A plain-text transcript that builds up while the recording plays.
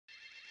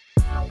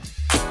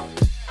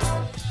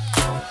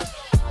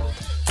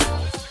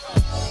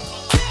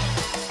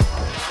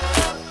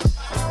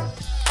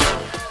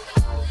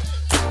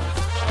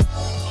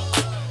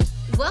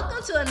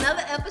Welcome to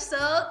another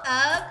episode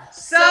of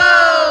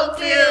Soul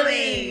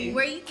Filling,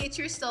 where you get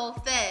your soul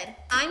fed.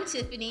 I'm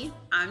Tiffany.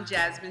 I'm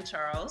Jasmine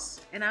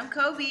Charles. And I'm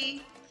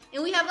Kobe.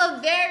 And we have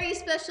a very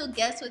special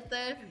guest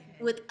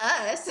with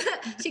us.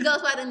 She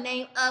goes by the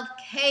name of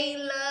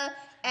Kayla.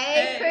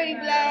 Hey, pretty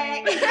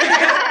black.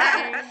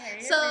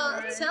 Hey, So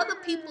everyone. tell the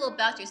people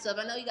about yourself.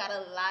 I know you got a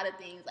lot of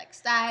things like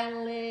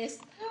stylist,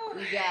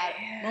 we got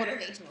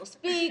motivational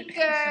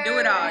speaker, Do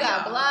it all, we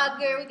got y'all.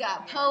 blogger, we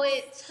got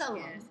poet. Tell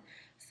them. Yes.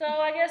 So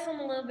I guess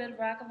I'm a little bit of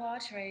rock of all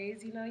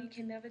trades. You know, you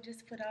can never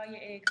just put all your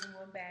eggs in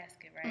one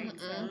basket, right?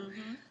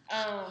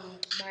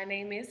 My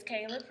name is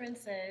Kayla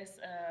Princess.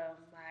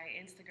 My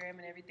Instagram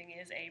and everything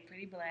is A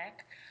Pretty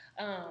Black.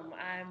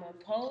 I'm a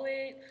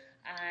poet.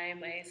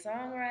 I'm a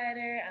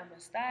songwriter. I'm a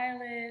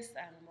stylist.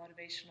 I'm a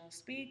motivational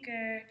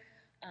speaker.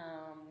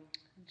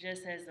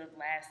 Just as of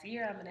last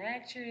year, I'm an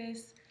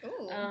actress.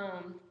 Ooh.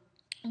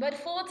 But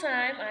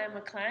full-time, I am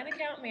a client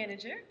account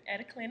manager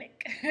at a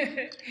clinic,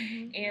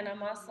 and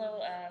I'm also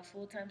a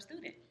full-time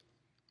student.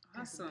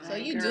 Awesome. So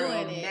you Girl,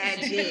 doing it.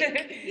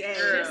 Magic. Yes.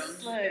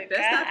 Just look, If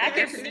that's not I the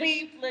can definition-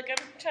 sleep. Look,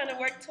 I'm trying to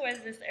work towards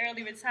this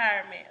early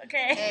retirement,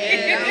 okay?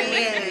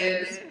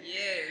 Yes.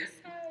 Yes.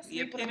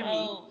 Sleep when I'm epitome.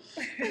 old.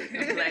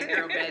 The black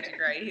girl magic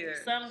right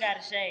here. Some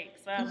gotta shake,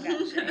 some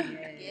gotta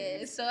shake.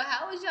 Yeah. So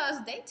how was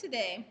y'all's day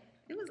today?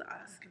 It was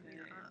awesome.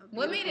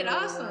 What made it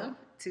awesome?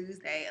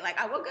 Tuesday. Like,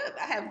 I woke up,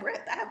 I have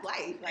breath, I have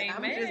life. Like,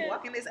 I'm Amen. just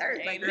walking this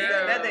earth. Like, Amen. this is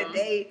another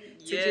day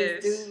to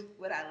Yes. just do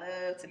what I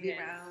love, to be Yes.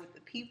 around with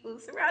the people,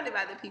 surrounded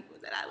by the people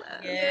that I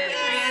love.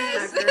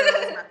 Yes. My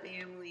girls, my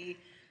family.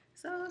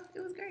 So, it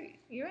was great.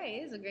 You're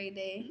right. It's a great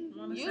day.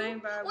 On the You? same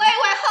vibe. Wait,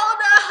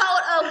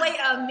 hold on. Wait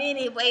a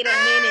minute.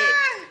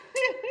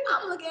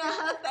 I'm looking at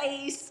her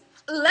face.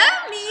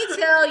 Let me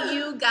tell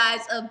you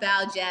guys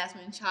about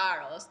Jasmine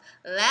Charles.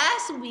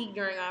 Last week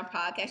during our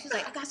podcast, she's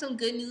like, I got some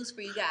good news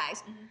for you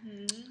guys.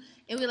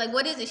 And we were like,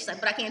 what is it? She's like,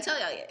 but I can't tell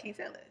y'all yet. Can't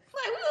tell us.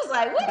 Like, we was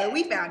like, what? But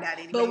we found out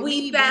anyway. But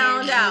we being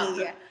found out.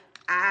 me,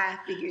 I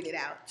figured it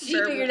out. She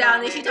figured it out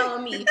and then she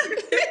told me.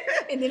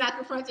 And then I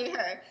confronted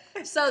her.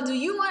 So do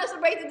you want us to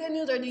break the good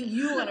news or do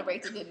you want to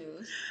break the good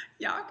news?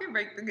 Y'all can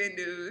break the good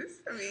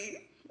news. I mean,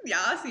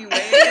 y'all see way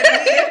ahead of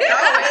me.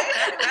 Y'all way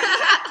ahead of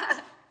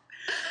me.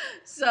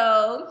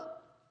 So,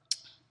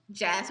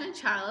 Jasmine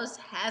Charles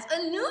has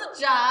a new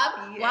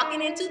job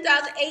walking in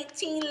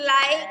 2018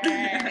 like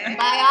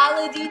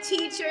biology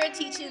teacher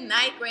teaching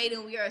ninth grade,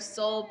 and we are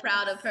so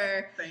proud of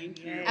her.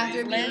 Thank you.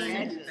 After Thank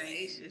being- you.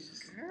 Thank you.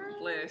 I'm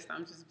blessed.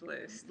 I'm just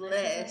blessed.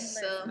 Bless.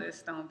 So,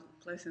 Blessings on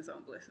blessings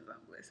on blessings on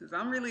blessings.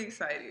 I'm really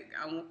excited.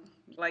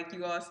 Like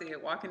you all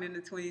said, walking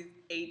into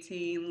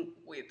 2018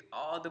 with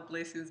all the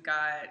blessings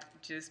God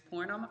just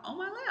pouring on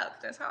my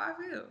lap. That's how I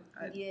feel.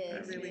 I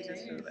really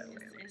just feel that way.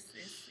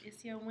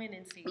 It's your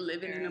winning season.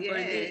 Living in girl.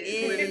 abundance. It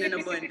is. Living in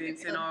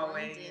abundance in all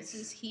abundance ways.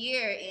 is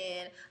here,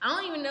 and I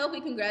don't even know if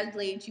we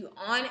congratulated you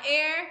on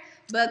air,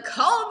 but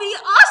Kobe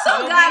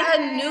also got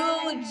a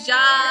new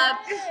job.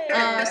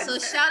 So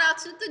shout out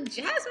to the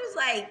Jasmine's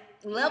like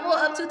level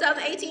up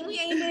 2018. We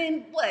ain't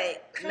been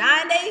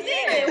 9 days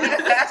in.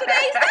 What's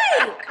today's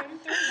date? Come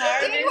through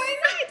January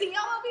harvest. 19th.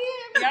 Y'all over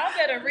here. Y'all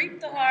better reap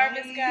the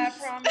harvest God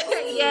promised.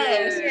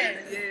 Yes.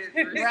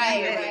 Yes.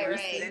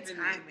 Right.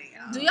 Timing,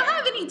 y'all. Do y'all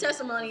have any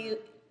testimonies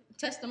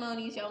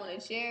y'all want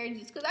to share?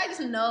 Just because I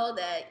just know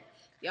that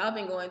y'all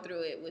been going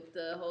through it with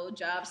the whole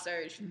job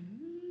search. And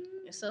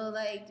so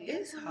like,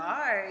 It's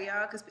hard,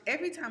 y'all, because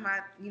every time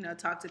I,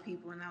 talk to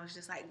people and I was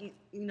just like,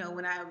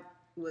 when I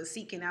was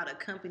seeking out a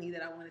company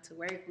that I wanted to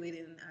work with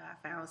and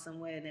I found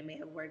someone that may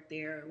have worked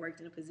there or worked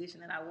in a position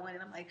that I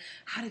wanted, I'm like,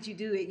 how did you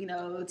do it?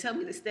 Tell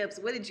me the steps.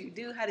 What did you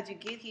do? How did you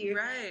get here?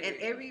 Right. And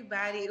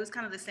everybody, it was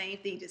kind of the same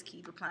thing. Just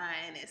keep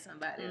applying and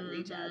somebody will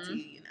reach out to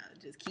you,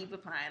 just keep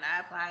applying.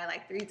 I applied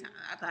like 3 times.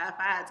 I applied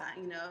 5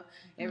 times,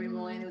 every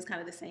morning it was kind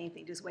of the same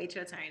thing. Just wait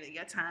your turn.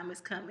 Your time is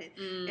coming.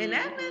 And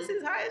that mess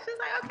is hard. It's just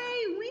like,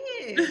 okay,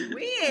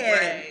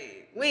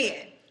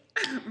 win.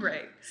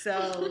 Right.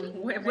 So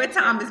What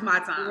time is my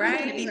time?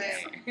 Right.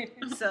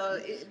 So,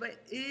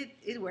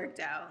 it worked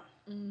out.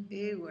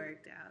 It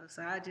worked out.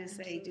 So I just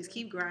say, just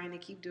keep grinding,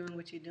 keep doing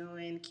what you're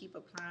doing, keep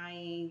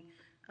applying,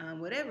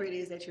 whatever it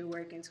is that you're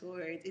working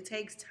towards. It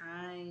takes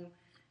time,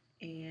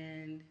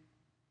 and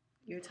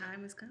your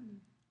time is coming.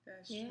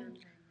 That's true.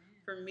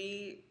 For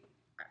me,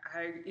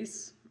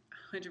 it's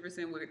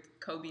 100% what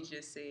Kobe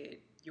just said.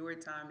 Your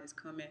time is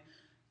coming.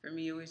 For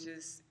me, it was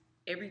just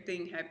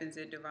everything happens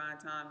at divine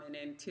time. And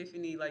then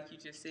Tiffany, like you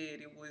just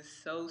said, it was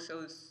so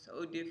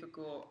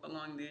difficult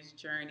along this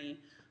journey,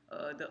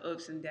 the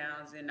ups and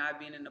downs, and not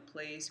being in a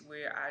place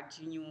where I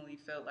genuinely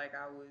felt like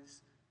I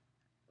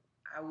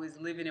was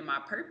living in my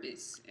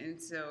purpose. And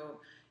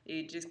so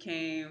it just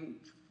came,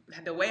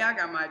 the way I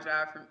got my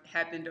job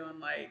happened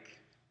on like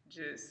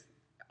just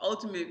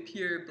ultimate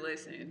pure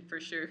blessing for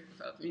sure.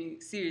 I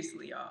mean,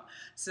 seriously, y'all.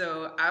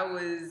 So I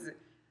was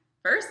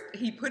first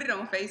he put it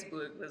on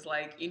Facebook, was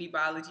like, any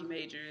biology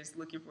majors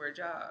looking for a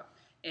job.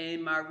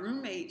 And my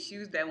roommate, she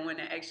was that one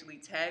that actually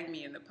tagged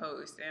me in the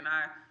post, and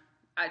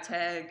I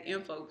tagged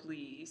info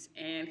please,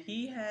 and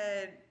he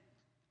had,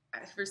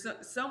 for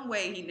some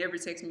way, he never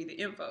texted me the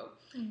info.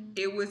 Mm-hmm.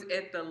 It was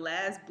at the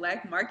last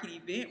Black Market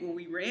event when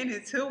we ran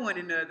into one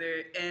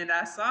another, and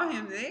I saw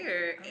him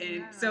there.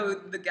 And so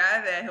the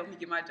guy that helped me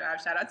get my job,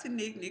 shout out to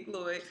Nick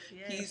Lloyd.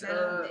 He's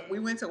we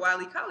went to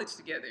Wiley College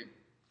together.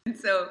 And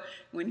so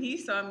when he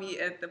saw me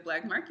at the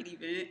Black Market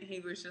event, he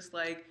was just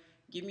like,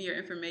 give me your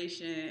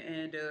information,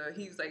 and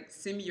he was like,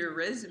 send me your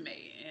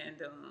resume, and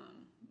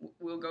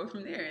we'll go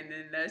from there. And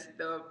then that's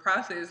the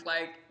process,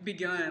 like,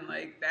 begun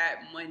like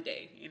that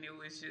Monday, and it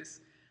was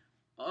just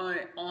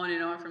on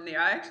and on from there.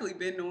 I actually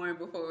been knowing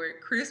before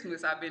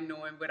Christmas. I've been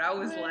knowing, but I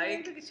was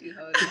like, look at you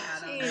holding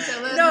out on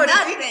that. No,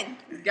 nothing.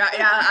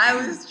 I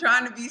was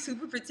trying to be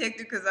super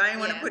protective because I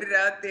didn't want to put it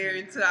out there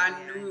until I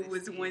knew it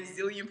was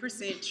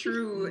 1,000,000%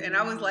 true. And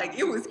I was like,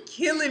 it was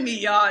killing me,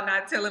 y'all,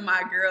 not telling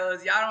my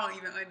girls. Y'all don't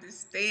even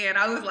understand.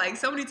 I was like,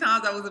 so many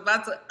times I was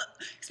about to,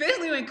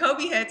 especially when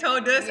Kobe had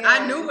told us.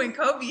 I knew when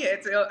Kobe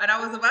had told, and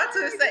I was about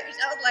to say,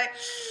 I was like,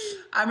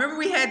 I remember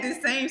we had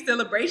this same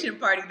celebration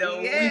party though.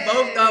 We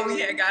both thought we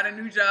had got a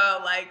new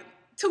job like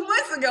 2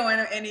 months ago,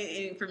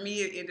 and for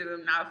me it ended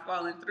up not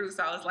falling through.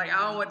 So I was like,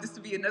 I don't want this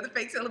to be another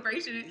fake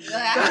celebration. I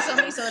had so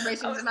many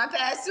celebrations in my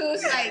past too.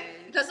 It's like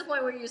that's the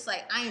point where you're just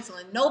like, I ain't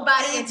telling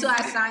nobody until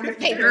I sign the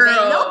papers. Girl,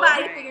 ain't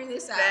nobody figuring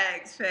this out.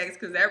 Facts,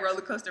 because that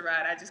roller coster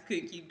ride, I just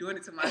couldn't keep doing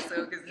it to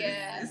myself because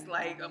it's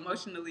like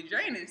emotionally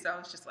draining. So I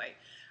was just like,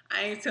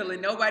 I ain't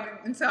telling nobody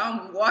until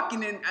I'm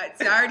walking in.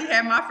 I already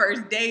had my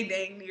first day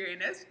dang near, and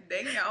that's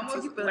dang near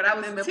almost. But I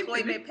was in the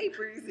employment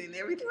papers and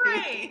everything.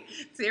 Right.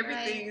 So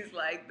everything is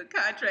like the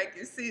contract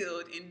is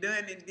sealed and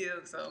done and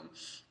deal. So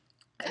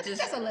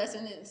that's a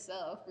lesson in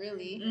itself,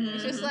 really. Mm-hmm.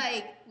 It's just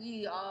like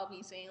we all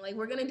be saying, like,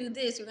 we're gonna do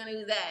this, we're gonna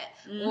do that,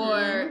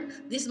 or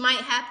this might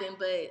happen,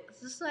 but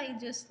it's just like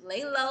just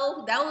lay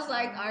low. That was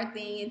like our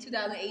thing in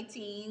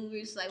 2018. We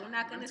were just like, we're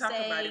not gonna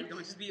say, about it. We're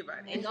gonna just be about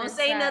it. And don't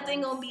say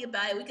nothing, gonna be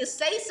about it. We could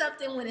say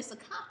something when it's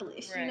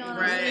accomplished. Right. You know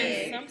what I'm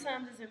saying?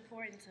 Sometimes it's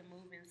important to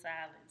move in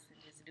silence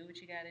and just do what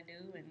you gotta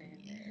do, and then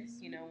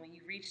you know, when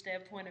you reach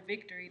that point of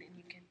victory, then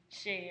you can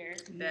share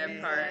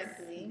that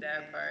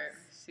part.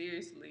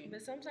 Seriously.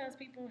 But sometimes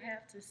people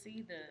have to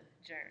see the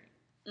journey.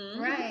 Mm-hmm.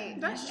 Right.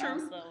 That's true.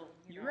 Also,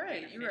 you're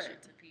right.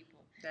 To people.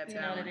 You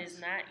know that it's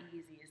not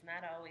easy. It's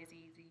not always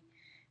easy.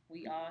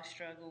 We all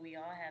struggle. We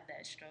all have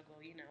that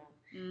struggle, you know,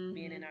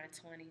 being in our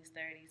 20s,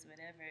 30s,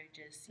 whatever,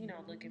 just, you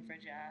know, looking for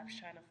jobs,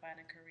 trying to find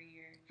a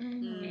career.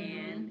 Mm-hmm.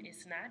 And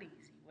it's not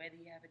easy, whether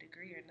you have a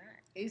degree or not.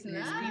 It's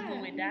There's not.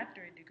 people with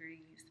doctorate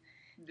degrees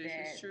this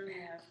that is true.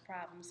 have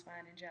problems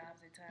finding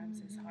jobs at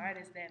times, as hard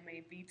as that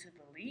may be to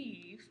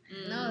believe.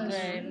 No,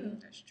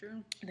 that's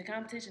true. The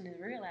competition is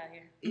real out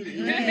here. It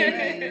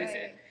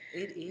is.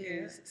 It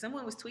is. Yeah.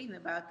 Someone was tweeting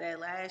about that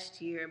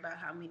last year, about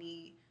how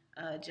many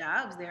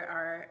job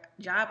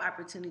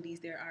opportunities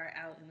there are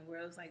out in the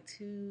world. It's like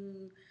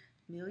 2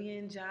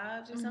 million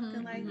jobs or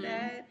something like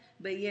that.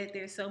 But yet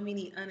there's so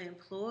many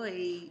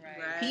unemployed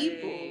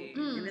people.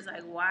 And it's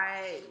like,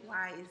 why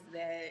is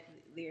that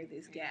there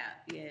this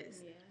gap?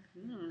 Yes. Yeah.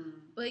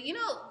 But you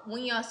know,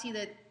 when y'all see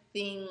that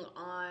thing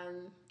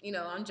on, you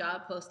know, on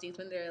job postings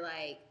when they're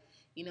like,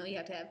 you know, you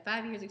have to have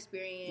 5 years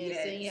experience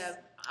and you have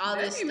all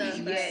this stuff.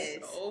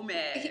 So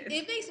mad.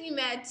 It makes me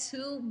mad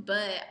too,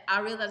 but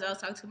I realized I was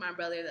talking to my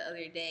brother the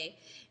other day,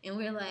 and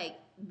we're like,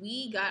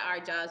 we got our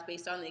jobs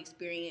based on the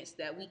experience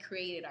that we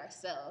created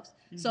ourselves.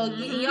 So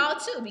y'all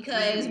too,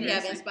 because we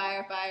have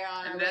Inspire Fire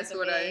on our And that's resume.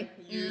 what I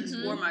use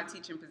for my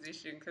teaching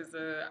position, because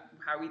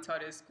how we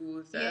taught at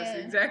school, that's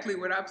exactly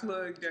what I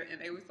plugged, and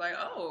they was like,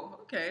 oh,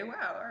 okay,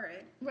 wow, all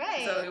right.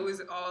 Right. So it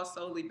was all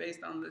solely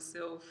based on the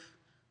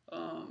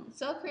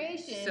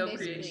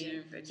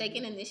self-creation,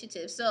 taking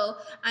initiative. So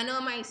I know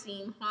it might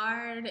seem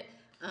hard,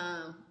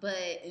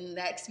 but in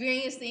that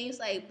experience things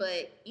like,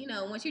 but you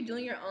know, once you're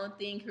doing your own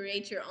thing,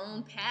 create your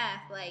own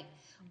path, like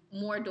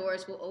more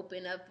doors will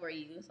open up for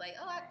you. It's like,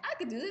 oh, I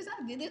could do this,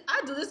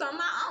 I'll do this on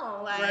my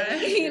own,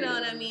 like you know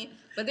what I mean?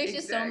 But there's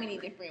just so many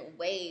different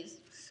ways,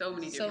 so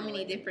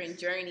many different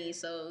journeys.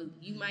 So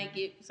you might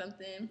get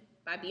something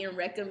by being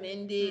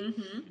recommended,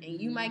 and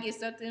you might get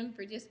something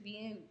for just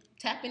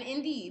tapping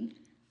Indeed.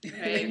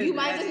 Hey, you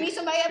might just meet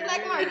somebody at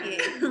Black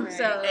Market. Right.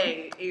 So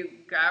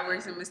God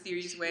works in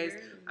mysterious ways.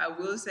 I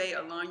will say,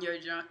 along your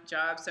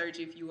job search,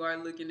 if you are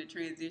looking to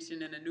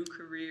transition in a new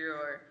career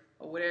or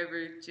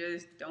whatever,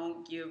 just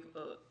don't give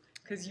up,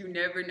 because you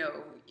never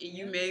know.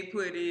 You may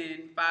put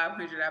in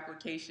 500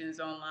 applications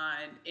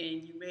online,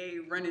 and you may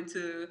run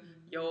into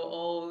your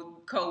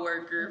old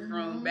coworker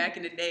from back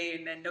in the day,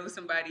 and then know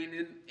somebody,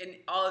 and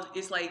all.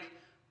 It's like,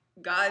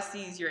 God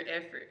sees your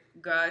effort.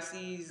 God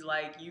sees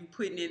like you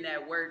putting in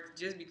that work.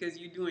 Just because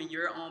you're doing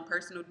your own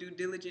personal due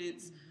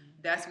diligence,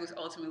 that's what's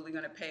ultimately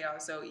going to pay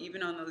off. So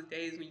even on those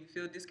days when you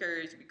feel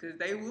discouraged, because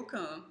they will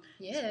come,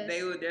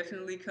 they will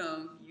definitely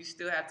come, you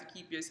still have to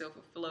keep yourself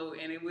afloat.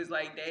 And it was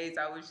like days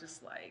I was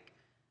just like,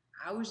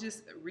 I was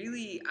just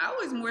really, I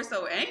was more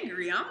so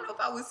angry. I don't know if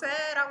I was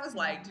sad. I was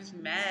like just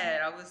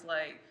mad. I was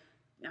like,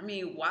 I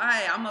mean,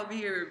 why? I'm over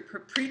here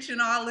preaching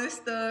all this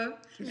stuff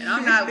and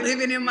I'm not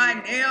living in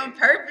my damn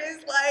purpose.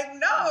 Like,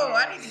 no,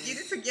 I need to get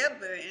it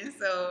together. And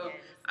so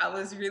I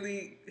was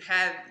really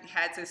had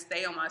to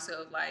stay on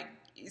myself. Like,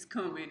 it's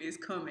coming, it's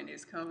coming,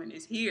 it's coming,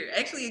 it's here.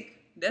 Actually,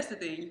 that's the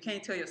thing. You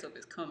can't tell yourself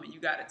it's coming. You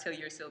got to tell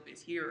yourself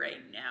it's here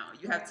right now.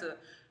 You have to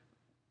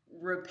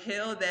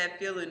repel that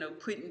feeling of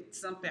putting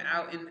something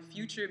out in the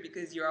future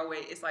because you're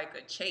always, it's like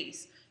a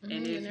chase. And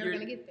if you're never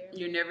gonna get there.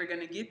 You're never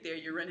gonna get there.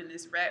 You're running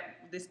this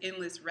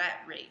endless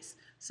rat race.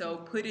 So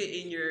put it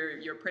in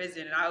your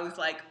present. And I was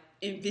like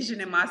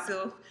envisioning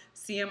myself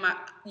seeing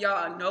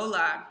y'all, no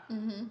lie,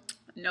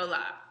 no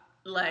lie.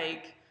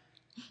 Like,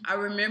 I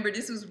remember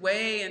this was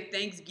way in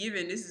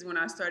Thanksgiving. This is when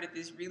I started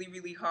this really,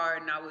 really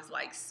hard, and I was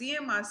like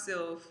seeing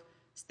myself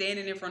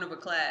standing in front of a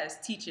class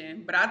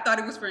teaching, but I thought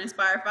it was for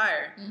Inspire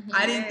Fire.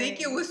 I didn't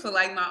think it was for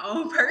like my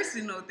own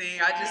personal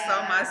thing. I just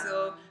saw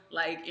myself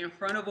like in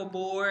front of a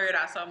board.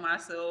 I saw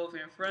myself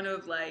in front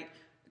of like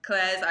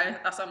class.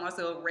 I saw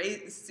myself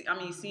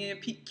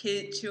seeing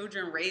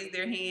children raise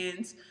their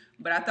hands.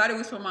 But I thought it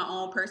was for my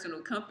own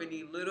personal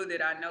company. Little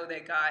did I know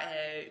that God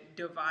had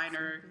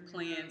diviner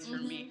plans for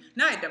me.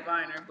 Not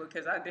diviner,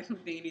 because I definitely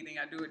think anything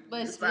I do with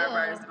Inspire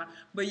Fire is divine.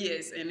 But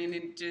yes, and then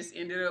it just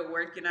ended up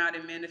working out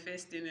and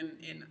manifesting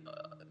in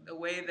the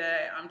way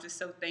that I'm just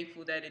so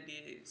thankful that it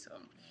did. So,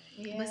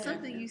 But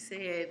something you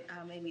said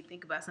made me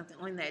think about something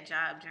on that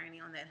job journey,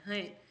 on that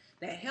hunt,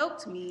 that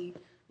helped me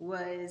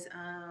was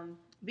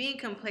being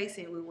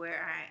complacent with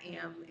where I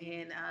am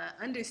and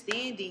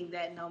understanding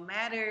that no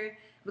matter,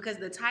 because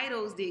the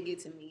titles did get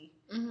to me.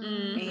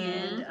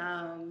 And,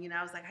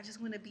 I was like, I just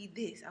want to be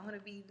this. I want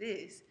to be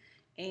this.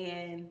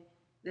 And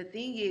the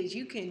thing is,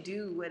 you can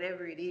do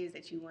whatever it is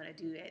that you want to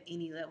do at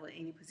any level,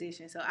 any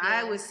position. So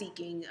I was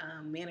seeking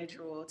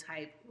managerial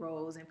type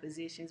roles and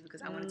positions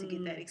because I wanted to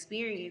get that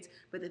experience.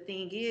 But the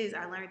thing is,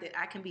 I learned that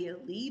I can be a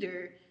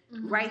leader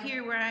right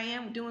here where I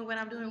am, doing what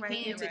I'm doing right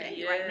here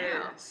today, right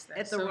now,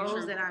 at the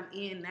roles that I'm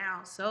in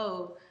now.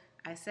 So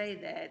I say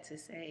that to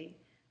say,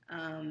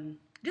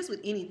 just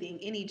with anything,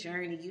 any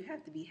journey, you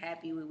have to be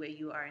happy with where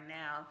you are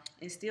now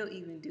and still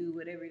even do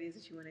whatever it is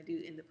that you want to do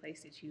in the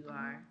place that you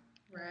are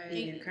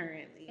in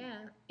currently. Yeah,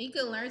 you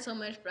can learn so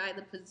much by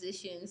the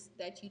positions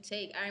that you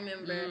take. I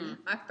remember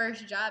my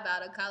first job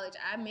out of college,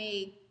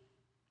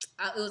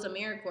 it was a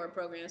AmeriCorps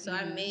program, so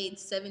I made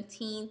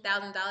 $17,000,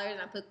 and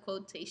I put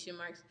quotation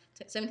marks,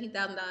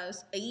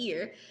 $17,000 a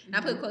year. And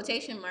I put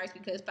quotation marks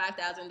because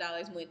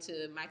 $5,000 went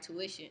to my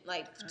tuition,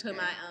 to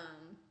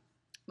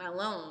my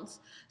loans.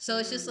 So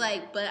it's just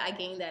like, but I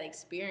gained that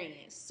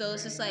experience. So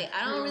it's just like,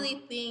 I don't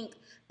really think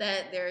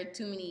that there are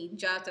too many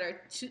jobs that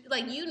are too,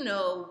 like,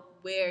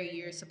 where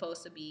you're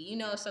supposed to be.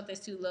 If something's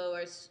too low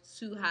or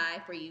too high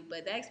for you,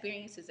 but that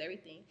experience is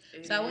everything.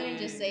 So I wouldn't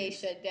just say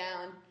shut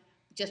down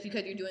just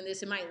because you're doing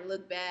this. It might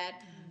look bad.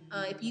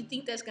 If you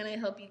think that's going to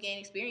help you gain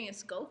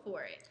experience, go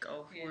for it.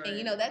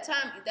 And that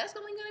time, that's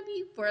only going to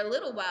be for a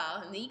little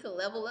while, and then you can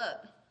level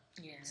up.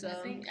 Yeah, so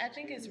I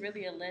think it's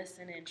really a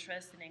lesson in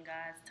trusting in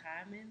God's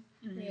timing.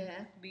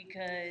 Yeah,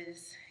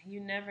 because you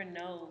never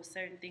know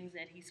certain things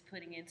that He's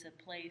putting into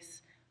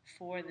place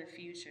for the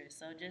future.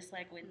 So just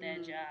like with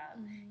that job,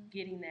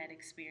 getting that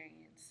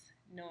experience,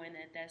 knowing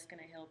that that's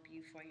going to help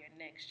you for your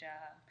next job.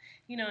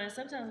 And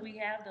sometimes we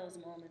have those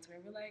moments where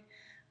we're like,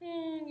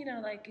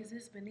 like, is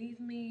this beneath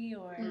me?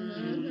 Or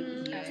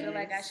I feel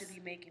like I should be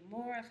making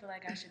more. I feel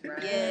like I should be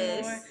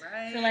doing more.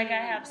 I feel like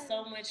I have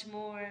so much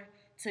more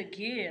to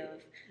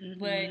give.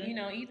 But,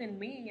 even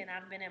me, and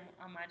I've been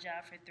on my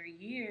job for 3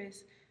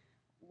 years,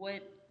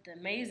 what the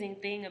amazing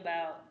thing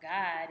about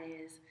God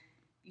is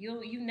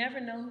you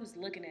never know who's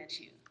looking at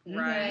you.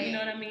 Right. You know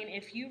what I mean?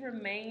 If you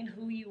remain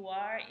who you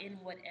are in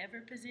whatever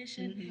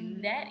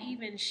position, that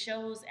even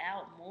shows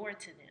out more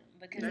to them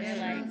because they're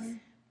like,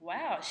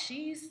 wow,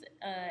 she's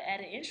at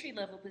an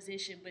entry-level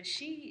position, but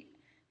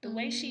the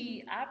way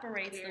she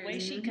operates, the way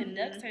she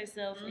conducts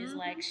herself is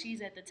like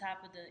she's at the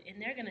top of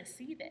and they're going to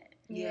see that.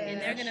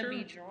 And they're going to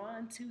be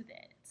drawn to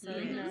that. So,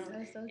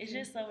 it's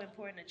just so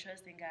important to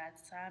trust in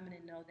God's timing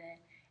and know that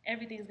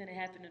everything's going to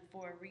happen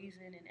for a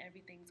reason and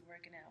everything's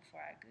working out for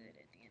our good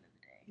at the end of the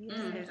day.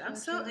 Yes, I'm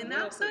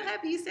so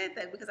happy you said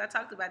that because I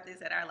talked about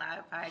this at our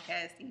live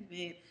podcast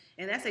event,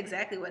 and that's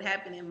exactly what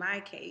happened in my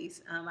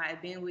case. I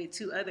had been with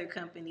 2 other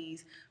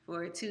companies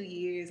for 2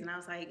 years, and I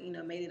was like,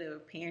 made it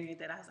apparent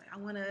that I was like, I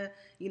want to,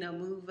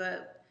 move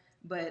up,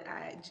 but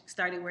I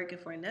started working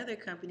for another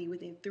company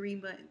within 3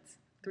 months.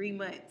 3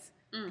 months,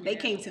 they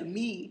came to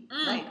me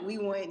like, we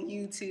want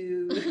you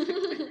to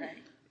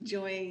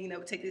join,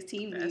 take this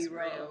team lead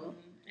role.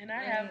 And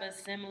I have a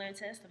similar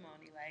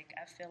testimony. Like,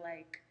 I feel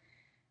like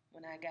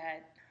when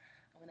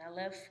I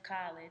left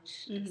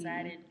college,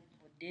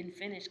 didn't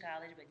finish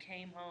college, but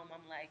came home,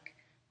 I'm like,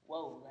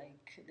 whoa,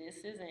 like, this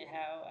isn't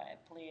how I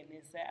planned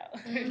this out.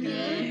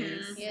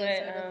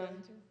 But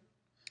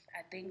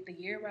I think the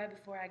year right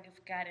before I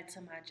got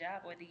into my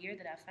job, or the year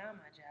that I found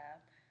my job,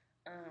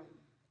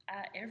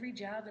 every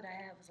job that I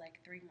had was like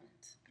 3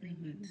 months,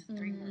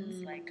 3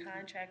 months, like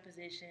contract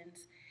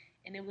positions.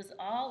 And it was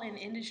all in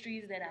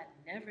industries that I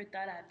never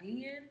thought I'd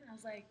be in. I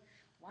was like,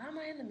 why am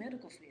I in the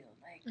medical field?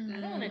 Like, I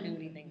don't want to do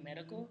anything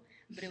medical.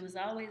 But it was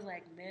always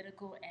like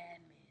medical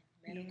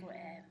admin, medical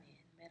admin.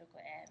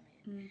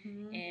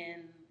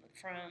 And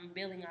from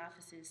billing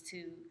offices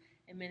to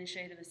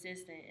administrative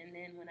assistant. And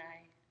then when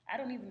I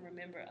don't even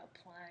remember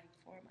applying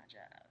for my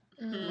job.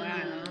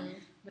 Wow.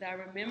 But I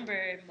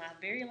remember my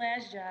very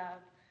last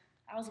job,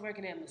 I was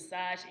working at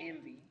Massage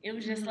Envy. It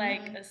was just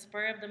like a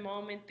spur of the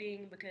moment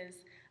thing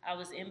because I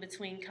was in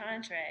between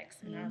contracts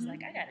and I was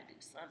like, I got to do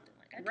something.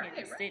 Like, I can't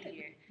just sit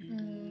here.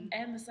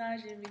 At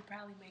Massage Envy,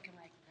 probably making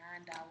like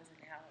 $9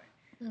 an hour.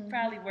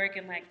 Probably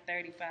working like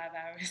 35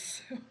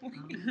 hours a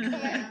week.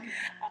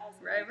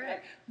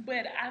 Right.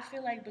 But I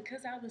feel like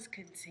because I was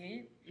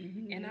content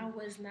and I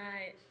was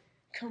not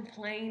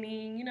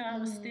complaining, you know, I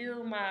was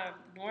still my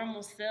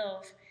normal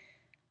self.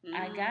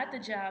 I got the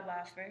job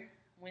offer,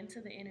 went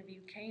to the interview,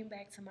 came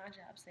back to my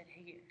job, said,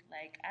 here,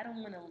 like, I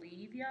don't want to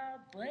leave y'all,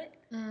 but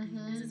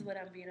this is what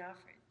I'm being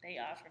offered. They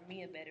offered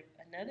me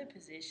another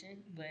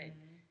position, but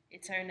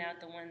it turned out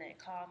the one that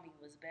called me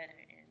was better.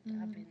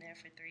 And I've been there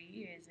for 3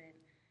 years. And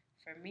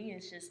for me,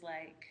 it's just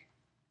like,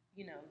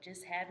 you know,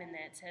 just having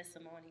that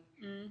testimony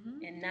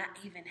and not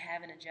even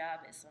having a job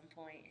at some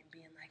point and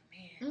being like,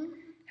 man,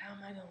 how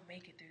am I going to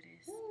make it through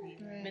this?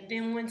 Right. But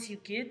then once you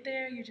get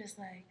there, you're just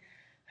like,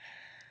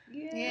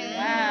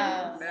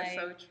 wow. That's like,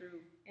 so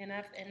true. And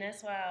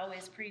that's why I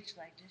always preach,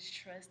 like, just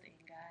trust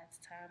in God's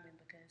timing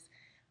because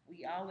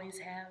we always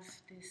have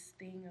this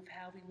thing of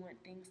how we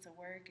want things to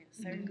work in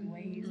certain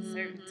ways,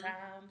 certain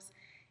times.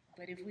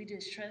 But if we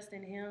just trust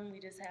in Him, we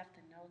just have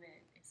to know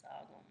that it's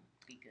all going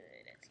to be good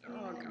at the end.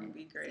 It's all going to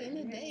be great. At the end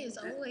of the day, it's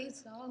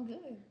always all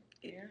good.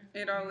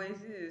 It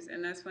always is.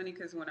 And that's funny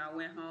because when I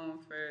went home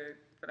for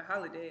the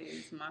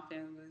holidays, my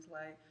family was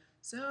like,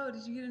 so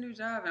did you get a new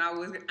job? And I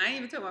ain't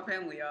even tell my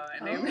family, y'all.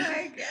 And they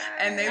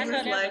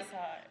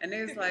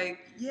was like,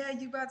 yeah,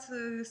 you about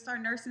to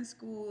start nursing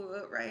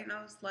school, right? And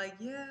I was like,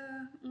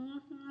 yeah,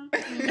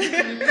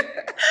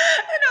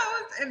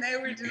 and they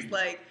were just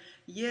like,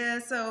 yeah,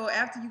 so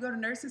after you go to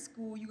nursing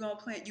school, you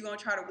gonna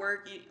try to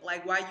work it,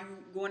 like while you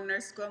going to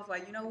nursing school. I was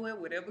like, you know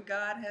what, whatever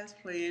God has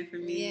planned for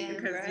me,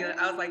 because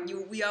I was like,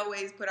 we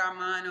always put our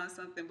mind on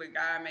something, but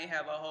God may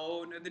have a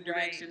whole nother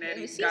direction that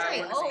God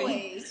wants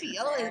to speak. He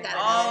always got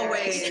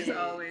always.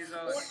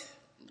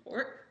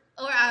 Or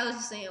I was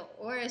just saying,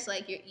 or it's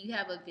like you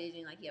have a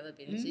vision, like you have a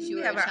vision since you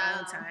were a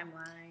child.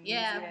 Timeline.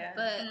 Yeah,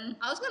 but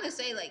I was gonna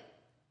say, like,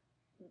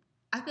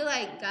 I feel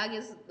like God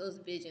gives those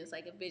visions,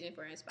 like a vision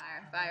for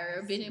Inspire Fire,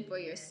 or a vision for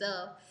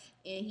yourself,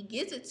 and He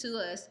gives it to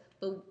us,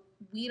 but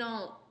we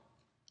don't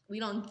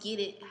get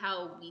it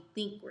how we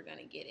think we're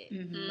gonna get it.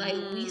 Like,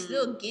 we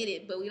still get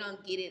it, but we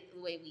don't get it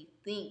the way we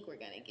think we're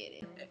gonna get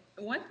it.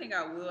 One thing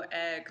I will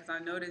add, because I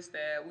noticed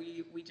that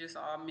we just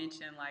all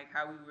mentioned like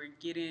how we were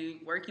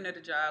working at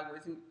a job,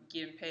 wasn't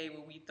getting paid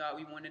what we thought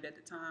we wanted at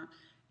the time.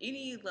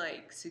 Any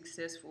like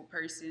successful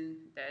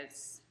person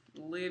that's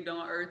lived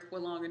on earth for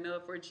long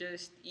enough, or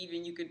just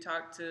even you can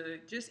talk to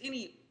just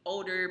any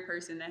older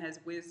person that has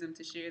wisdom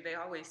to share, they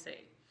always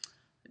say,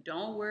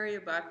 don't worry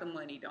about the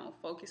money. Don't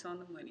focus on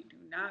the money. Do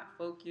not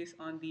focus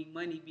on the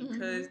money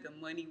because the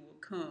money will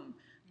come.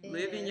 Yes.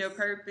 Live in your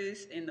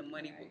purpose and the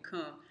money will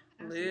come.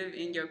 Absolutely. Live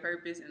in your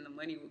purpose and the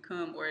money will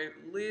come. Or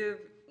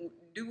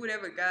do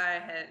whatever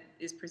God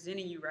is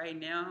presenting you right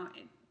now,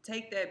 and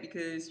take that,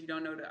 because you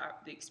don't know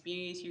the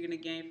experience you're going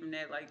to gain from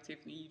that. Like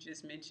Tiffany, you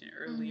just mentioned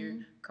earlier.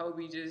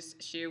 Kobe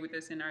just shared with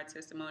us in our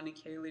testimony.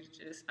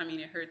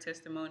 In her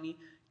testimony,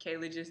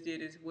 Kayla just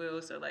did as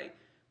well. So like,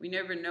 we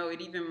never know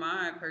it. Even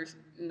my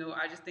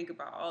I just think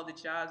about all the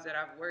jobs that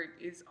I've worked.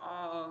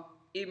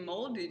 It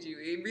molded you.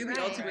 It really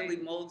ultimately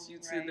molds you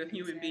to the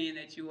human being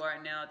that you are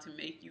now, to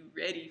make you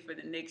ready for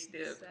the next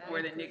step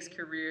or the next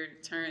career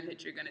turn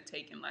that you're going to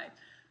take in life.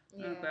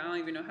 Yeah. But I don't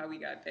even know how we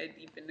got that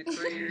deep into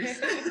careers.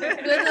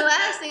 But the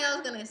last thing I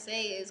was going to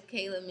say is,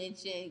 Kayla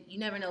mentioned you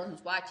never know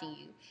who's watching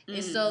you.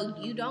 And so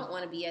you don't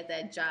want to be at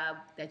that job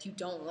that you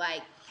don't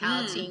like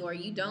pouting, or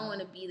you don't want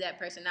to be that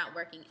person not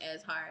working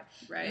as hard.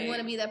 Right. You want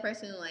to be that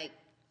person like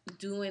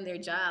doing their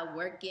job,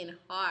 working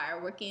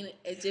hard, working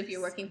as if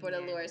you're working for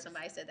the Lord.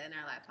 Somebody said that in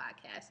our live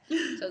podcast.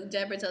 So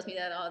Deborah tells me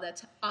that all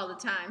the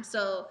time.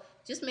 So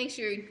just make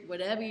sure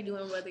whatever you're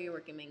doing, whether you're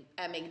working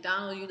at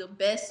McDonald's, you're the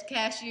best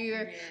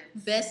cashier,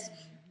 best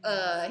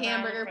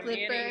hamburger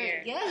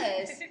flipper.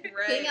 Yes.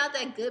 Putting out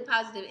that good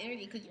positive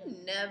energy, because you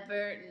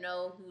never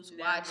know who's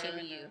watching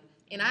you.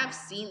 And I've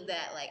seen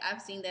that. Like,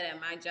 I've seen that at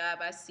my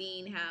job. I've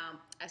seen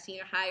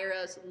higher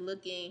ups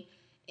looking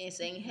and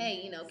saying,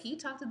 hey, can you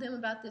talk to them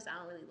about this? I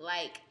don't really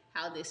like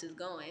how this is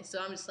going. So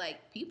I'm just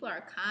like, people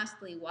are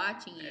constantly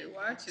watching you.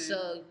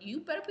 So you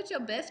better put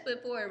your best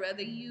foot forward,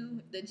 whether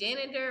you the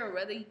janitor or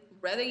whether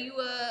you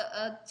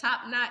a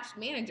top-notch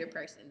manager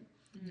person.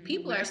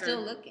 People are still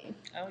looking.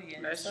 Oh,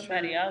 yeah. That's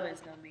somebody always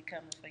going to be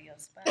coming for your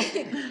spot.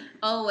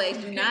 Always.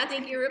 Do not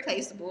think you're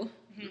replaceable.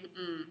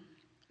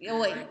 Oh,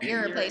 wait,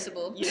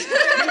 irreplaceable. Yeah.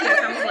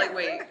 Yes, I was like,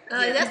 wait.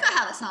 That's not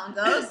how the song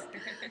goes.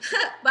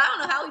 But I don't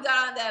know how we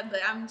got on that,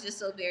 but I'm just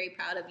so very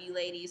proud of you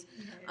ladies.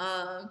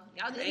 Y'all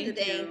did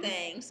the dang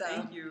thing. So,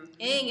 Thank you.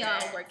 And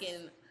y'all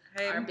working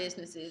our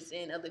businesses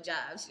and other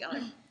jobs. Y'all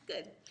are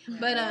good.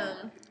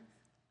 But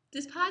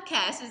this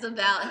podcast is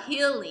about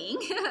healing.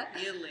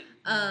 Healing.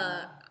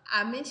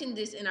 I mentioned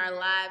this in our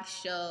live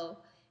show.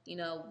 You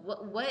know,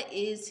 what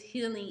is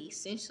healing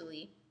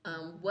essentially?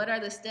 What are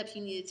the steps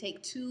you need to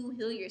take to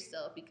heal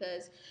yourself?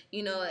 Because,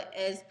 you know,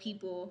 as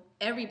people,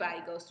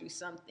 everybody goes through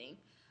something.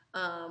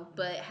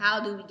 But how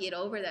do we get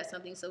over that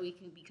something so we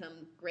can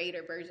become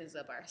greater versions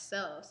of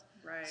ourselves?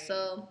 Right.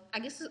 So I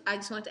guess I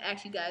just want to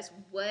ask you guys,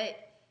 what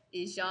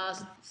is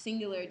y'all's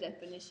singular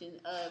definition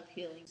of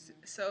healing?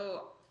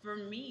 So for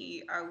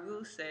me, I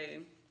will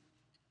say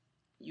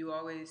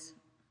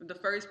the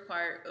first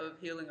part of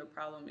healing a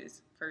problem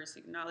is first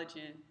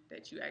acknowledging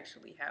that you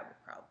actually have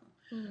a problem.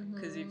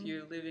 Because if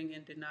you're living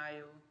in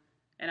denial,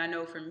 and I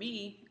know for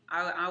me,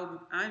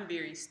 I'm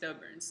very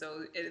stubborn.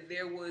 So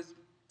there was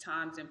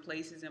times and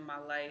places in my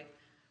life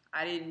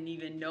I didn't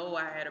even know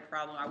I had a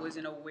problem. I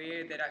wasn't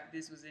aware that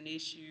this was an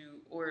issue.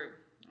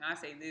 Or when I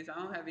say this,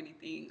 I don't have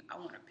anything I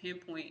want to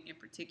pinpoint in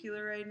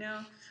particular right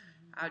now.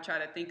 I'll try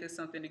to think of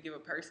something to give a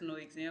personal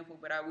example,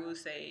 but I will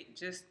say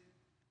just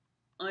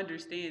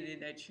understanding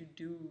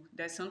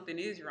that something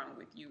is wrong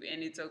with you,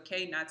 and it's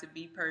okay not to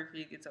be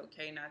perfect. It's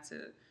okay not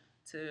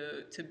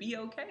to be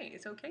okay.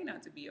 It's okay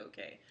not to be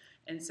okay.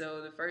 And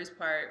so the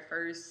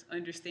first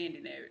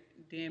understanding that,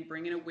 then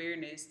bringing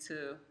awareness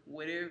to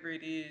whatever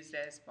it is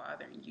that's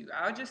bothering you.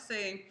 I'll just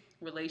say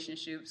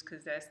relationships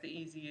because that's the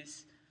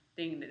easiest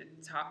thing to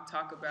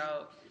talk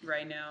about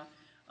right now.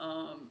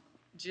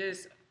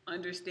 Just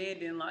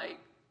understanding like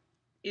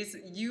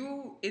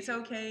it's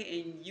okay,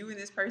 and you and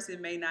this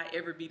person may not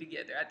ever be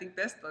together. I think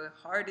that's the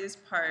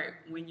hardest part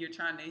when you're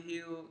trying to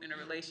heal in a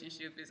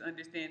relationship, is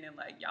understanding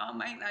like y'all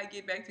might not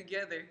get back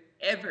together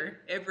ever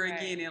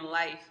again in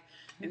life.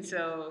 And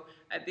so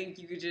I think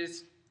you could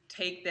just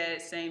take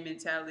that same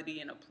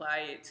mentality and apply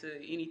it to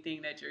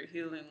anything that you're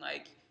healing.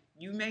 Like,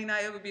 you may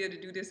not ever be able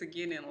to do this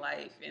again in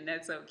life, and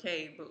that's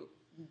okay,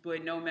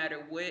 but no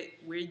matter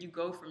where you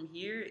go from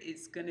here,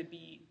 it's gonna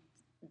be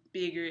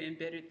bigger and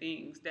better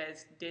things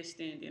that's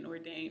destined and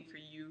ordained for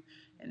you,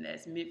 and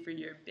that's meant for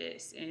your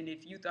best. And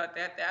if you thought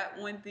that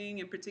one thing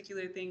in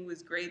particular thing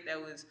was great,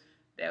 that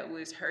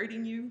was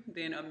hurting you,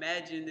 then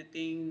imagine the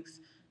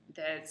things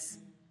that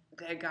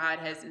God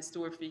has in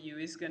store for you.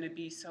 It's going to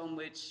be so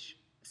much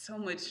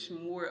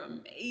more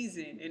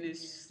amazing. And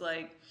it's just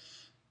like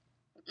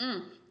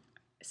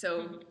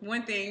so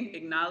one thing,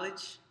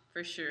 acknowledge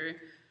for sure.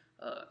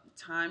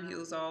 Time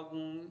heals all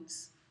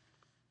wounds.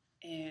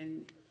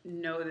 And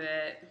know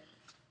that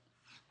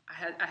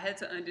I had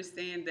to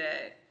understand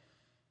that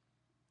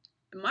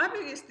my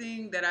biggest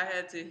thing that I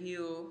had to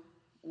heal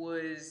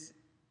was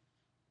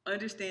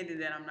understanding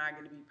that I'm not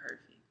going to be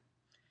perfect.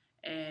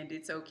 And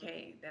it's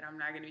okay that I'm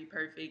not going to be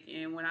perfect.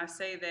 And when I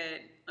say that,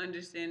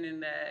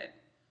 understanding that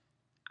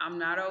I'm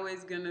not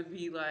always going to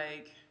be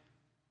like,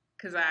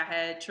 because I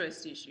had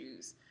trust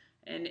issues.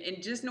 And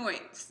just knowing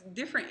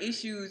different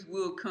issues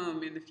will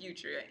come in the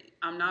future.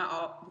 I'm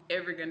not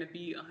ever going to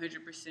be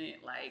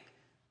 100% like,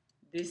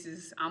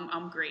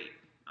 I'm great.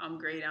 I'm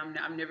great.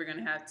 I'm never going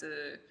to have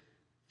to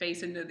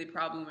face another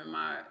problem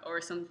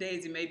or some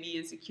days it may be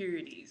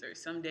insecurities, or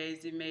some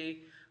days it may,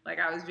 like,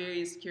 I was very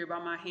insecure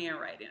about my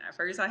handwriting. At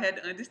first I had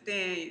to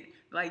understand,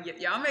 like,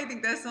 y'all may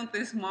think that's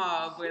something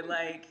small, but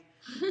like,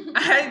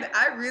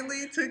 I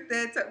really took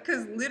that,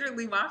 because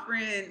literally my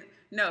friend,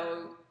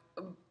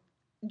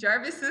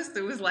 Jarvis'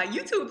 sister was like,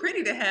 "You too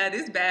pretty to have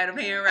this bad of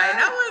handwriting."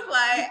 I was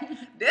like,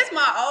 "That's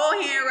my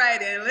old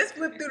handwriting. Let's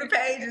flip through the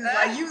pages."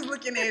 Like, you was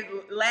looking at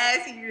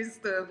last year's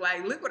stuff.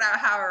 Like, look what I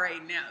have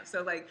right now.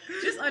 So, like,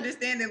 just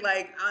understanding,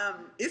 like,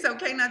 it's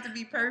okay not to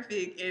be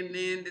perfect, and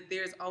then that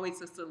there's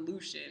always a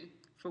solution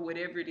for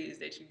whatever it is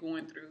that you're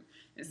going through.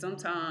 And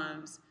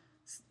sometimes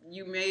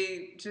you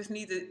may just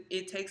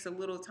it takes a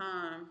little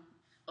time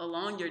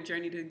along your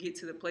journey to get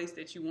to the place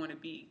that you want to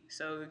be.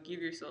 So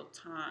give yourself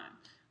time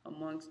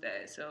amongst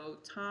that. So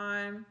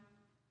time,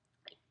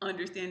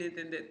 understanding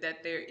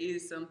that there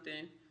is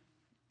something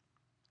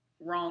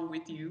wrong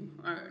with you,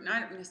 or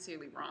not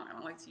necessarily wrong, I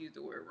don't like to use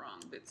the word wrong,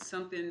 but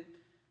something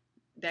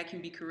that can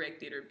be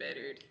corrected or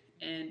bettered,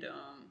 and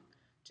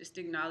just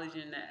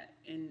acknowledging that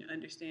and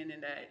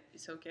understanding that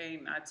it's okay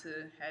not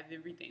to have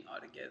everything all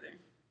together.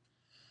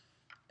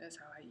 That's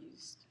how I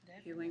used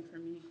healing for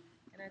me.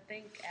 And I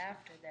think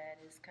after that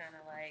is kind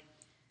of like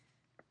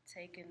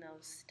taking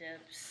those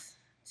steps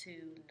to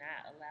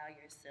not allow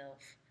yourself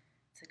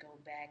to go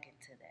back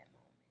into that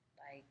moment.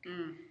 Like,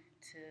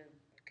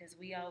 because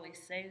we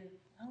always say,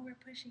 oh, we're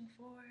pushing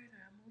forward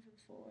or moving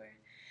forward.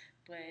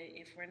 But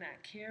if we're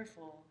not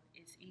careful,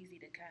 it's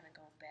easy to kind of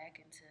go back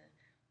into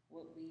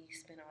what we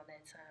spent all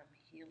that time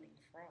healing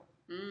from.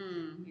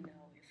 You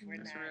know, if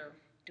we're not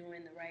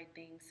doing the right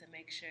things to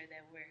make sure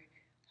that we're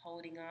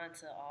holding on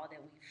to all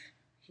that we've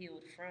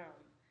healed from.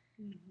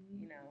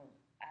 You know,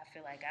 I I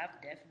feel like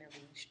I've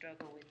definitely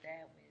struggled with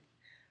that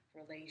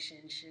with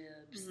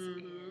relationships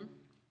Mm-hmm.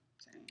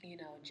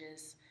 and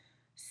just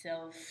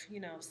self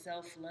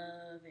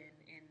love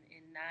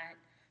and not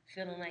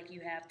feeling like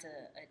you have to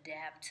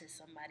adapt to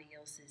somebody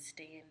else's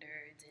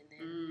standards. And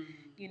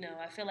then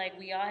I feel like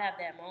we all have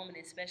that moment,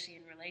 especially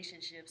in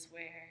relationships,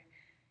 where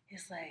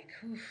it's like,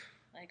 whew,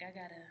 like I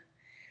gotta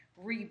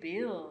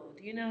rebuild,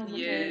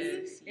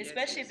 because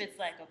especially if it's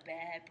like a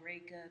bad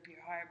breakup,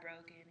 you're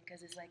heartbroken,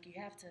 because it's like you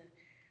have to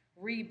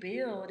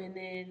rebuild, and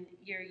then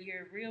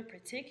you're real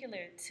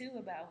particular too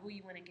about who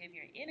you want to give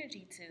your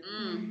energy to,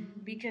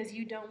 because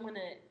you don't want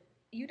to.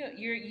 You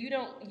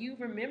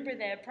remember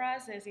that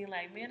process and you're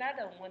like, man, I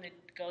don't want to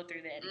go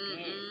through that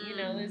again.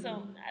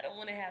 I don't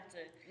want to have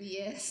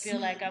to feel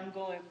like I'm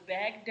going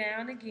back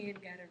down again.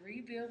 Got to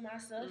rebuild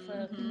myself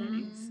up,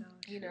 and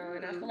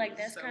and I feel like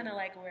that's kind of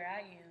like where I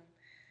am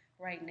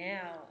right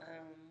now.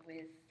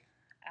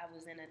 I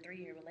was in a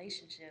 3-year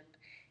relationship,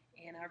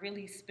 and I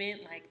really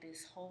spent like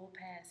this whole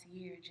past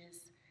year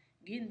just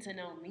getting to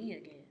know me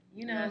again.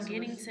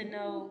 Getting to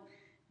know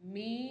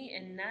me,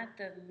 and not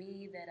the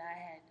me that I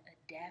had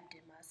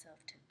adapted myself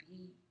to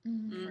be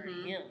for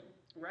him.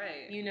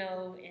 Right.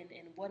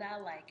 And what I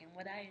like and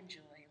what I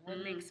enjoy and what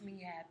makes me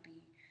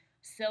happy.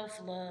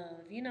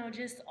 Self-love,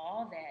 just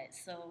all that.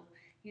 So,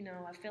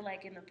 I feel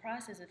like in the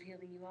process of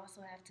healing, you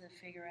also have to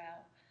figure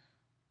out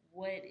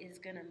what is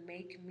going to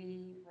make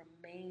me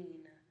remain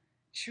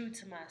true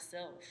to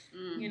myself,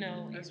 and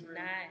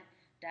not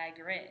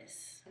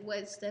digress.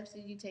 What steps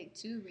did you take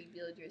to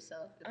rebuild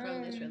yourself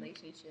from this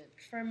relationship?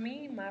 For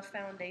me, my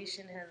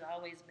foundation has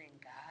always been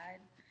God.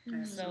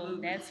 Absolutely.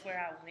 So that's where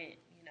I went,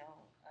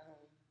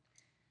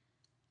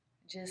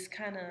 just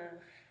kind of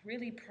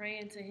really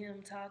praying to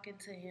him, talking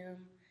to him,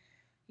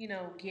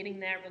 getting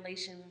that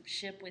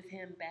relationship with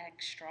him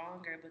back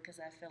stronger, because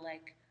I feel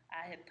like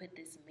I had put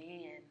this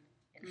man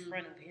in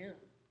front of him,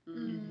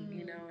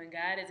 and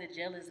God is a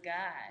jealous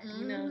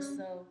God,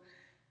 so,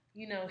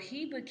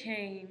 he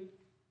became,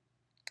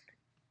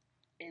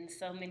 in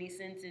so many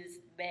senses,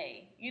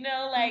 bae, he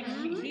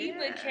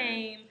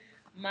became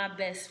my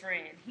best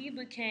friend. He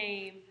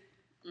became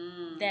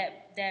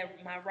that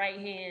my right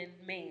hand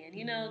man,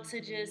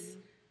 to just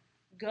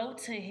go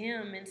to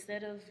him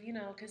instead of,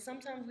 because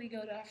sometimes we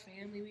go to our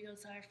family, we go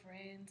to our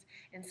friends,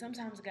 and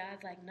sometimes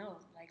God's like,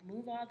 no, like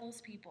move all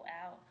those people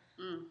out.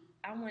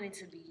 I want it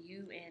to be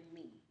you and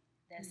me.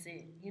 That's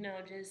it.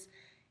 Just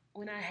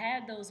when I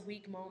had those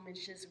weak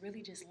moments, just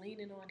really just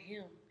leaning on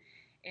him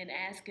and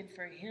asking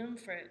him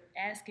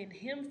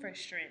for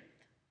strength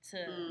to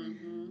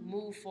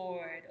move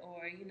forward,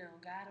 or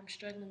God, I'm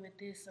struggling with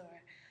this,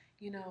 or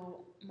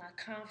my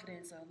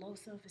confidence, or low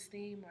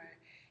self-esteem,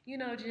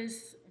 or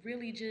just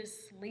really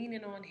just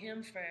leaning on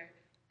him for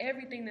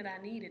everything that I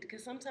needed,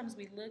 because sometimes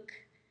we look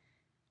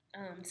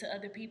to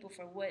other people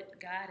for what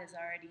God has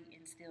already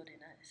instilled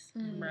in us.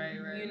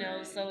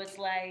 Right. So it's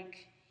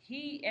like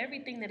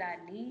everything that I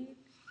need,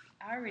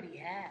 I already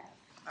have.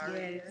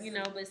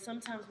 Yes. But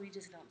sometimes we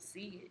just don't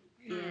see it.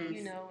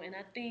 Yes. And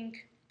I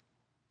think,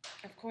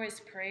 of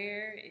course,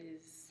 prayer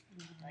is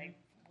like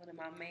one of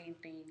my main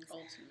things.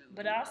 Ultimately.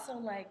 But also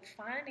like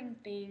finding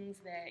things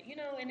that,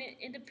 and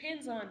it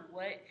depends on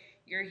what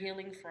you're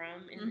healing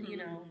from, and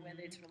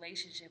whether it's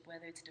relationship,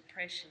 whether it's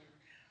depression,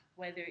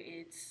 whether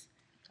it's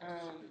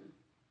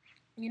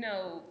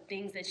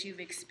things that you've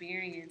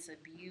experienced,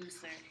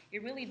 abuse, or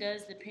it really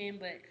does depend.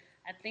 But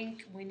I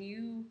think when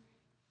you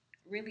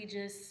really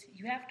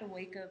you have to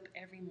wake up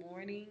every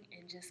morning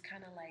and just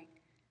kind of like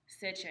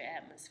set your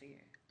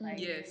atmosphere. Like,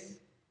 yes.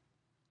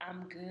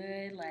 I'm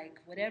good. Like,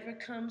 whatever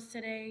comes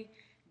today,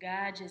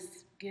 God,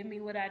 just give me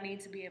what I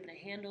need to be able to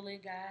handle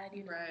it, God.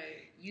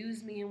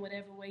 Use me in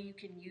whatever way you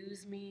can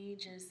use me.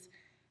 Just,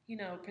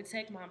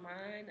 protect my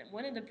mind.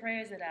 One of the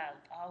prayers that I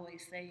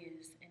always say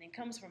is, and it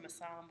comes from a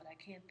psalm, but I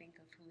can't think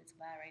of who it's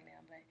by right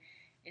now, but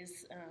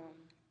it's,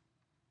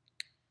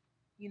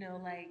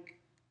 like,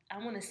 I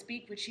want to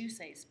speak what you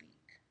say speak.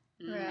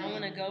 Right. I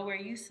want to go where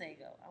you say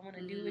go. I want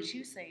to do what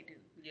you say do.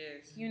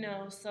 Yes.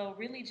 So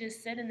really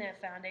just setting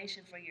that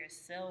foundation for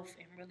yourself,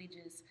 and really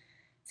just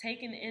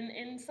taking,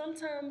 and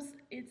sometimes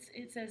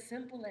it's as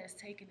simple as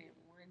taking it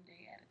one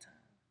day at a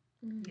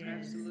time.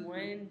 Yes. Absolutely.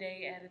 One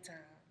day at a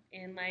time.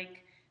 And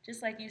like,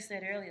 just like you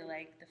said earlier,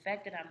 like the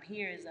fact that I'm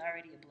here is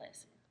already a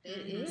blessing.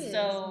 It is.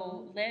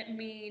 So let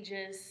me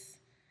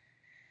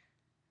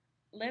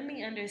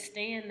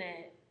understand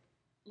that,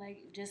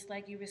 like, just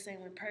like you were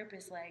saying with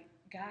purpose, like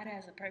God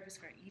has a purpose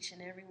for each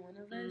and every one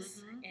of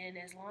us. And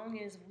as long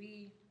as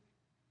we,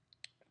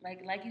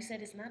 like you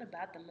said, it's not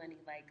about the money.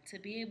 Like, to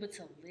be able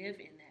to live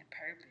in that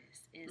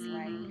purpose is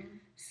like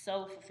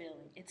so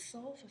fulfilling. It's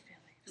soul fulfilling.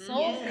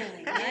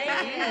 Soul-filling,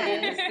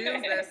 right? It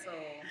feels that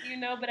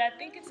soul. But I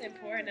think it's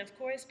important, of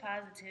course,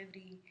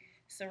 positivity,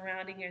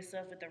 surrounding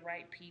yourself with the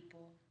right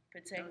people,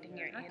 protecting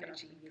your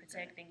energy,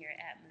 protecting your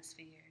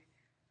atmosphere.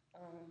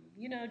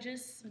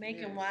 Just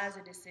making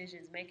wiser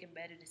decisions, making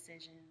better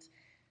decisions.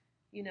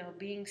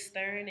 Being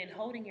stern and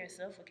holding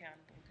yourself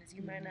accountable, because sometimes.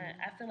 You might not.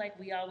 I feel like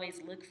we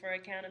always look for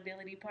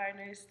accountability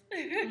partners.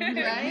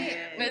 Right?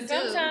 But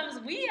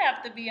sometimes we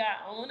have to be our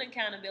own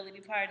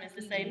accountability partners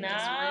to say,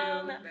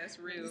 nah. That's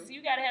real. So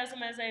you got to have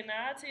somebody say,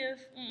 nah, Tiff,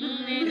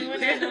 we ain't doing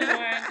that no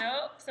more.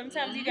 Nope.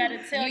 Sometimes you got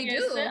to tell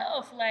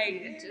yourself,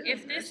 like,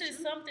 if this is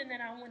something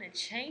that I want to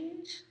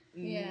change,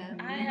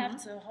 I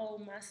have to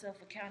hold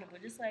myself accountable.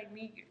 Just like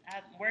me,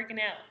 I'm working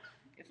out.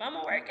 If I'm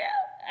going to work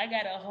out, I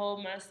got to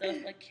hold myself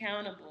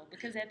accountable.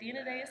 Because at the end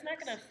of the day, it's not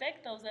going to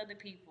affect those other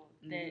people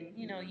that,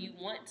 you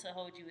want to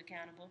hold you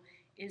accountable.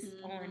 It's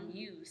on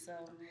you. So,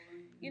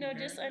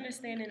 just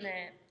understanding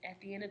that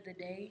at the end of the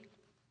day,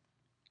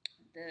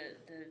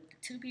 the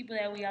two people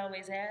that we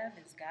always have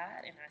is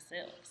God and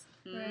ourselves.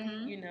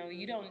 Right.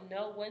 You don't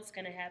know what's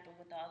going to happen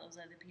with all those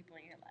other people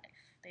in your life.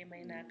 They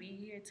may not be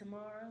here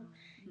tomorrow.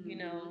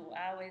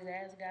 I always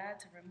ask God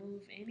to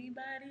remove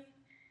anybody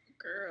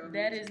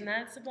that is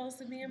not supposed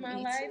to be in my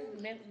life.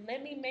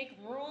 Let me make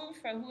room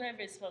for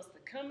whoever is supposed to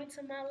come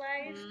into my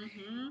life.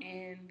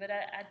 But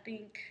I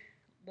think,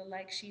 but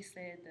like she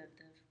said, the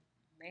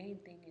main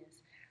thing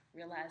is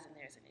realizing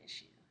there's an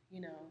issue,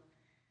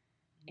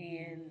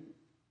 and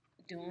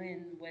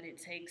doing what it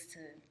takes to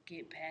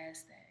get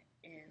past that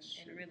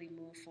and really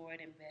move forward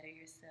and better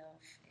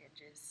yourself and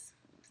just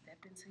step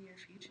into your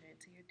future,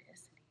 into your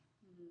destiny.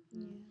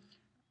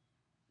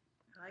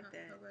 I like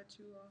that. How about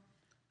you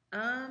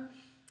all?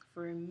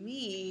 For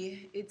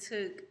me, it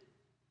took,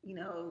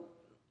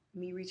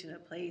 me reaching a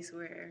place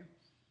where,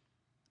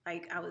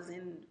 like, I was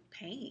in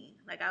pain.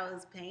 Like, I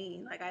was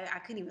pain. Like, I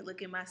couldn't even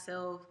look at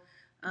myself.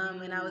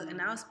 And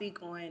I'll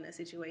speak on a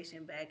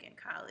situation back in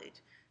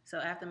college. So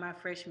after my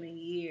freshman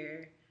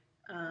year,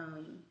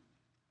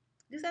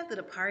 just after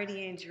the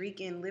partying,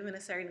 drinking, living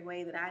a certain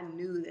way that I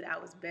knew that I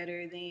was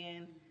better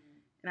than,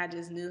 and I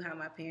just knew how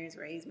my parents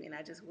raised me, and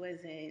I just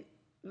wasn't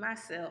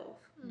myself.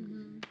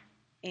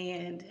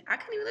 And I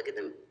couldn't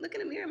even look in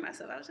the mirror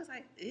myself. I was just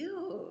like,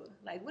 ew,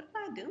 like, what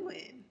am I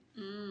doing?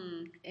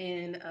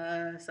 And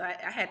so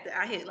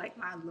I hit like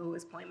my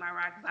lowest point, my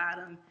rock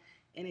bottom,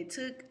 and it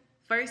took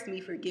first me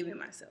forgiving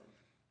myself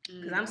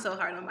because I'm so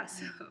hard on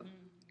myself.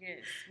 Yes,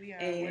 we are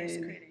our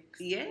worst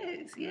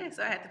critics. Yes.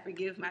 So I had to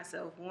forgive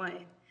myself,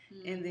 one,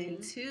 and then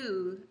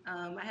two,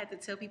 I had to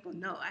tell people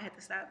no. I had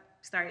to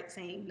start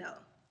saying no.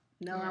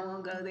 No, I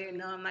won't go there.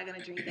 No, I'm not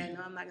gonna drink that.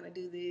 No, I'm not gonna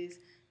do this.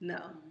 No.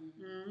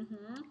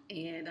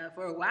 And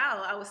for a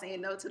while, I was saying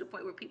no to the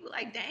point where people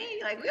like,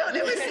 dang, like, we don't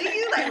ever see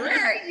you. Like,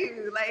 where are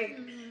you? Like,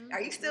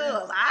 are you still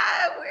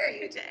alive? Where are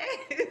you,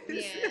 Jazz?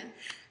 Yeah.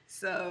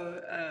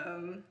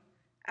 So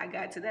I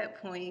got to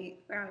that point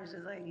where I was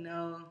just like,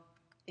 no.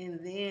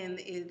 And then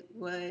it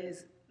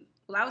was,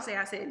 I would say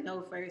I said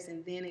no first,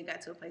 and then it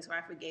got to a place where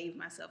I forgave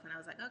myself, and I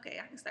was like, okay,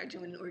 I can start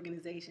joining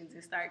organizations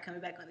and start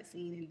coming back on the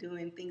scene and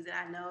doing things that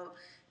I know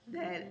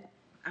that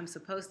I'm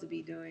supposed to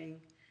be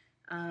doing.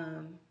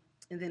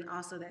 And then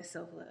also that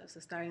self-love. So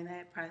starting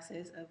that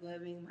process of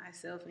loving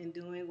myself and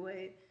doing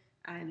what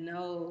I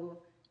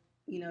know,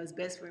 is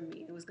best for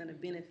me. It was going to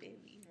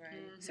benefit me.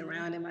 Right.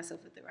 Surrounding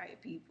myself with the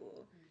right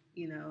people,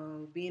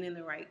 being in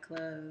the right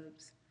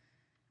clubs,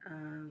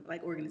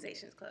 like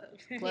organizations,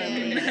 clubs. Not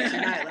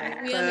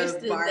like we club,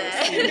 understood bar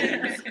that.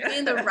 scenes. We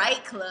in the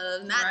right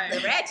club, not the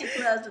ratchet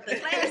clubs, but the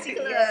classy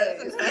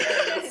clubs.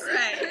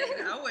 Right.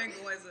 I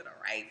wasn't going to the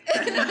right.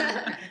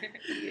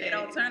 They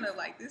don't turn up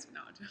like this.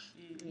 No.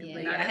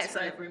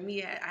 So for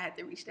me, I had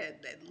to reach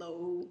that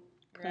low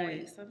point.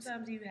 Right.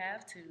 Sometimes you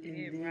have to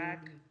hit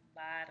rock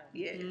bottom.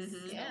 Yes.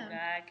 So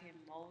God can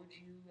mold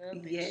you up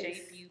and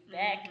shape you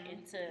back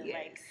into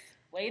like,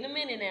 wait a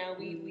minute now,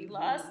 we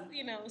lost,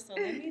 so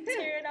let me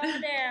tear it all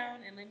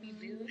down and let me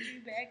build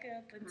you back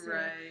up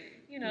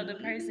into, the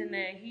person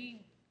that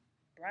He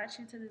brought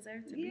you to this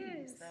earth to be.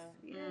 So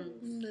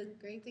the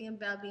great thing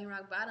about being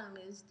rock bottom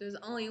is there's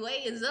only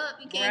way is up.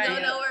 You can't go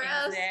nowhere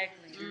else.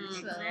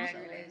 Exactly. So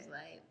it's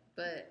like,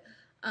 but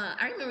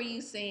I remember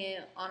you saying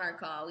on our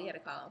call, we had a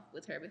call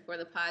with her before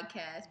the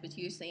podcast, but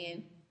you were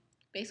saying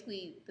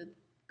basically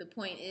the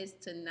point is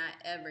to not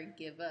ever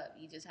give up.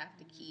 You just have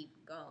to keep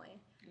going.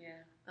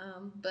 Yeah.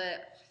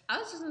 But I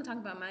was just going to talk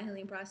about my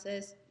healing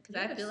process because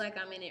I feel like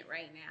I'm in it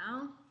right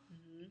now.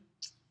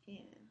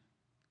 And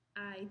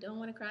I don't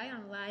want to cry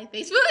on live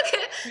Facebook.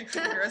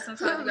 Girl,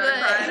 sometimes you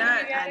gotta cry it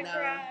out. I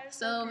know.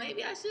 So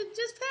maybe I should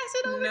just pass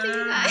it over to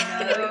you guys.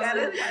 No, you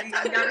gotta But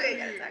I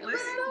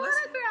don't want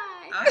to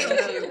cry. I'll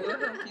help you. We'll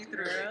help you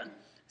through it.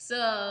 So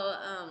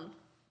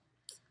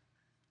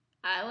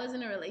I was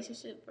in a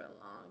relationship for a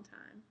long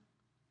time.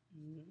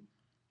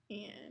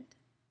 And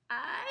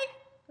I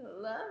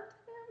loved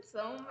him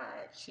so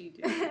much. She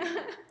did.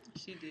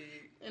 She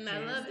did. And I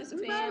love his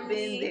We've family. all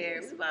been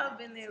there. We've all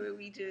been there where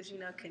we just,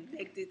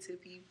 connected to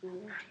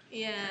people.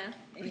 Yeah.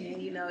 And,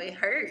 it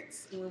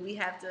hurts when we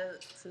have to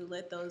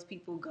let those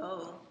people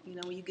go.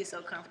 When you get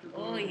so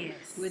comfortable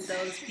with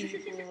those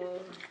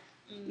people.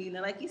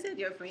 Like you said,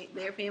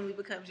 their family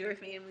becomes your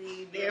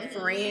family. Their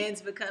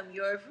friends become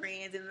your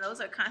friends. And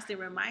those are constant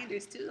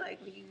reminders, too, like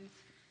when you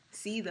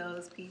see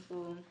those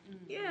people.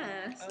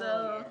 Yeah.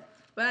 So,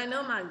 but But I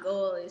know my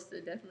goal is to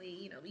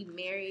definitely, be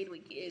married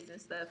with kids and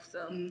stuff.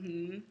 So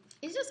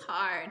it's just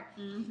hard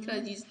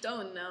because you just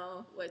don't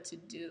know what to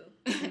do.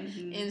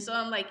 And so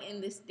I'm like in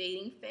this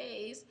dating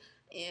phase,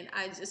 and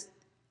I just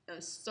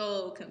am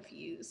so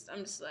confused.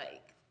 I'm just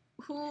like,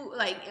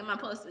 am I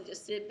supposed to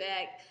just sit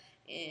back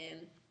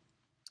and,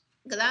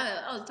 because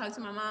I was talking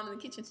to my mom in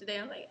the kitchen today.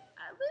 I was like,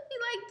 I really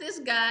like this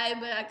guy,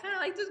 but I kind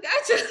of like this guy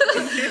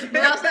too.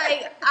 But I was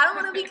like, I don't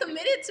want to be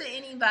committed to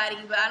anybody,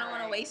 but I don't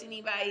want to waste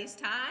anybody's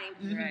time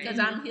because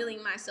I'm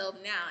healing myself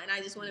now. And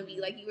I just want to be,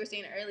 like you were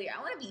saying earlier,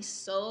 I want to be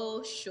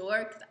so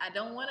sure because I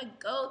don't want to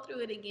go through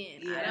it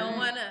again. I don't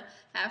want to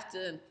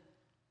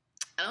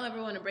I don't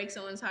ever want to break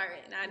someone's heart,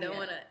 and I don't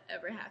want to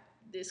ever have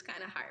this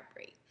kind of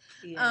heartbreak.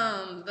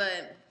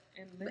 But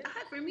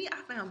for me,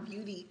 I found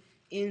beauty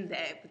in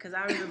that, because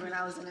I remember when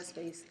I was in a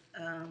space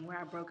where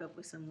I broke up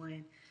with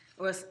someone,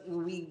 or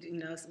we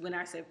went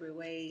our separate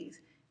ways,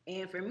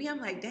 and for me,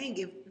 I'm like, dang,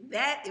 if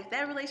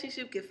that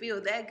relationship could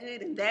feel that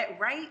good and that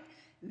right,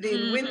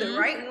 then when the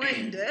right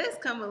one does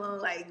come along,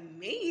 like,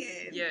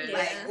 man,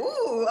 like,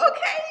 ooh,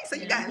 okay, so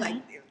you got, like,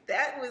 if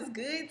that was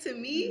good to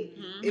me,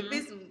 if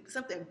it's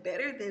something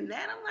better than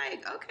that, I'm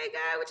like, okay,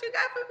 God, what you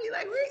got for me?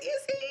 Like, where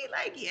is he?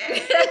 Like,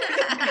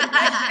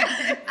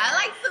 I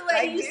like the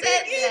way you said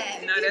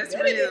that. No, that's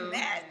real.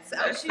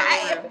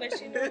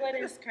 But you know what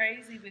is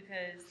crazy,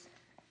 because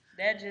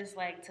that just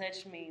like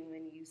touched me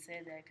when you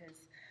said that,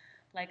 because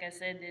like I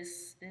said,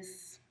 this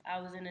I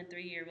was in a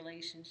 3-year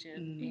relationship,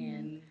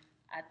 and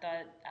I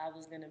thought I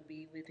was gonna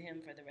be with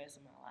him for the rest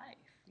of my life,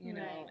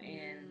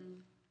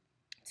 and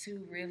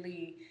to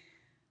really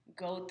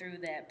go through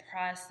that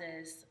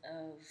process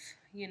of,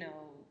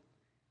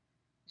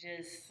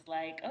 just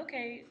like,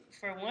 okay,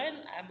 for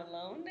one, I'm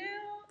alone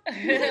now.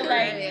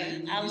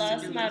 I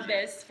lost my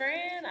best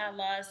friend. I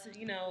lost,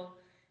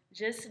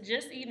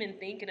 just even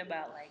thinking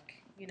about,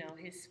 like,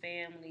 his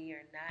family,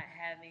 or not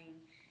having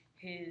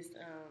his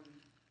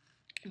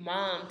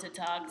mom to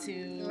talk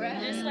to.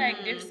 Just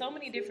like, there's so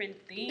many different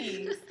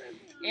things.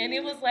 And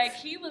it was like,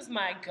 he was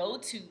my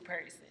go-to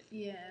person.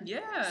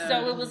 Yeah.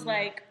 So it was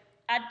like,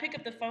 I'd pick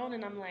up the phone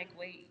and I'm like,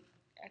 wait,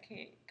 I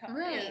can't call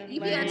him. You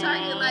be at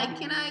Target like,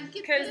 can I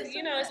get this?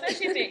 Because,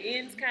 especially if it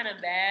ends kind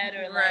of bad,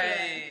 or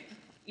like,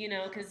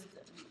 because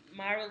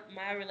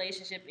my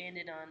relationship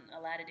ended on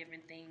a lot of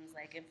different things,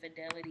 like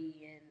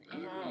infidelity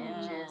and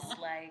just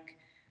like,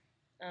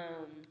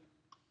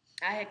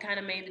 I had kind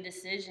of made the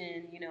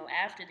decision,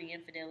 after the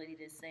infidelity,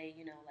 to say,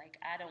 like,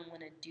 I don't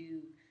want to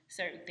do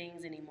certain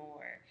things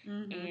anymore.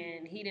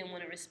 And he didn't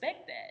want to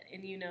respect that.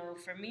 And,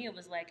 for me, it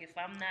was like, if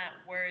I'm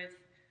not worth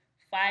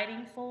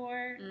fighting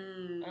for,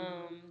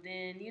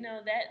 then,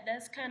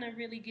 that's kind of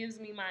really gives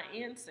me my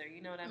answer.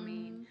 You know what I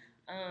mean?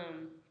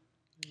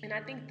 And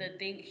I think the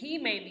thing, he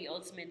made the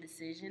ultimate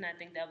decision. I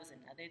think that was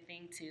another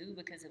thing too,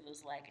 because it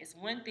was like, it's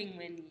one thing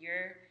when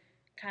you're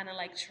kind of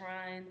like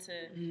trying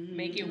to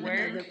make it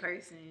work,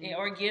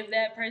 or give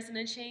that person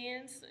a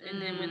chance,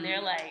 and then when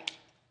they're like,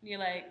 you're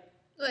like,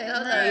 wait,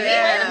 hold on.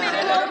 Wait a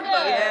minute, hold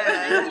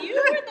up. You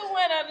were the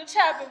one on the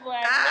chopping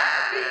block.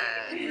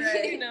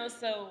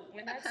 So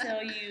when I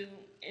tell you,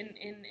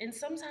 and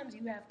sometimes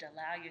you have to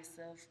allow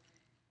yourself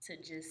to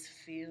just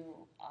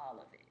feel all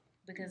of it.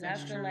 Because I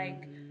feel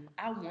like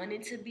I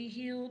wanted to be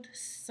healed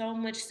so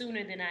much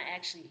sooner than I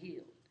actually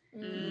healed.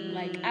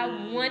 Like, I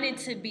wanted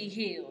to be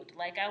healed.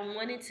 Like, I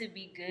wanted to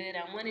be good.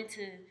 I wanted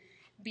to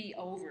be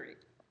over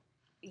it.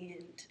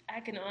 And I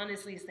can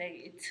honestly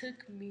say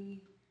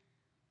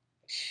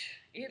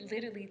it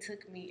literally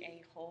took me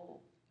a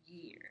whole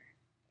year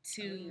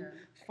to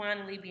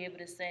finally be able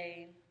to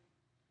say,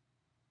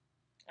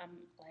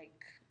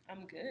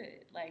 I'm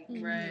good. Like,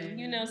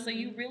 so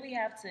you really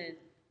have to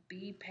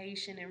be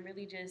patient and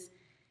really just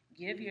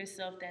give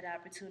yourself that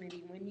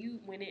opportunity. When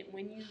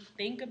you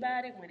think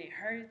about it, when it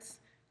hurts,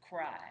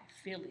 cry,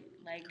 feel it.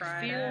 Like,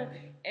 feel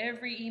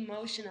every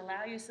emotion.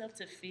 Allow yourself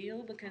to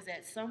feel, because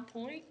at some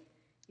point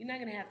you're not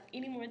gonna have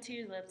any more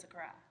tears left to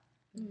cry.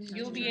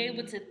 You'll be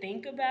able to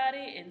think about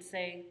it and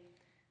say,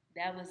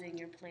 that was in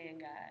your plan,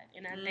 God.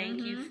 And I thank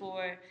you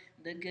for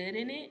the good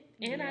in it,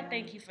 and I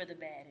thank you for the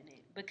bad in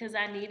it, because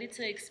I needed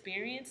to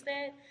experience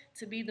that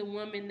to be the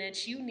woman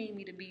that you need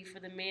me to be for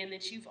the man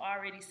that you've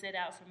already set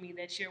out for me,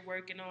 that you're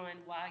working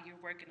on while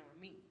you're working on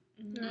me.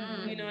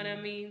 You know what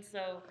I mean?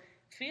 So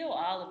feel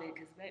all of it,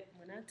 because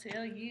when I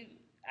tell you,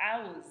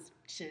 I was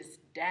just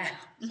down.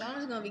 So I'm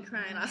just going to be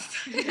crying all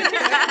the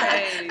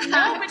time.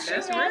 No, but you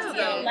have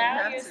to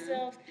allow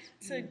yourself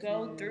to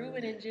go through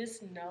it, and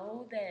just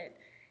know that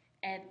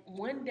at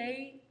one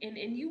day, and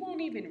you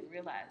won't even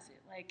realize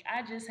it. Like,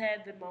 I just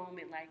had the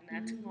moment, like,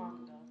 not too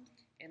long ago,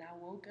 and I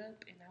woke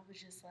up and I was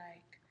just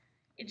like,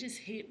 it just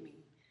hit me.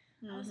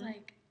 I was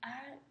like,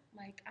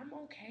 I'm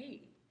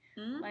okay.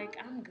 Like,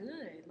 I'm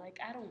good. Like,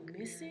 I don't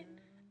miss it.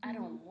 I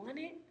don't want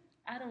it.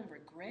 I don't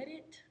regret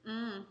it.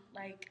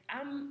 Like,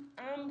 I'm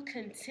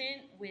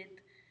content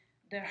with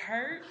the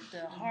hurt,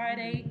 the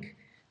heartache,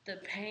 the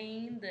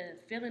pain, the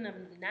feeling of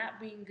not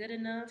being good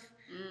enough,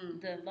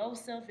 the low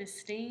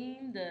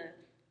self-esteem,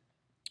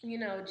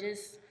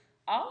 just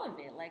all of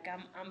it. Like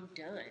I'm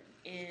done.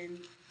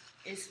 And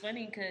it's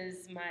funny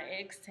because my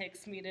ex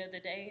texted me the other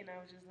day, and I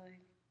was just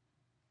like.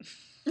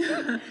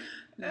 And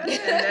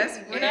that's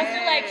And I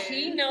feel like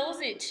he knows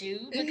it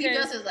too, because He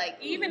just is like,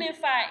 even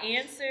if I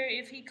answer,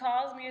 if he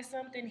calls me or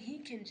something, he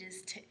can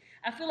just.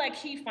 I feel like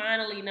he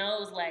finally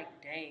knows.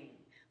 Like, dang,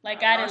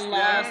 like I done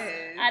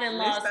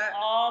lost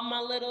all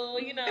my little,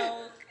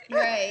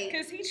 right.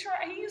 Because he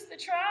used to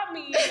try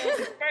me in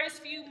those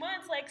first few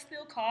months, like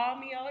still call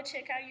me, oh,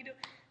 check how you do.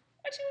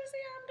 What you want to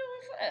see how I'm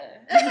doing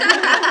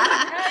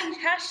for?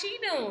 How she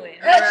doing?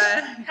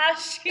 Right. How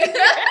she doing?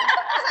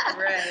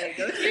 Right.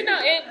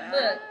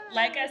 Look,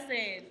 like I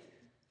said,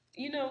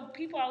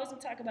 people always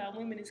talk about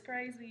women is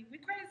crazy. We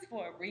crazy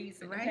for a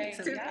reason, Right. okay?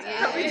 So say that.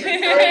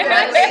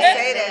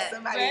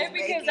 Somebody right?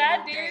 Because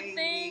I did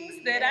things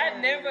that I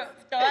never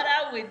thought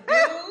I would do.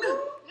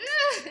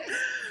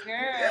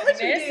 Girl,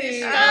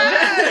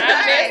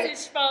 I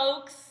message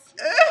folks.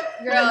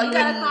 Girl, you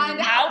gotta find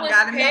out. I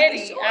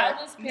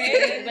was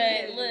petty,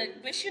 but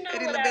look, but you know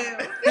what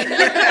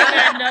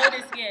I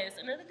noticed, yes.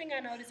 Another thing I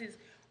noticed is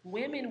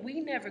women,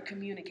 we never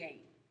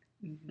communicate.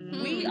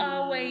 Mm-hmm. We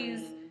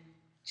always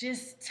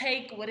just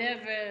take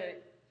whatever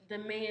the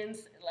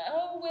man's, like,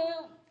 oh,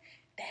 well,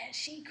 that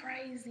she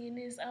crazy in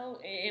this,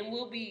 and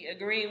we'll be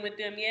agreeing with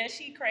them, yeah,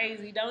 she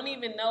crazy. Don't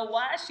even know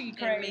why she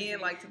crazy.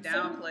 And men like to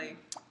downplay.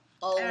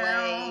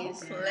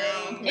 Always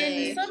play.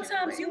 And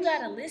sometimes you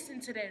gotta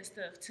listen to that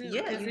stuff too,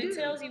 because it do.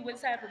 tells you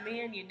what type of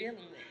man you're dealing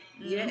with.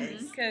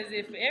 Yes. Because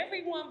if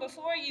everyone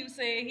before you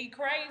said he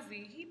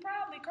crazy, he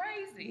probably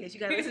crazy. Yes, you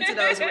gotta listen to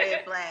those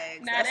red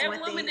flags. Now that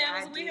woman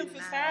that was with him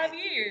for 5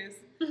 years,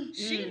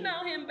 she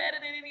know him better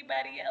than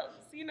anybody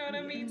else. You know what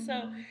I mean?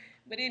 So,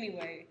 but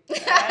anyway,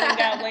 I done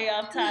got way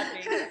off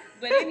topic.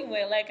 But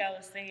anyway, like I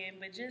was saying,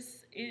 but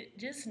just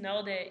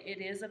know that it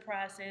is a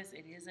process,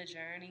 it is a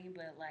journey,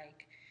 but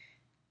like.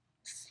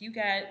 You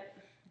got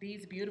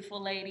these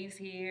beautiful ladies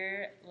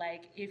here.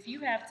 Like, if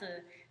you have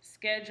to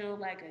schedule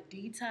like a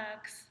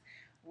detox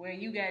where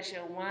you got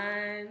your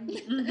wine,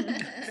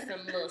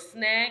 some little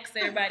snacks,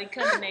 everybody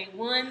come in their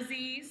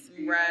onesies,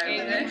 right?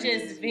 And you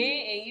just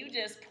vent and you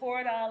just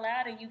pour it all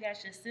out, and you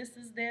got your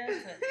sisters there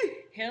to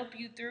help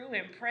you through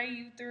and pray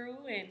you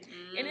through, and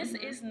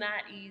it's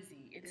not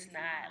easy. It's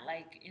not,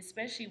 like,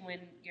 especially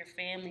when your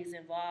family's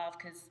involved,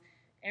 because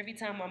every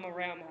time I'm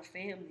around my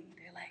family,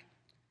 they're like,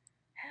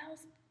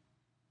 how's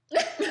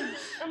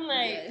I'm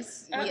like,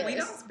 yes. We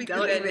don't speak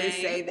don't that even name.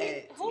 say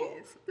that. Who?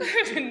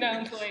 Yes. No,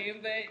 I'm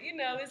playing, but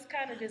it's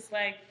kind of just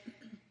like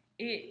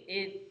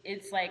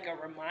it's like a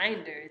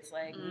reminder. It's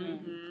like,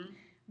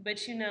 but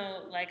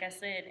like I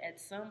said, at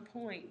some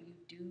point you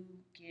do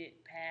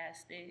get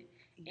past it,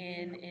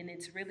 and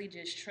it's really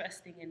just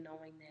trusting and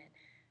knowing that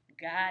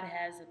God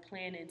has a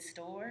plan in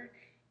store.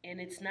 And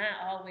it's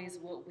not always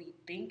what we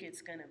think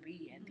it's gonna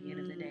be at the end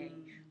of the day.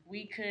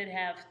 We could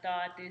have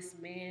thought this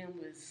man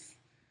was.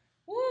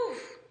 Woo!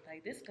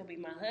 Like, this gonna be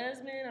my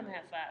husband. I'm gonna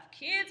have 5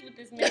 kids with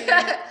this man.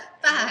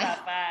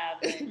 About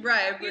 5.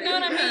 Right. You know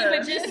what I mean?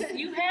 But just,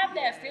 you have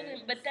that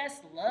feeling, but that's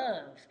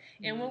love.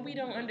 And what we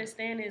don't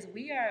understand is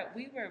we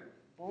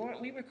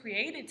were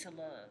created to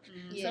love.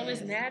 So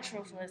it's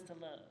natural for us to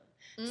love.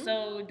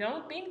 So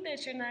don't think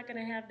that you're not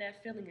gonna have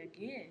that feeling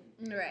again.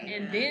 Right.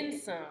 And then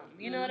some.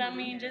 You know what I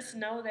mean? Just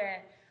know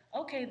that,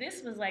 okay,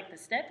 this was like the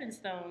stepping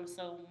stone.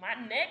 So my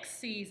next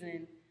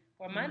season,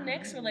 or my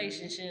next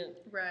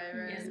relationship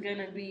is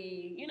gonna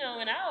be,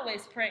 and I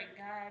always pray,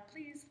 God,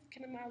 please,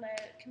 can my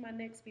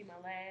next be my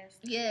last?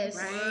 Yes.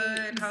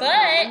 Right.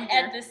 But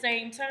at the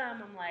same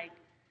time, I'm like,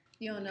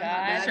 you don't know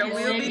God, your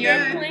will is be in your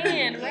done.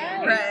 plan,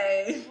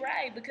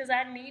 Right, because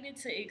I needed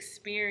to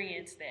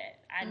experience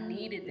that. I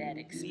needed that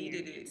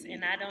experience,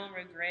 and I don't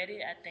regret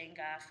it. I thank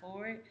God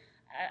for it.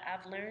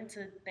 I've learned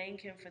to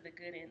thank Him for the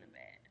good and the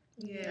bad.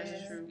 Yeah.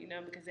 That's true.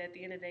 Because at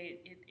the end of the day,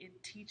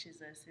 it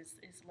teaches us.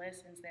 It's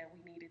lessons that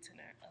we needed to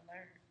learn.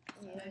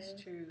 Yeah. That's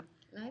true.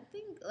 And I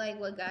think, like,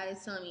 what God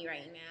is telling me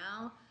right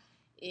now,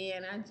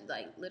 and I,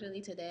 like,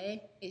 literally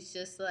today, it's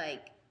just,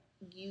 like,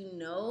 you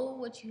know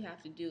what you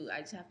have to do.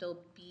 I just have to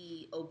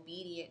be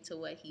obedient to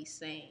what He's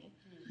saying.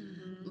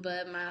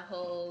 But my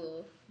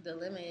whole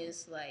dilemma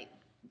is, like,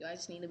 do I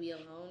just need to be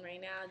alone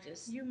right now?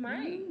 You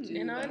might.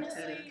 And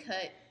honestly,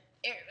 cut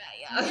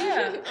everybody out.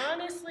 Yeah,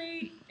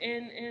 honestly,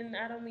 and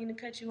I don't mean to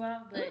cut you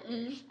off, but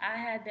I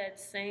had that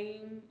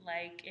same,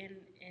 like, and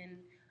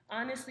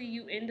honestly,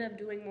 you end up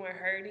doing more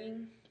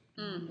hurting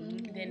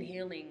than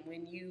healing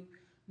when you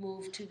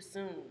move too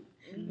soon.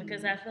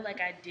 Because I feel like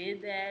I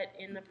did that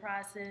in the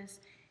process,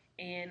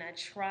 and I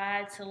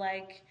tried to,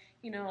 like,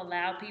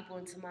 allow people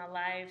into my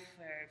life,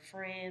 or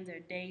friends, or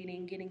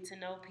dating, getting to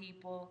know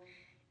people.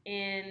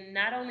 And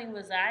not only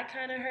was I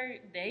kind of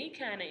hurt, they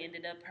kind of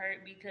ended up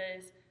hurt,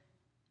 because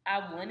I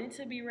wanted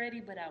to be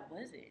ready, but I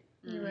wasn't.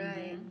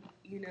 Right.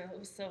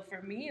 So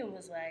for me, it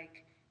was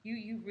like,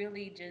 you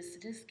really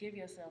just give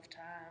yourself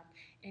time.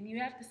 And you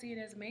have to see it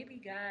as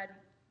maybe God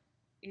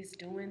is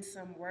doing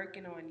some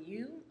working on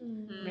you.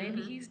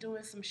 Maybe He's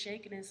doing some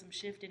shaking and some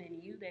shifting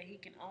in you that He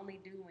can only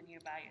do when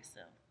you're by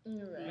yourself.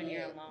 when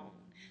you're alone.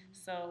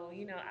 So,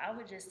 you know, I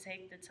would just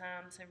take the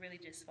time to really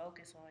just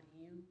focus on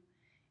you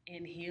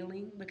and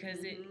healing, because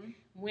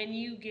when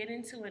you get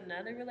into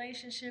another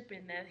relationship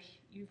and that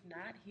you've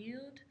not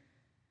healed,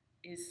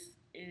 is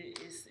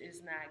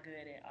not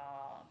good at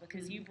all,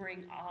 because you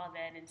bring all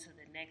that into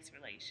the next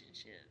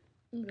relationship.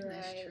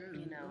 That's true.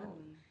 You know,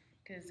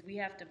 because we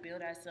have to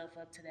build ourselves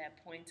up to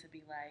that point to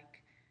be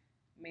like,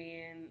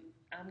 man,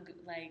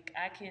 like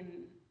I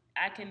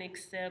can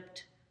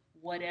accept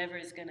whatever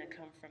is gonna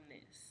come from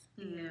this.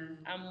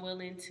 I'm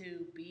willing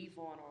to be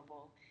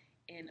vulnerable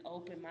and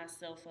open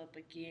myself up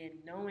again,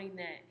 knowing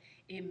that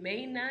it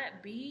may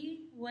not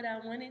be what I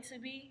want it to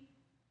be,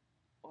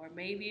 or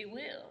maybe it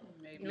will.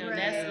 Maybe. You know,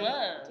 that's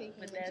love,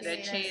 but that's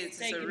that chance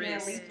is a taking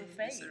risk. that leap of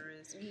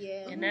faith.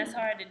 Yeah. And that's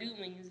hard to do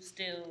when you're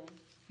still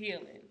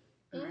healing.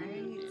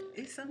 Right.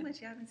 It's so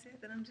much y'all been said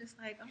that I'm just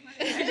like, oh my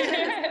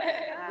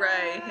God.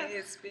 Right.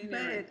 Head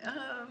spinning.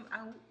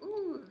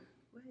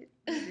 But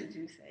what did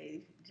you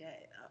say,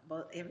 Jack?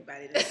 Both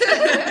everybody just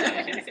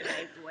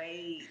like,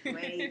 wait,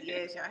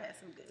 yes, y'all had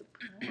some good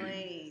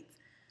points.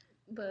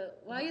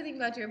 But while you think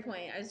about your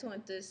point, I just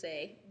want to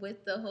say,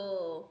 with the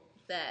whole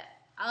that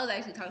I was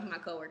actually talking to my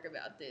coworker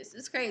about this.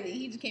 It's crazy.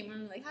 He just came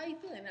in like, "How you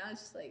feeling?" And I was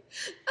just like,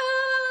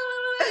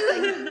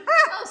 like,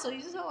 "Oh, so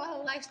you just know my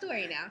whole life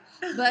story now."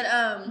 But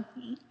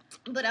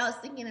I was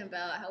thinking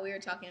about how we were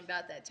talking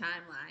about that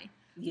timeline.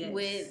 Yes.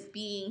 With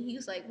being, he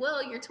was like,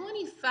 well, you're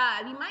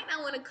 25. You might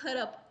not want to cut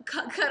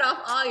off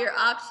all your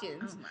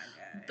options. Oh my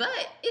God.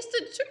 But it's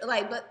the truth.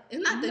 Like, but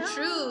it's not the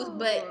truth.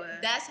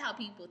 But that's how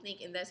people think,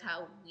 and that's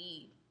how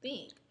we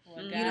think.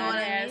 What God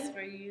has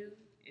for you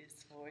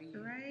is for you.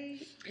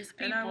 Right. It's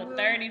people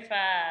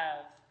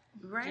 35.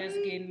 Right. Just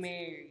getting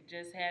married,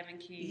 just having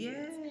kids.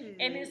 Yes.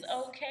 And it's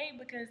okay,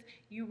 because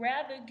you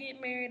rather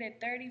get married at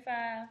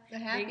 35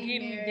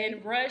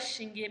 than rush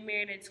and get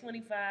married at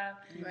 25.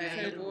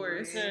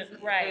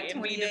 Right.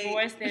 And be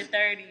divorced at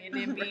 30 and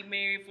then be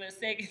married for a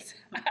second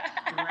time.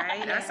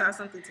 Right. I saw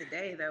something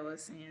today that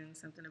was saying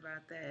something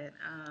about that.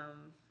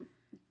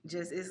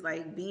 Just it's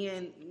like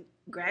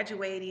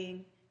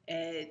graduating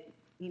at,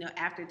 you know,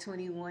 after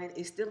 21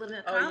 is still an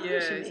accomplishment.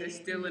 Oh, yes, it's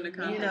still an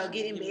accomplishment. You know,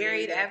 getting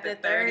married after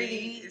 30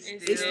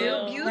 is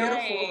still beautiful.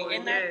 Right.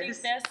 And I think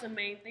that's the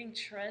main thing,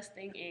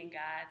 trusting in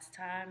God's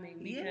timing,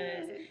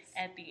 because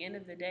at the end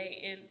of the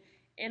day,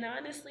 and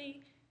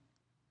honestly,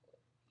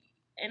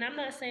 and I'm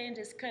not saying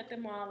just cut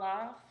them all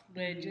off,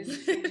 but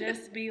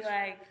just be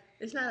like,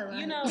 it's not a lie.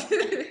 You know, no,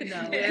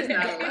 it's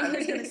not a lie. I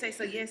was gonna say,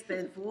 so yes,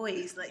 the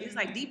voice, like it's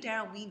like deep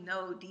down, we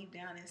know deep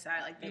down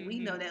inside, like that we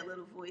know that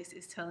little voice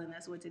is telling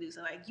us what to do.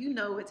 So like, you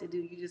know what to do,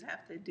 you just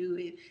have to do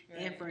it.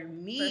 Right. And for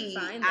me,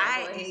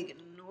 I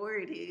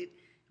ignored it,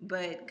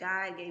 but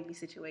God gave me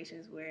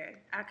situations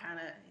where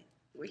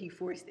where he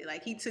forced it.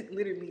 Like he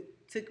literally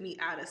took me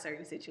out of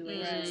certain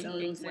situations. Right. So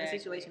it was one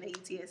situation at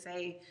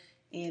UTSA,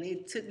 and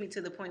it took me to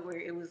the point where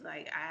it was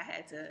like I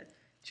had to.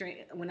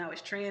 When I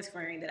was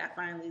transferring, that I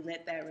finally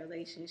let that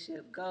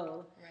relationship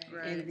go.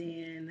 Right. And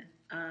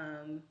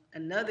then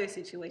another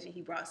situation,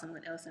 he brought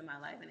someone else in my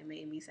life, and it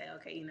made me say,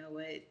 okay, you know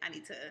what, I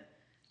need to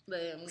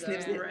let him go.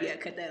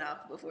 Cut that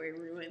off before it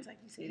ruins, like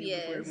you said,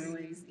 before it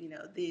ruins, you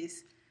know,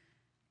 this.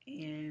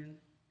 And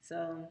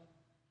so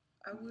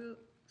I will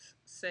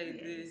say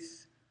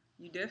this,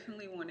 you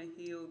definitely want to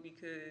heal,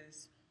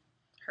 because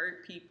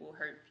hurt people.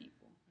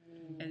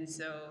 And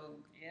so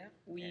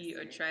we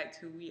attract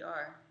who we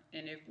are.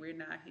 And if we're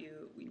not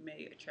healed, we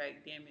may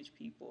attract damaged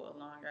people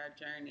along our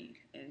journey.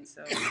 And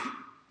so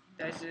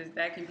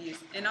that can be,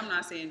 and I'm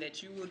not saying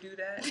that you will do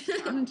that.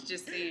 I'm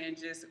just saying,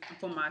 just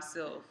for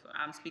myself,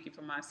 I'm speaking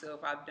for myself.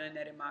 I've done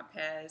that in my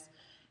past.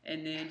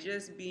 And then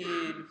just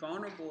being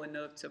vulnerable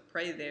enough to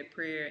pray that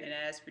prayer and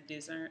ask for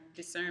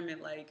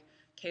discernment, like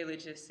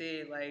Kayla just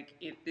said, like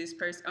if this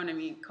person,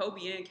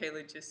 Kobe and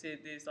Kayla just said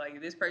this, like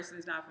if this person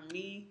is not for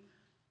me,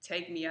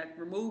 take me out,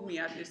 remove me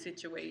out of this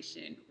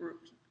situation.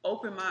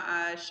 Open my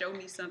eyes, show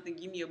me something,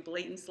 give me a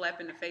blatant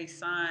slap in the face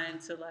sign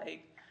to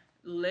like,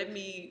 let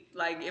me,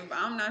 like, if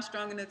I'm not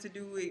strong enough to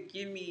do it,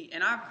 give me,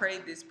 and I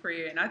prayed this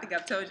prayer, and I think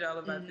I've told y'all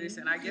about this,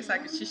 and I guess I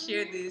could just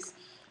share this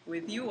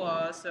with you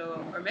all,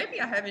 so, or maybe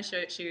I haven't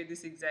shared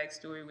this exact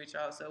story with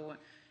y'all, so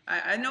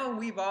I know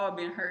we've all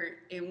been hurt,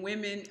 and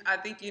women, I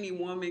think any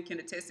woman can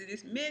attest to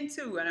this, men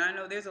too, and I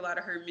know there's a lot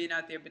of hurt men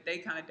out there, but they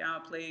kind of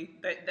downplay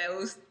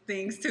those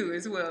things too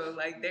as well,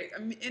 like,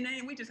 and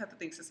then we just have to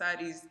think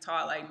society's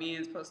taught, like,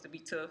 men's supposed to be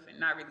tough and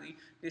not really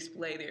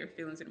display their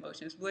feelings and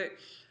emotions, but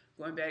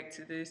going back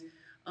to this,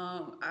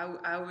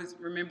 I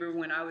remember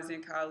when I was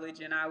in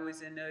college, and I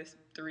was in a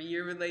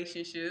 3-year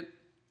relationship,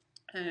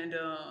 and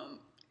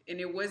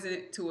it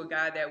wasn't to a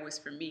guy that was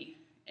for me,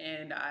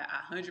 and I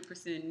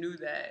 100% knew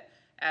that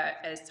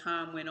as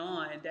time went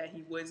on, that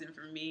he wasn't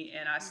for me,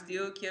 and I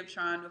still kept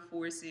trying to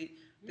force it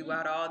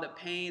throughout all the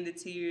pain, the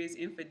tears,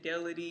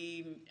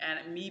 infidelity,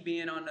 and me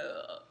being on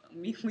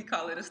we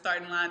call it a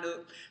starting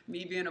lineup,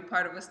 me being a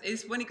part of us.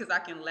 It's funny because I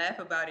can laugh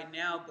about it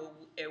now, but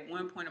at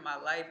one point in my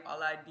life,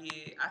 all I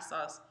did, I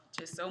saw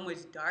just so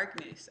much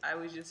darkness. I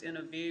was just in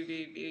a very,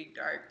 very, very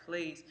dark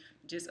place,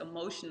 just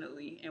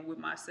emotionally and with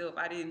myself.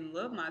 I didn't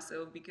love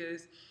myself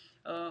because,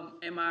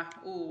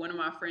 one of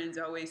my friends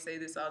always say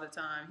this all the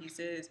time. He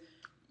says,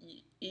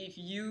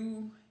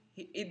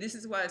 this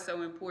is why it's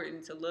so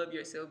important to love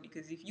yourself,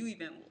 because if you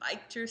even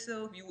liked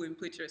yourself, you wouldn't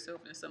put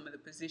yourself in some of the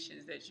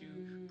positions that you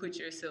put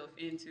yourself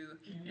into.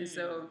 And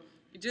so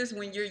just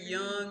when you're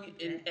young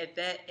and at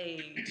that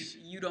age,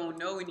 you don't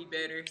know any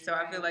better. So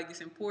I feel like it's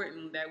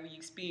important that we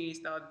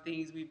experienced all the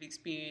things we've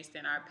experienced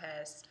in our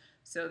past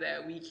so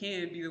that we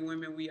can be the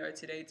women we are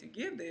today to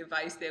give the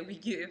advice that we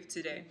give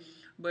today.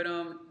 But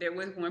there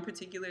was one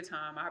particular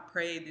time I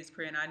prayed this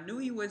prayer, and I knew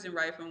he wasn't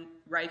right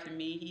for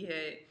me. He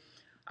had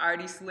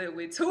already slept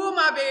with two of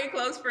my very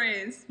close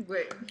friends,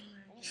 but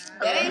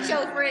that ain't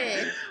your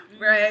friend,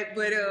 right?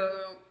 But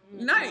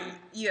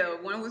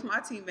one was my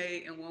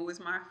teammate and one was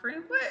my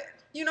friend. But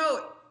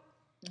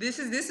this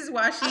is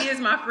why she is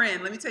my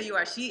friend. Let me tell you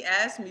why. She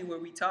asked me, were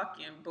we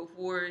talking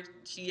before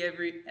she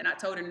ever, and I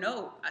told her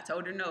no.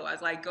 I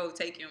was like, go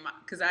take him,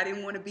 because I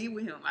didn't want to be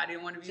with him. I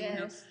didn't want to be with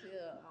him.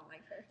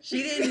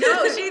 She didn't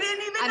know. She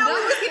didn't even know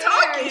we was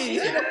talking. She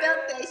should have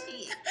felt that shit.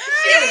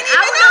 She didn't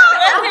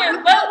even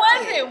know. But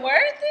was it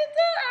worth it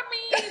though? I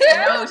mean,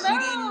 no, she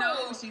didn't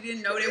know. She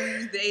didn't know that we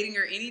was dating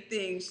or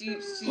anything. She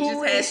just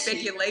had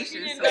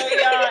speculation. She didn't know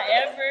y'all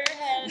ever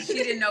had. She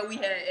didn't know we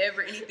had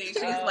ever anything.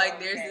 She was like,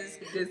 "There's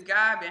this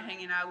guy I've been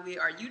hanging out with.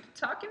 Are you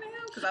talking to him?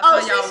 Because I saw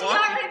y'all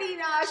walking."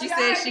 She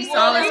said she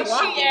saw us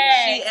walking.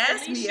 She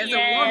asked me as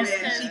a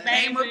woman. She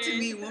came up to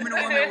me, woman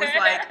to woman, was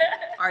like,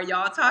 "Are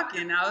y'all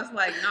talking?" I was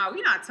like, "No,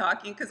 we're not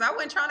talking," because I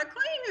wasn't trying to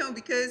claim him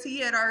because he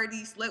had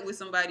already slept with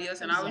somebody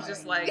else, and I was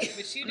just like,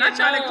 I'm not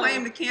trying to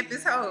claim the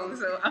campus hoe.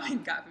 So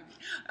God for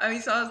me.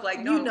 So I was like,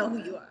 no, you know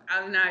who you are.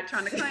 I'm not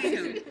trying to claim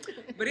him.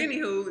 But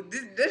anywho,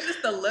 that's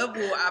just the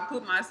level I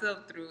put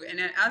myself through, and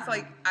I was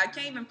like, I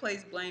can't even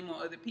place blame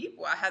on other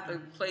people. I had to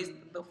place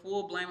the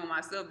full blame on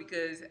myself,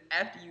 because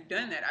after you've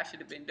done that, I should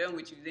have been done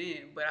with you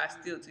then, but I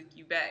still took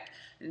you back.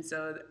 And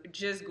so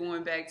just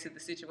going back to the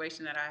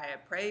situation that I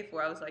had prayed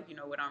for, I was like, you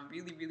know what, I'm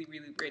really, really,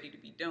 really ready to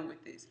be done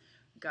with this.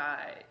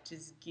 God,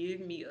 just give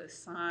me a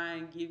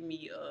sign. Give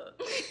me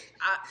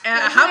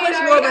how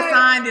much more of a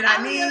sign did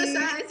I need? How many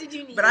other signs did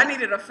you need? But I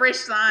needed a fresh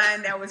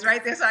sign that was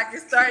right there so I could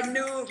start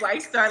new.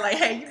 Like,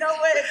 hey, you know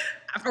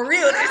what? For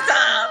real this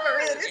time.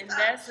 And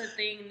that's the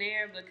thing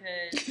there,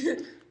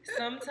 because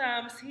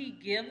sometimes he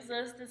gives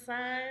us the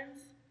signs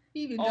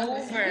over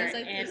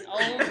and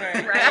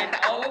over and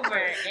over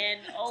and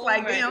over.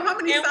 Like, damn, how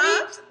many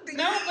signs?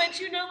 No, but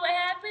you know what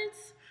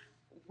happens?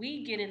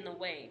 We get in the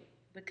way.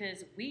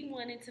 Because we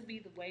want it to be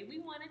the way we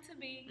want it to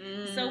be.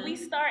 So we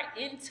start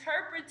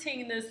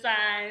interpreting the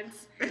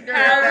signs how we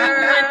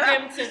want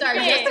them to start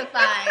fit.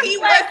 justifying. He's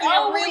like,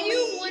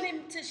 you want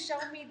him to show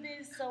me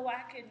this so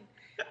I can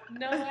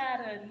know how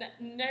to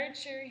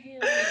nurture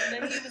him.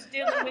 And he was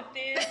dealing with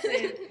this,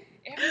 and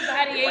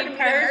everybody ain't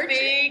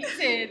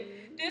perfect. And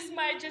this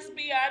might just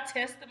be our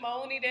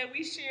testimony that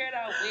we shared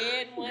our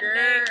wedding one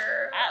day.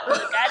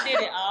 I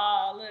did it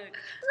all. Look.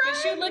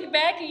 But you look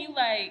back and you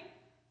like,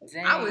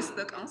 dang. I was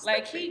stuck on something.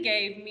 Like, he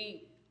gave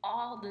me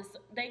all this.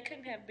 They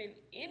couldn't have been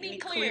any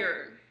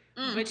clearer.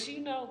 But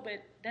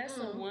but that's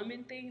a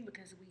woman thing,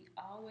 because we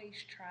always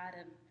try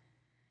to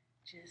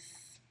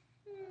just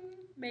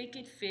make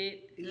it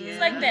fit. Yeah. It's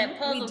like that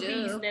puzzle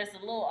piece that's a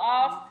little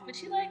off,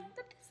 but you like,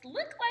 but this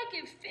look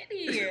like it fit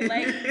here.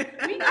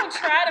 Like, we gonna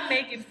try to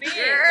make it fit.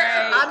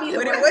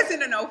 But it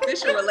wasn't an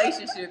official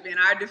relationship in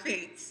our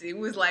defense. It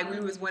was like we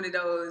was one of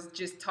those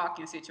just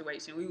talking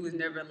situation. We was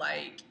never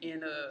like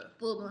in a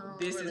full-blown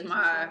this is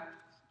my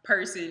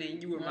person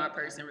and you were my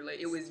person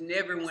related. It was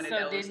never one of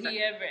those. So did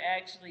he ever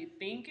actually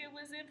think it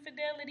was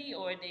infidelity,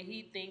 or did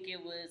he think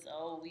it was,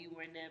 we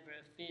were never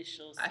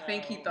official? So. I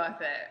think he thought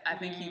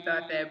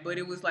that. But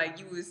it was like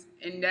you was,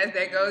 and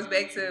that goes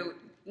back to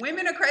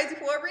women are crazy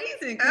for a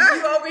reason. Because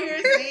you over here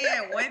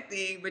saying one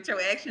thing, but your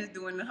actions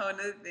doing a whole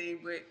other thing.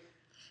 But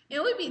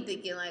we be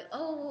thinking like,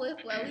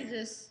 if we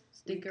just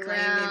stick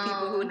around,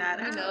 people who not,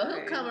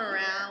 he'll come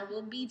around,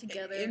 we'll be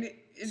together. And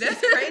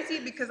that's crazy,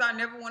 because I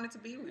never wanted to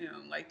be with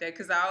him like that,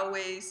 because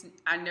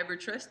I never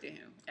trusted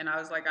him, and I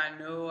was like, I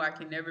know I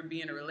can never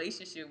be in a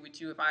relationship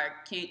with you if I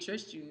can't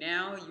trust you.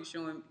 Now you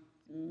showing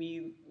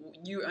me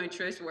you're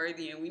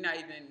untrustworthy, and we're not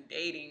even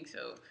dating.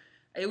 So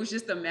it was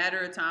just a matter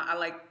of time.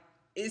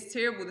 It's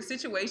terrible. The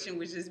situation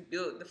was just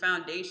built. The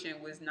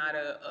foundation was not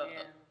a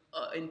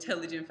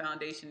intelligent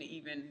foundation to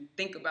even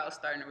think about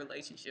starting a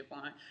relationship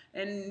on.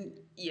 And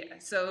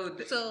so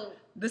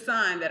the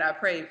sign that I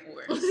prayed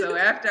for. So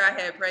after I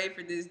had prayed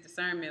for this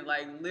discernment,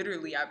 like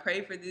literally I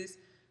prayed for this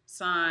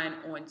sign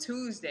on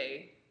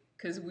Tuesday,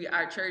 because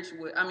our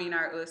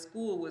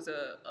school was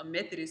a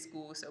Methodist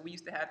school, so we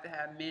used to have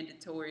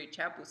mandatory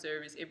chapel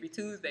service every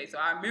Tuesday. So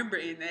I remember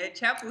in that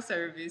chapel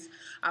service,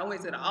 I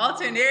went to the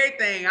altar and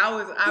everything.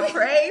 I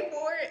prayed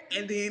for it,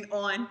 and then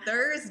on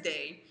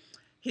Thursday,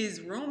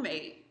 his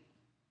roommate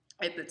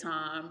at the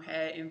time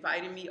had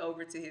invited me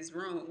over to his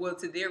room, well,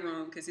 to their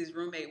room, because his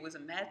roommate was a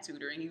math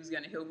tutor and he was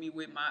going to help me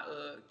with my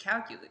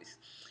calculus.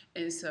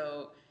 And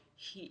so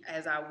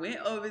as I went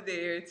over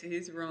there to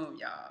his room,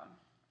 y'all,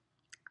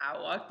 I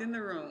walked in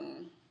the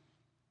room.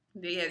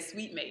 They had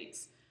suite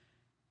mates.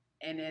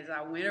 And as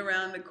I went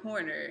around the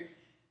corner,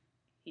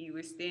 he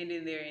was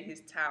standing there in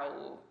his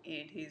towel,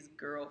 and his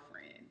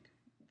girlfriend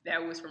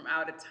that was from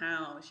out of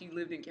town, she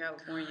lived in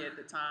California at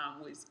the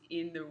time, was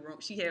in the room.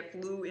 She had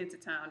flew into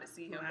town to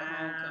see him for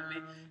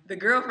homecoming. The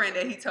girlfriend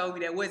that he told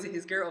me that wasn't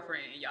his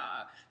girlfriend,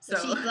 y'all. So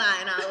she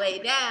flying all the way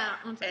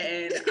down.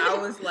 And I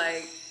was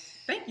like,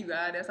 thank you,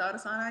 God. That's all the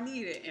sign I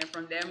needed. And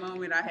from that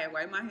moment, I had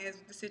wiped my hands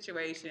with the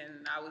situation.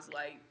 And I was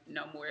like,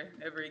 no more,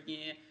 never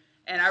again.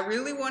 And I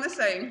really want to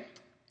say,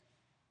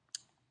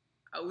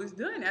 I was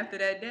done after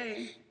that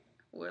day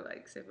for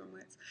like 7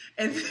 months.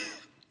 And then,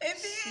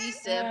 she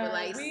said for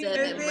like 7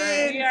 months.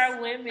 We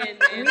are women.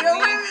 We are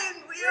women.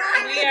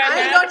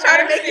 I ain't gonna try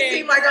to make it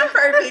seem like I'm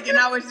perfect, and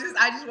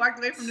I just walked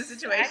away from the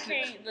situation.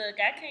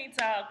 I can't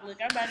talk. Look,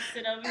 I'm about to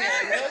sit over here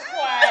real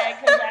quiet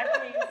because I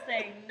can't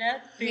say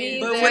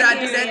nothing. But would I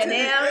do that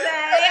today?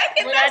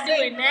 Would I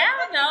do it now?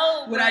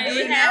 No. Would I do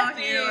it now?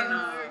 Hell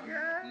no.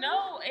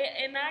 No,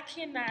 and I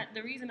cannot.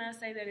 The reason I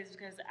say that is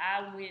because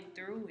I went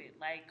through it,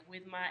 like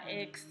with my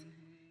ex,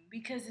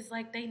 because it's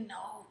like they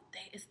know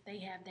they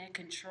have that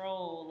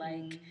control.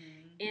 Like,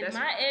 and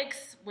my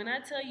ex, when I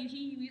tell you,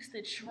 he used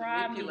to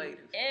try me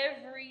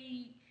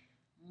every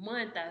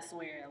month. I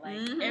swear,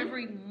 like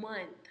every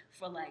month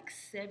for like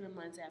 7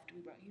 months after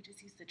we broke. He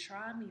just used to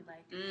try me,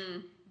 like.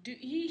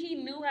 He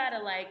knew how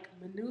to like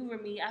maneuver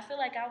me. I feel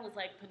like I was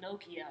like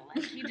Pinocchio.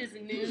 Like he just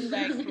knew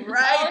like,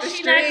 right, oh,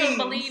 she's not gonna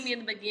believe me in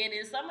the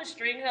beginning, so I'm gonna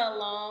string her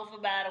along for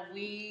about a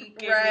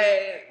week. And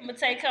I'm gonna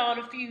take her on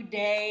a few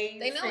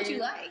days. They know what you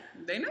like.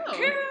 They know. Girl,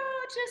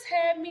 just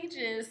had me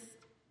just.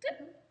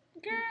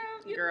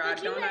 Girl,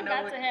 you ain't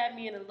about to have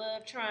me in a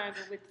love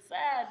triangle with the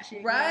side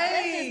chick. Right.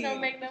 That just don't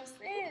make no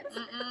sense.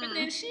 But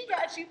then she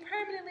got you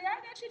permanently.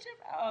 I got you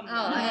temporarily.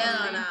 Oh,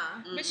 hell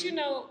no. But you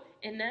know,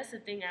 and that's the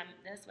thing.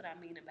 That's what I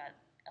mean about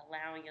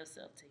allowing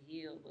yourself to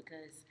heal.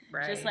 Because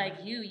just like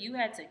you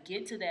had to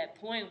get to that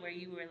point where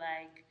you were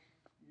like,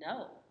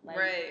 no, like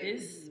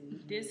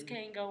this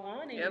can't go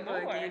on anymore.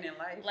 Ever again in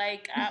life.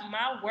 Like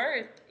my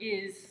worth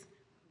is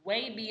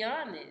way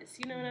beyond this.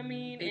 You know what I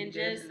mean? And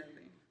just.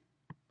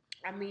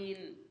 I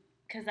mean,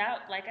 because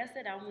like I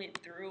said, I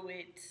went through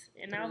it,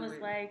 and I was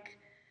like,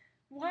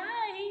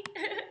 why?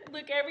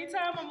 Look, every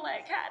time I'm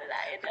like, how did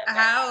I end up?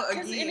 How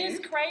again? And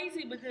it's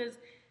crazy because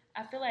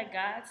I feel like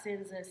God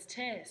sends us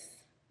tests.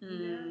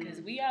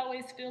 Because we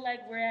always feel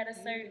like we're at a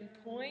certain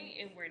point,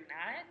 and we're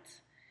not,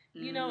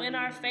 you know, in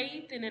our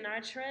faith and in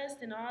our trust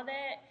and all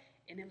that.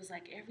 And it was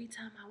like every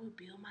time I would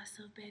build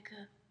myself back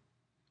up,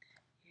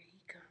 here he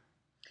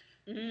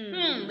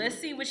come. Let's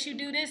see what you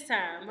do this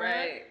time,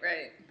 right?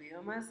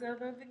 Build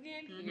myself up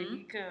again. Here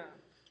you come.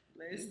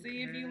 Let's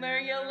see if you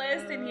learn your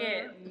lesson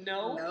yet.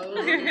 No.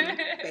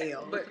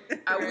 Fail. But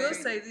I will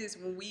say this: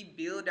 when we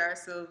build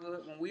ourselves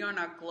up, when we on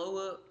our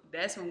glow up,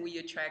 that's when we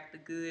attract the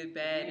good,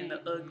 bad, and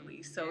the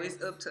ugly. So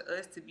it's up to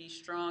us to be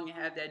strong and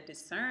have that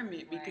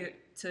discernment, because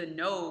to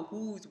know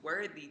who's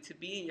worthy to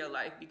be in your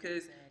life.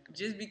 Because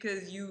just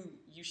because you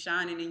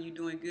shining and you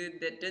doing good,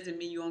 that doesn't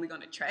mean you're only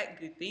going to attract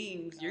good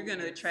things. You're going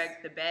to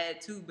attract the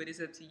bad too, but it's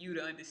up to you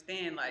to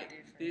understand, like,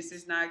 this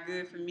is not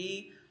good for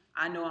me.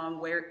 I know I'm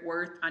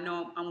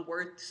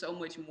worth so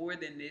much more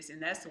than this.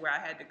 And that's where I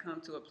had to come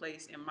to a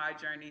place in my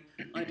journey,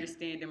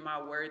 understanding my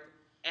worth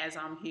as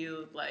I'm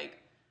healed.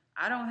 Like,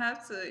 I don't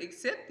have to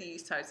accept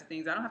these types of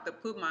things. I don't have to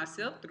put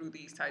myself through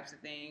these types of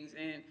things.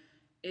 And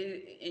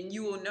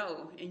you will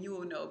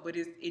know, but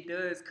it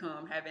does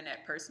come having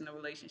that personal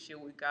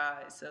relationship with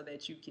God so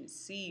that you can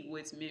see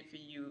what's meant for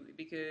you.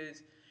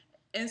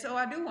 And so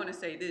I do want to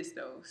say this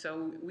though.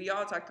 So we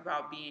all talked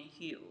about being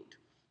healed,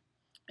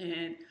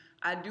 and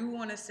I do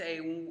want to say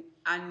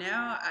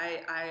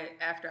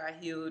after I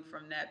healed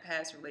from that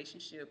past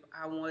relationship,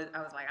 I was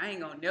like, I ain't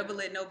gonna never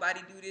let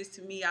nobody do this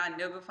to me. I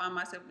never find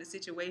myself in a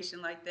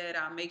situation like that.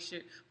 I'll make sure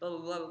blah blah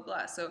blah blah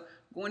blah. So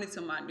going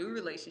into my new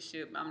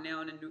relationship, I'm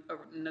now in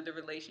another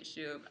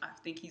relationship. I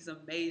think he's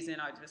amazing.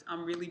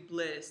 I'm really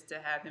blessed to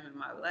have him in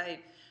my life.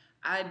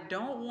 I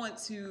don't want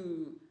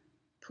to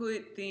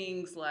put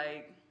things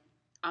like,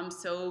 I'm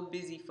so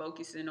busy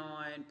focusing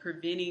on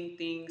preventing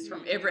things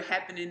from ever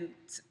happening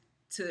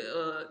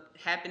to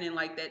happening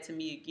like that to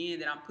me again,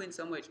 that I'm putting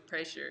so much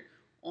pressure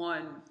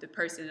on the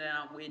person that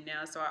I'm with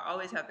now. So I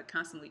always have to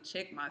constantly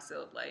check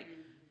myself, like,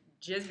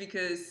 just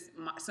because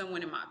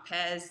someone in my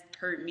past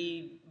hurt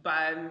me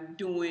by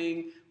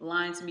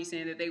lying to me,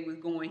 saying that they was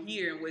going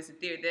here and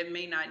wasn't there,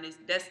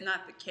 that's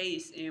not the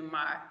case in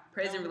my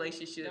present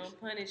relationship. Don't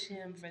punish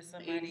him for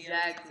somebody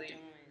else's doing.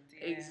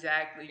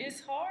 Exactly. It's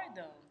hard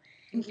though.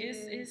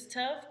 It's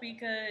tough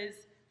because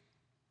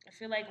I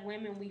feel like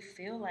women, we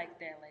feel like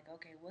that. Like,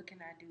 okay, what can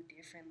I do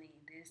differently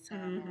this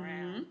time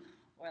around?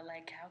 or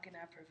like, how can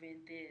I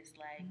prevent this?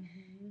 Like,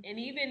 and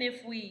even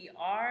if we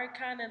are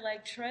kind of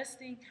like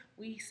trusting,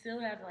 we still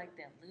have like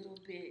that little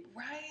bit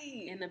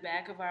Right. in the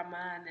back of our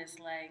mind that's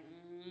like,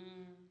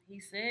 he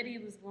said he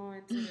was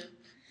going to the.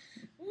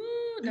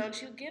 Ooh,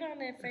 don't you get on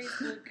that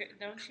Facebook?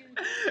 Don't you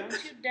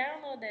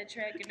download that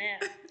tracking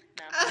app?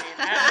 No,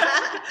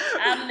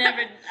 I've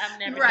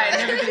never Right,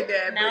 done never did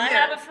that. Now but I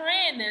yeah. have a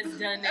friend that's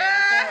done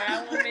that before.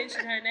 I won't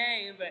mention her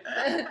name, but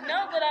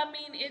no. But I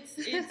mean,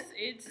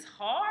 it's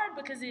hard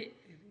because it,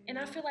 and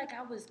I feel like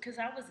I was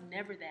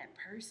never that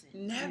person.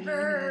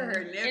 Never.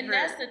 And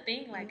that's the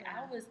thing. Like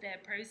I was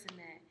that person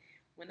that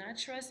when I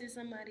trusted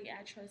somebody,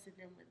 I trusted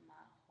them with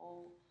my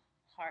whole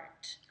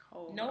heart.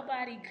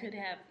 Nobody could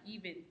have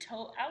even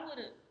told.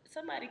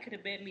 Somebody could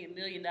have bet me $1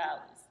 million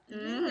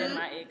that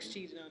my ex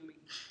cheated on me.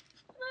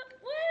 What?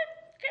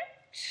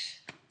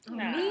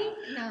 Nah. Me?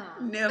 No.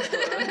 Never.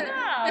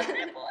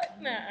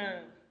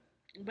 No.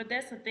 But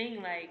that's the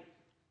thing, like,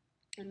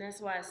 and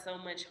that's why it's so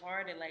much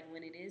harder, like,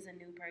 when it is a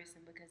new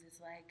person, because it's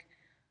like,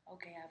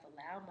 okay, I've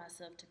allowed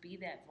myself to be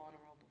that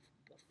vulnerable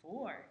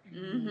before.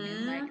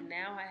 And, like,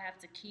 now I have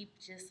to keep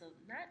just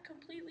not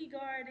completely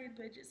guarded,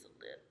 but just a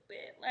little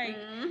bit, like,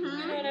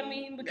 you know what I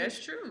mean? Because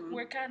that's true.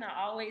 We're kind of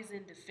always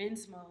in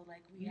defense mode.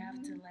 Like, we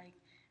have to, like,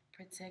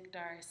 protect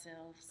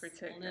ourselves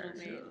a little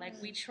bit.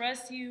 Like, we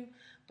trust you,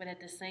 but at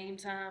the same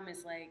time,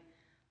 it's like,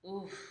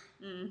 oof.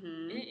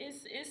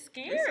 It's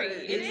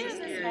scary.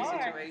 It's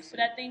hard. Situation. But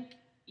I think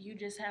you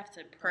just have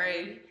to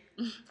pray.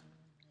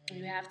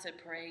 You have to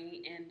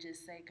pray and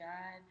just say,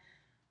 God,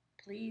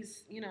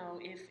 please, you know,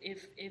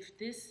 if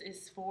this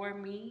is for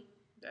me,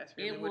 that's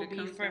really it what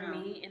will be for down.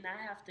 me, and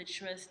I have to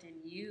trust in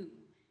you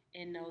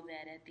and know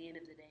that at the end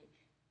of the day,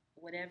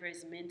 whatever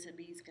is meant to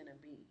be is gonna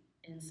be.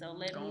 And so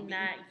let me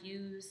not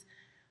use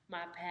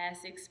my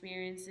past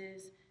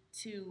experiences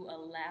to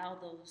allow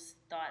those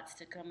thoughts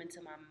to come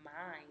into my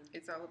mind.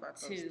 It's all about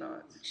those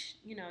thoughts.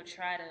 You know,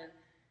 try to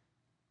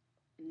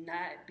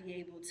not be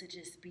able to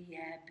just be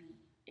happy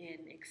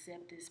and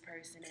accept this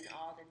person and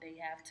all that they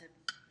have to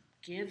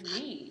give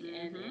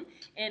me,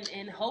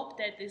 and hope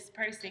that this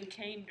person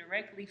came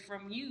directly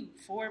from you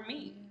for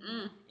me,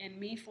 and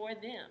me for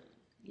them.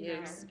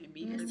 Yes, and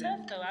me it's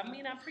tough though. I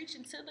mean, I'm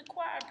preaching to the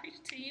choir, I'm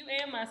preaching to you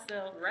and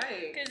myself.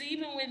 Right. Because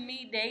even with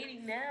me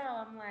dating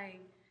now, I'm like,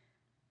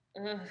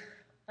 ugh.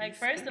 Like,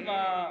 first of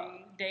all,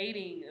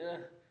 dating,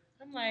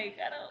 I'm like,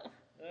 I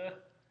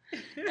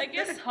don't, like,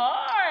 it's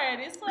hard.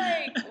 It's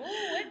like,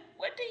 ooh,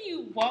 what do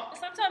you want?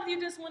 Sometimes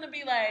you just want to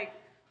be like,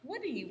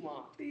 what do you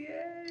want?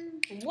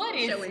 Yeah. What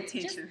is Show it?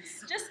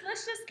 intentions. Just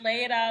let's just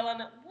lay it all on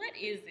the, what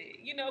is it?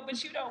 You know,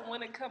 but you don't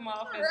want to come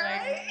off as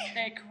like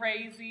that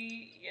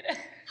crazy, you know.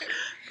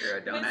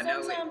 Girl, don't I know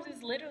it? But sometimes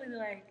it's literally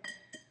like,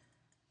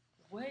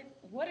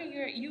 what are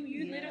your,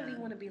 you literally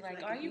want to be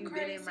like, are you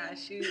crazy? Been in my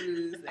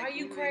shoes. Are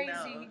you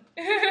crazy?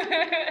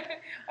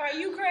 Are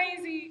you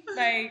crazy?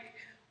 Like,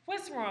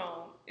 what's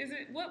wrong? Is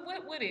it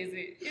what is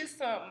it? It's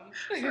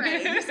something.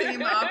 Right. You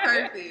seem all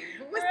perfect.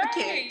 But what's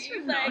the catch?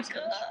 You're like,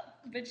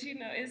 but you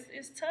know,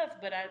 it's tough.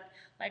 But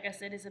like I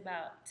said, it's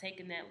about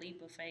taking that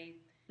leap of faith.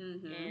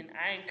 And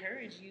I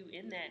encourage you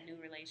in that new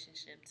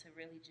relationship to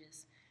really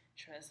just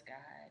trust God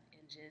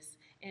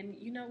and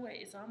you know what?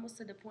 It's almost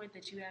to the point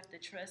that you have to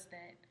trust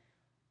that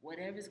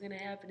whatever's gonna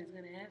happen is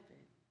gonna happen.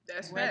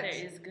 That's whether facts.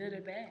 it's good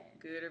or bad.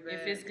 Good or bad.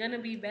 If it's gonna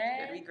be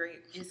bad, it'll be great.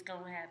 It's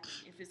gonna happen.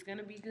 If it's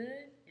gonna be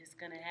good, it's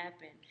gonna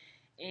happen.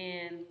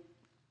 And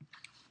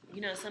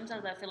you know,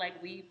 sometimes I feel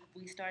like we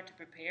start to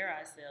prepare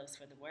ourselves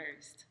for the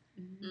worst.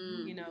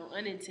 You know,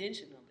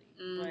 unintentionally.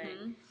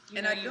 But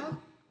and I don't.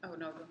 Oh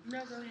no, go.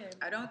 No, go ahead.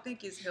 I don't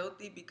think it's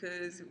healthy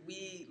because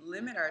we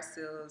limit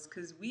ourselves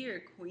because we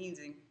are queens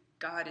and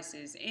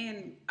goddesses,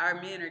 and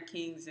our men are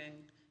kings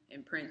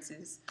and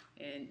princes,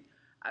 and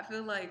I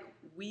feel like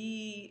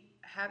we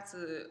have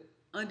to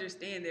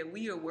understand that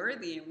we are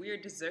worthy and we are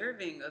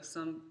deserving of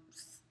some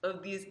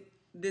of this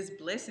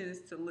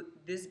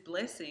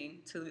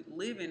blessing to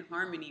live in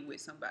harmony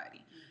with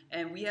somebody,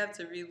 and we have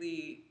to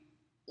really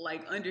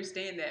like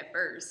understand that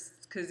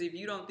first. Because if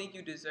you don't think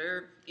you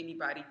deserve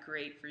anybody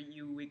great for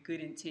you with good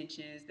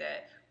intentions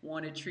that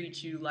want to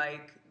treat you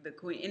like the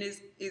queen, and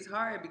it's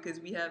hard because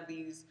we have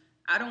these.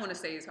 I don't want to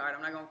say it's hard.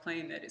 I'm not going to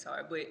claim that it's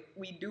hard, but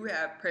we do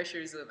have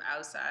pressures of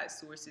outside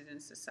sources in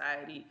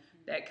society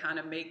that kind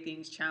of make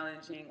things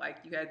challenging. Like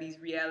you have these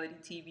reality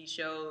TV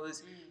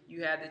shows,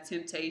 you have the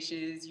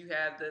Temptations, you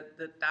have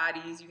the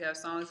thotties, you have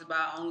songs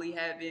about only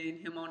having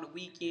him on the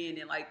weekend,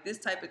 and like this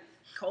type of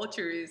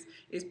culture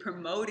is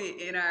promoted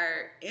in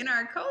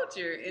our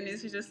culture, and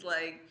it's just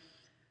like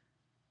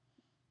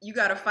you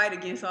got to fight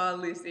against all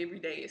this every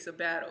day. It's a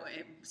battle,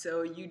 and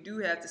so you do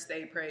have to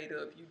stay prayed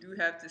up. You do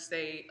have to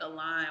stay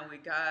aligned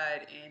with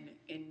God,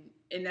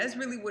 and that's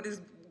really what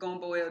it's gonna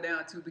boil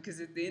down to.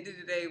 Because at the end of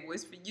the day,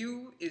 what's for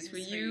you is for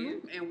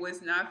you, and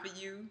what's not for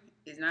you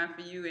is not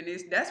for you. And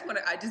that's what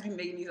I just be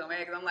making me so mad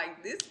because I'm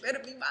like, this better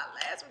be my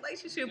last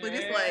relationship, but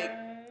it's like.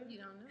 You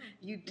don't know.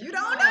 You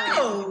don't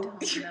know.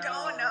 You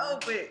don't know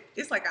but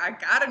it's like I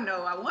gotta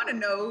know. I want to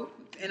know,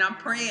 and I'm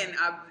praying.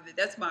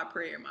 That's my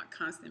prayer, my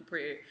constant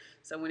prayer.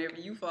 So whenever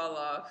you fall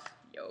off,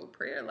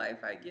 prayer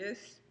life, I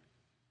guess.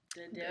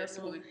 The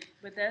devil,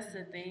 but that's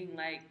the thing,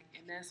 like,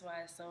 and that's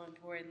why it's so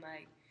important,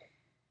 like,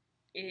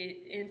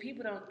 and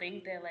people don't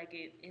think that, like,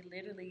 it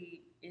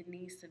literally, it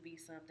needs to be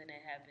something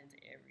that happens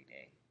every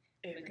day.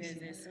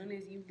 Because as soon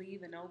as you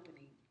leave an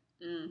opening,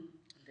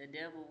 the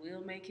devil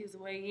will make his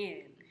way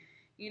in.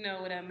 You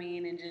know what I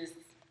mean? And just,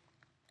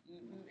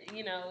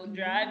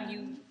 drive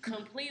you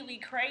completely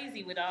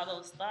crazy with all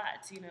those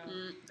thoughts, saying,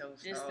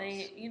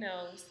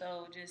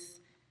 so just,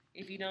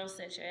 if you don't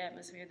set your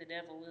atmosphere, the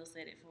devil will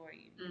set it for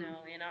you,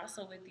 and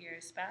also with your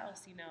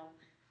spouse,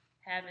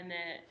 having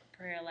that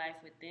prayer life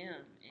with them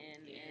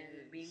and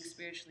being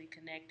spiritually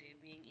connected,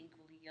 being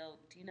equally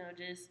yoked,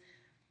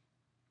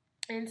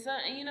 and so,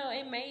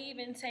 it may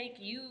even take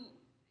you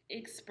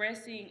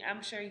expressing,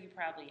 I'm sure you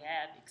probably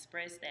have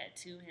expressed that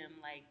to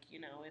him, like,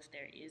 if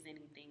there is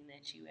anything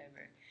that you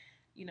ever,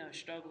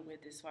 struggle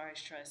with as far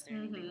as trust or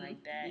anything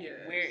like that,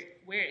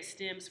 where it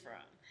stems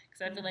from.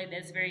 Because I feel like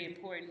that's very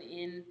important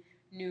in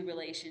new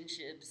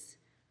relationships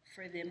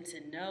for them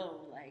to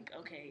know, like,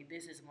 okay,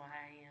 this is why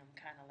I am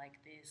kind of like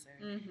this,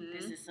 or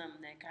this is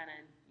something that kind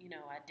of,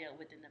 I dealt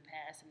with in the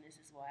past, and this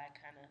is why I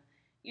kind of,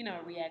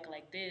 react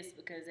like this,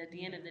 because at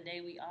the end of the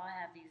day, we all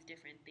have these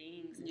different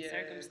things and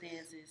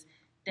circumstances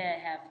that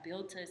have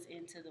built us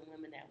into the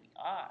women that we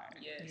are.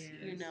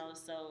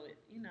 So,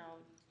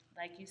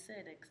 like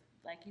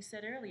you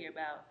said earlier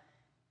about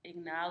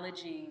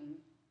acknowledging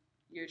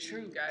your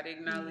truth. You gotta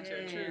acknowledge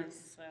your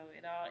truth. So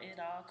it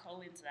all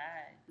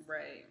coincides.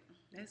 Right.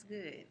 That's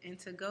good. And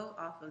to go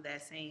off of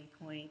that same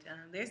point,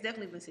 there's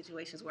definitely been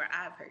situations where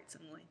I've hurt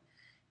someone.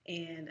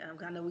 And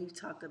I know we've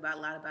talked a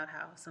lot about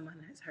how someone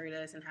has hurt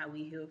us and how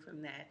we heal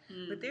from that.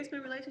 But there's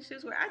been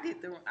relationships where I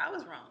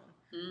was wrong.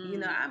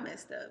 I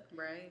messed up.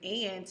 Right.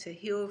 And to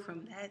heal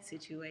from that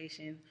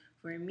situation,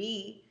 for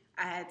me,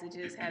 I had to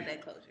just have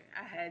that closure.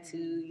 I had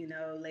to,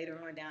 later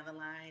on down the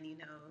line,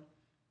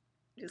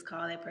 just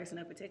call that person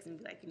up or text and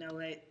be like, you know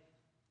what,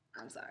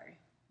 I'm sorry.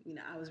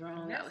 I was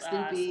wrong. That's I was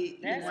stupid.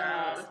 Awesome. That's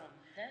awesome.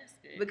 That's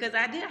good. Because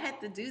I did have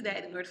to do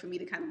that in order for me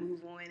to kind of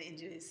move on and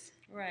just,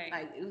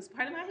 like, it was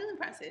part of my healing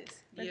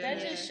process. But that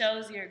just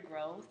shows your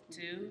growth,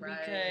 too,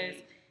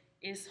 because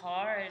it's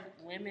hard,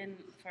 for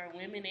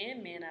women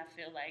and men, I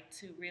feel like,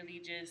 to really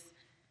just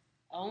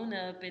own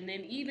up. And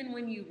then even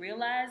when you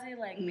realize it,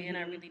 like, man,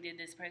 I really did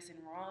this person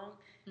wrong,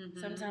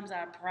 sometimes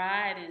our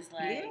pride is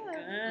like,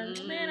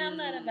 man, I'm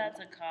not about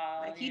to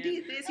call. Like, he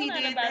did this, he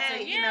did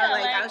that.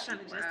 Like, I was trying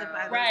to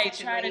justify right,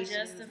 try to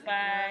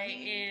justify,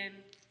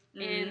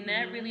 and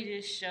that really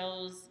just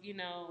shows,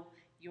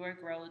 your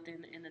growth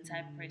and the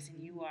type of person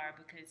you are,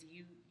 because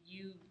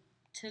you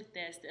took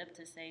that step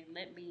to say,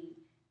 let me,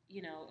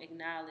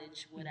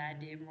 acknowledge what I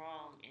did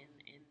wrong and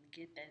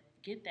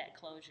get that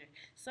closure.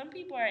 Some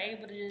people are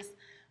able to just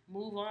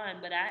move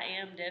on, but I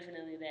am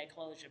definitely that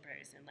closure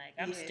person. Like,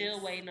 I'm still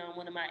waiting on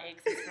one of my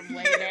exes from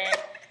way back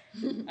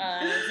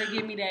to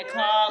give me that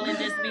call and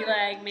just be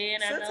like,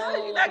 man, I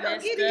know I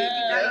messed up.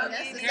 Girl,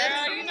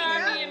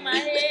 I be in my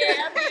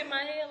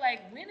head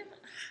like, when am I?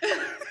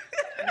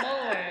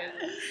 Lord.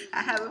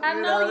 I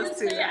know you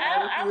say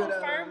I'm a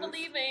firm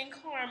believer in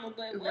karma,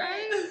 but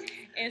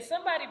and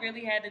somebody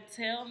really had to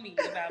tell me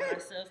about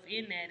myself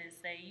in that and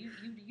say, you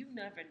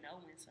never know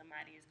when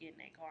somebody is getting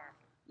that karma.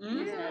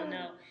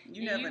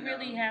 You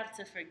really have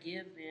to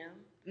forgive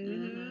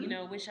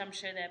them. Which I'm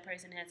sure that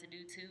person has to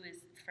do too,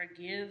 is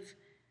forgive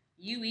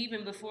you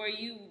even before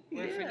you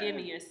were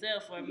forgiving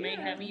yourself, or may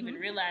have even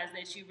realized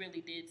that you really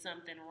did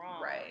something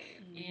wrong.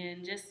 Right.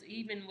 And just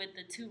even with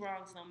the two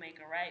wrongs don't make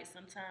a right,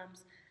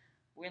 sometimes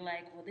we're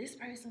like, well, this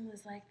person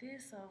was like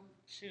this, so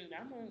shoot,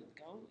 I'm going to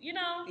go,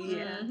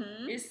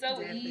 It's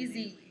so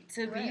easy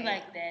to be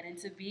like that and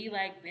to be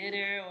like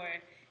bitter or,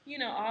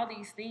 all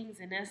these things.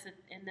 And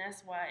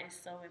that's why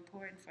it's so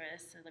important for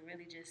us to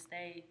really just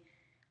stay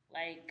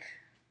like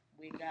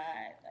with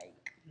God,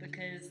 like,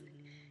 because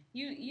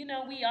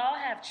we all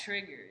have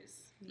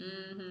triggers.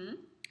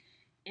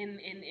 And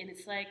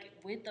it's like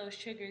with those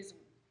triggers,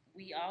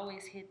 we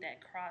always hit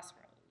that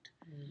crossroad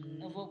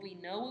of what we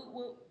know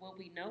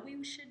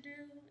we should do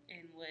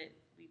and what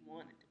we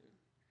want to do.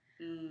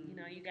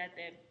 You got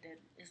that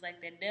it's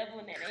like that devil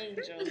and that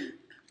angel.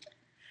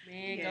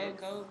 Man,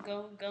 go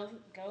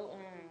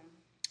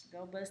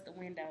bust the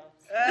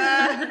windows.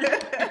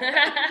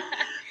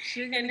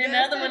 And then the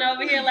other one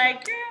over here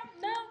like, girl,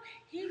 no,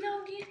 he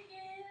gonna get his.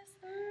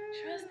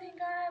 Trust in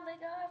God, let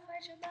God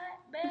fight your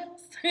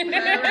battles.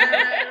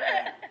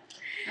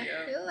 I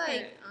feel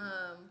like,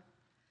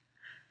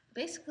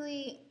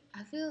 basically,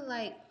 I feel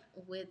like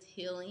with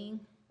healing,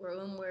 or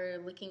when we're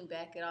looking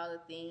back at all the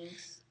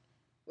things,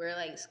 we're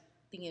like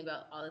thinking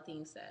about all the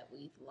things that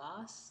we've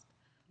lost,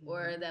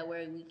 or that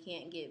we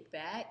can't get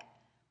back,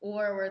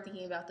 or we're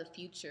thinking about the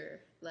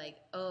future, like,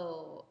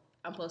 oh,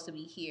 I'm supposed to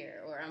be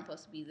here, or I'm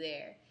supposed to be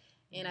there.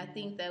 And I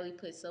think that we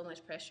put so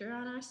much pressure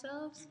on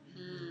ourselves,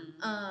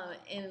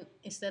 and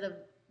instead of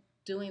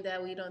doing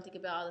that, we don't think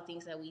about all the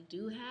things that we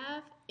do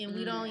have, and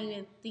we don't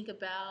even think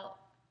about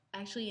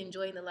actually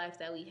enjoying the life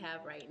that we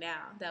have right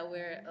now, that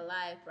we're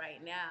alive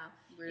right now.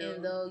 Real.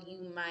 And though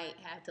you might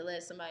have to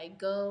let somebody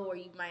go, or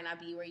you might not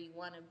be where you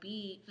want to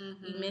be,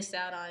 you miss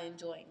out on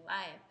enjoying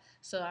life.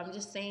 So I'm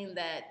just saying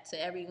that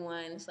to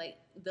everyone. It's like,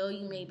 though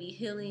you may be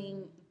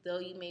healing, though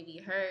you may be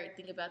hurt,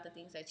 think about the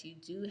things that you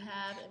do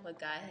have and what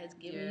God has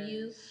given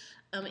you.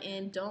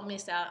 And don't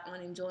miss out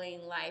on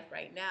enjoying life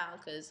right now,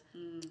 because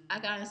I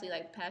can honestly,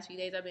 like, the past few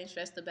days I've been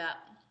stressed about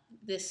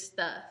this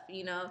stuff,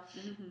 you know,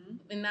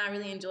 and not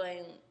really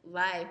enjoying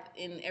life,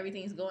 and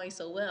everything's going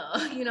so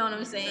well, you know what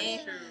I'm saying?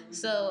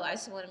 So I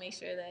just want to make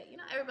sure that, you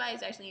know,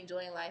 everybody's actually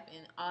enjoying life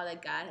and all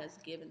that God has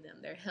given them,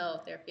 their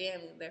health, their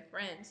family, their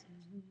friends.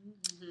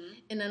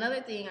 And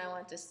another thing I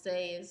want to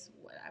say is,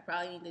 what I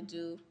probably need to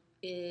do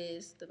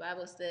is, the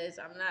Bible says,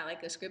 I'm not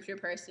like a scripture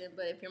person,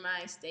 but if your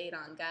mind stayed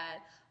on God,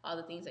 all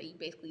the things that you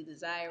basically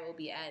desire will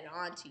be added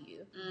on to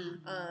you.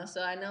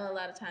 So I know a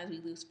lot of times we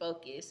lose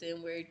focus,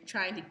 and we're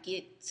trying to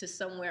get to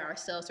somewhere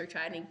ourselves, or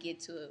trying to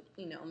get to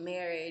a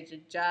marriage, a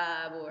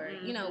job, or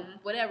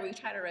whatever. We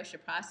try to rush the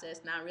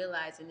process, not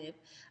realizing if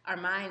our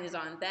mind is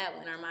on that,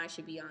 when our mind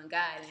should be on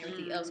God, and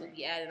everything else will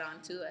be added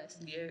on to us.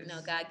 Yes.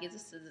 God gives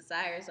us the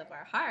desires of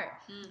our heart.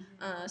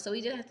 So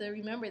we just have to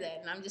remember that.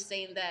 And I'm just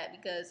saying that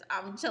because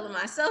I'm telling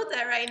myself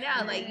that right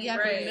now. Like, you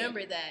have to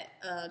remember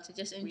that, to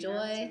just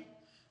enjoy,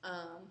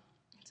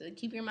 to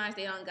keep your mind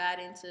stayed on God,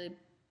 and to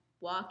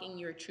walk in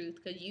your truth,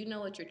 because you know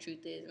what your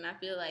truth is. And I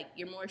feel like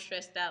you're more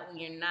stressed out when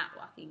you're not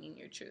walking in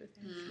your truth.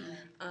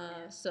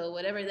 So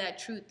whatever that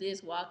truth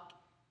is, walk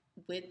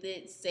with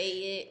it, say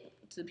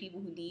it to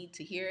people who need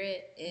to hear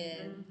it,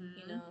 and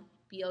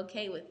be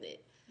okay with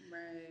it.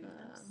 Right.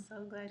 I'm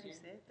so glad you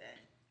said that.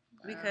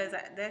 Because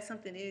that is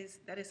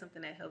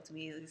something that helped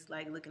me. It's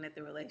like looking at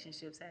the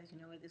relationships as, you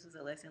know what, this was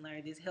a lesson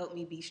learned. This helped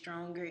me be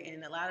stronger,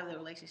 and a lot of the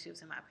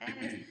relationships in my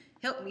past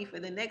helped me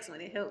for the next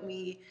one. It helped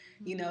me,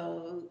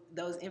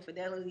 those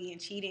infidelity and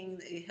cheating.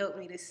 It helped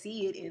me to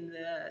see it in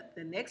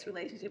the next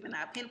relationship, and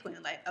I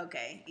pinpointed, like,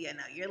 okay, yeah,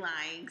 no, you're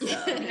lying. So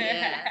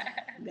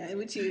that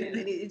with you, and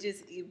then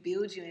it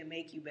builds you and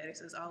make you better.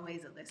 So it's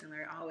always a lesson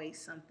learned,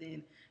 always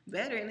something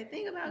better. And the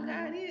thing about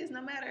God is,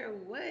 no matter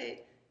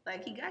what,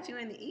 like, he got you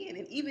in the end.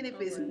 And even if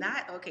it's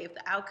not okay, if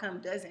the outcome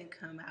doesn't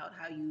come out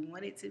how you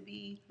want it to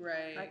be,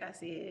 like I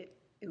said,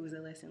 it was a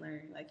lesson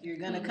learned. Like, you're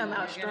going to come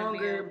out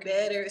stronger,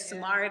 better,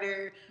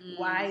 smarter,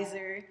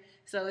 wiser.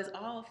 So it's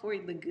all for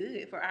the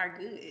good, for our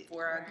good.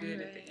 For our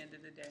good at the end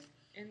of the day.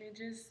 And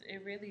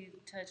it really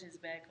touches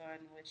back on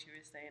what you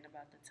were saying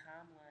about the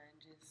timeline.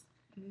 Just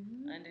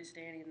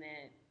understanding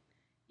that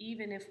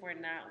even if we're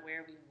not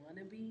where we want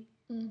to be,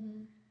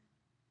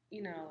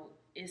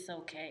 it's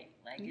okay.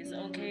 Like, it's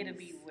okay to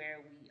be where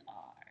we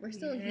are. We're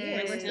still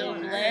here. We're still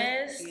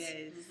blessed.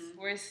 Yes.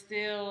 We're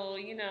still,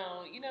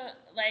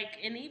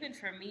 like, and even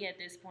for me at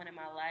this point in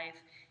my life,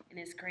 and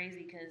it's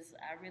crazy because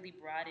I really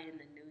brought in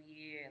the new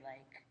year,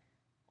 like,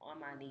 on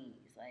my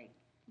knees, like,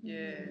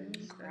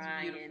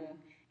 crying.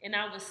 And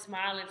I was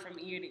smiling from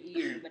ear to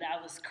ear, but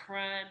I was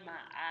crying my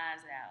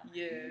eyes out.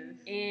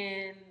 Yeah.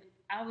 And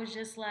I was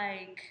just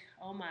like,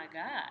 oh my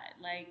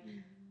God, like,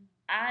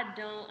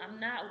 I'm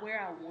not where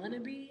I want to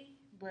be.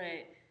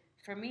 But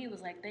for me, it was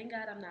like, thank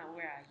God I'm not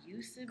where I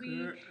used to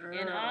be.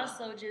 And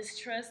also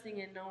just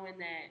trusting and knowing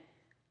that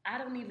I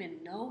don't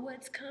even know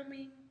what's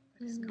coming,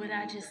 but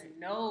I just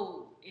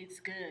know it's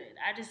good.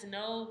 I just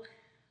know,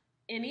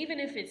 and even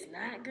if it's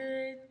not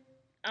good,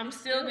 I'm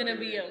still going to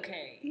be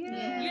okay.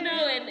 Yeah.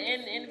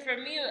 And for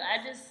me,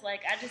 I just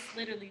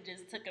literally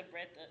just took a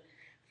breath of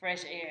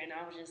fresh air, and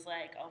I was just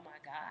like, oh my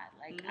God,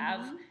 like,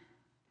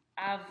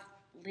 I've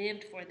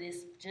lived for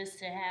this, just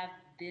to have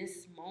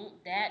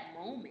that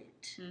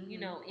moment,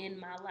 in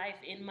my life,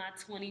 in my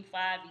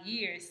 25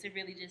 years, to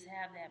really just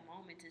have that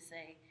moment to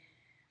say,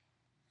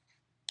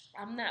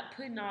 I'm not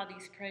putting all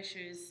these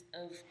pressures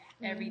of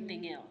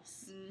everything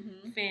else,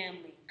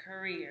 family,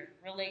 career,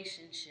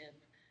 relationship,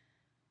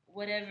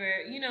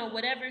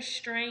 whatever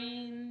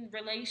strain,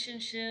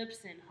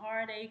 relationships and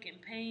heartache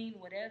and pain,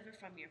 whatever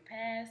from your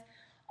past,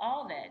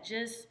 all that,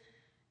 just,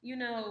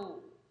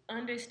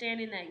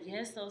 understanding that,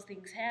 yes, those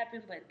things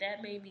happen, but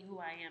that made me who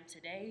I am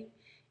today.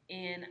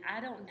 And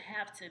I don't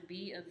have to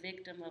be a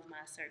victim of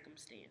my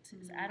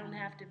circumstances. I don't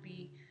have to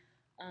be,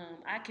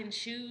 I can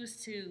choose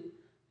to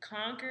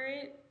conquer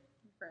it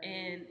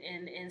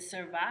and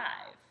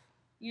survive,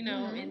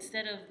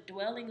 instead of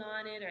dwelling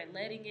on it or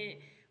letting it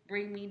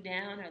bring me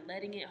down or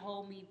letting it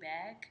hold me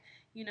back.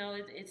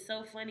 It's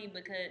so funny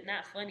because,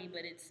 not funny,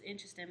 but it's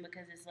interesting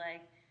because it's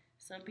like,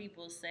 some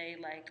people say,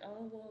 like,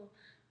 oh, well,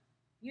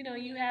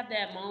 you have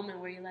that moment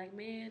where you're like,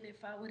 man,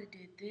 if I would have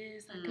did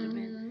this, I could have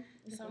been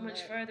so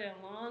much further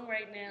along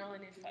right now.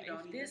 And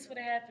if this would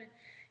have happened,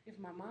 if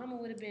my mama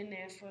would have been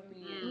there for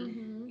me,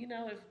 and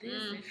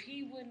if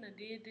he wouldn't have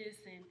did this,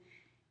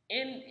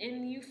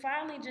 and you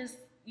finally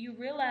you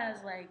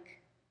realize,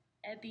 like,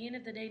 at the end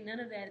of the day, none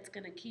of that is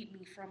going to keep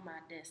me from my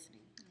destiny.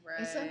 Right.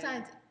 And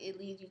sometimes it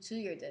leads you to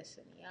your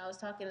destiny. I was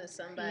talking to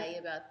somebody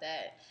about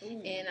that,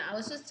 Ooh. and I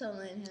was just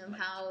telling him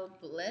how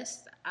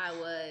blessed I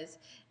was.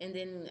 And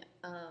then,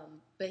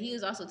 but he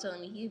was also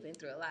telling me he had been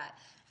through a lot,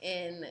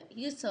 and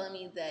he was telling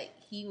me that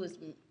he was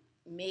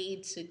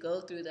made to go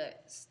through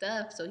that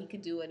stuff so he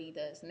could do what he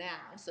does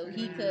now, so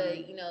he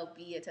could, you know,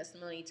 be a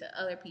testimony to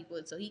other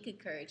people, so he could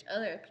encourage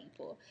other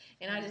people.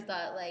 And I just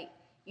thought, like,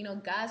 you know,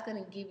 God's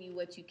gonna give you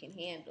what you can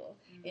handle,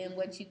 and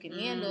what you can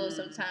handle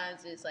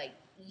sometimes is like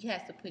He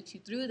has to put you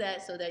through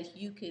that so that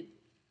you could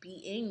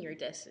be in your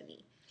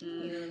destiny.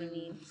 You know what I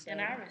mean? So,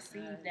 And I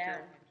received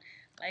that one.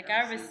 Like,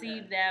 I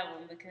received that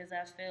one because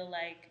I feel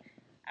like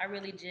I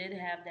really did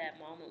have that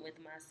moment with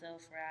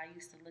myself where I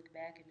used to look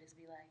back and just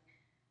be like,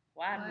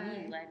 why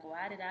me? Like,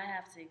 why did I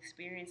have to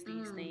experience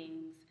these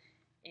things?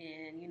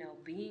 And, you know,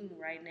 being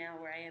right now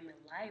where I am in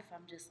life,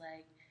 I'm just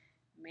like,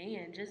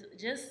 man,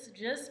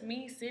 just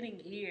me sitting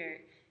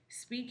here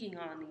speaking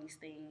on these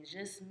things,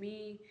 just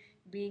me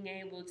being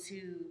able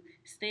to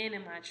stand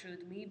in my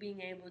truth, me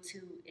being able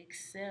to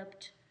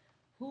accept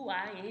who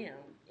I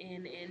am,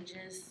 and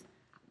just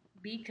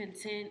be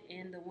content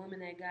in the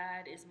woman that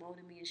God is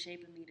molding me and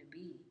shaping me to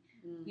be,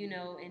 you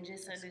know, and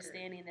just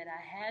understanding that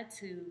I had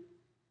to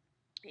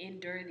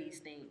endure these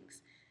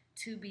things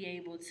to be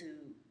able to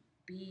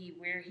be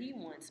where He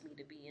wants me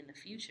to be in the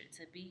future,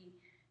 to be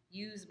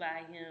used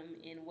by Him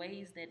in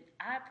ways that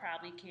I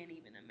probably can't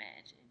even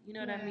imagine. You know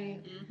what I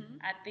mean?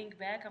 I think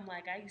back, I'm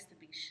like, I used to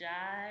be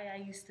shy. I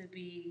used to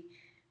be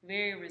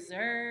very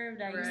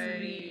reserved. I used to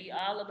be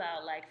all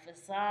about like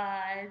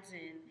facades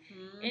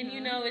and you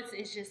know,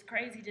 it's just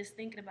crazy just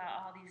thinking about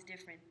all these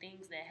different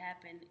things that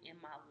happened in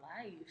my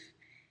life.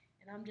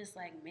 And I'm just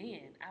like,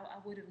 man, I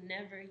would have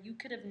never, you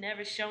could have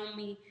never shown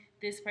me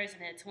this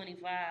person at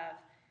 25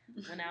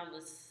 when I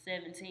was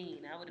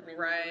 17. I would have been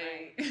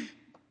like,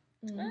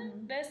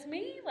 that's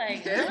me?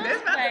 Like, that's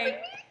not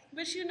like,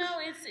 but you know,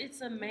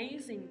 it's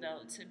amazing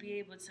though to be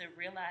able to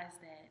realize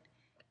that,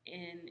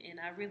 and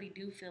I really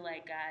do feel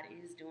like God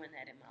is doing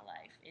that in my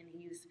life, and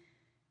He's,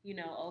 you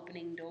know,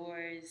 opening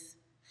doors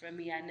for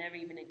me I never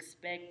even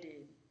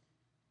expected,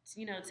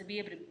 you know, to be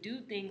able to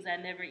do things I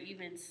never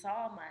even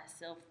saw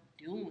myself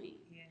doing.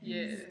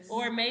 Yes.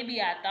 Or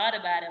maybe I thought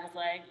about it and was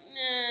like,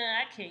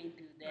 nah, I can't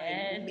do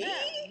that. Like, me?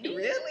 Not me.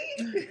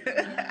 Really?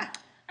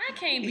 I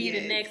can't be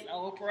the next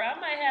Oprah. I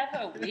might have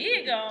her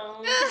wig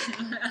on,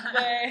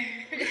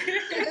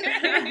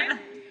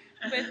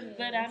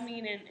 but I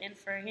mean, and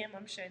for him,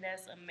 I'm sure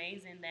that's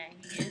amazing that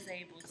he is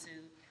able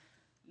to,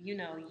 you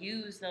know,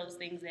 use those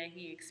things that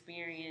he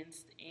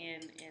experienced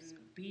and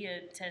be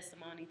a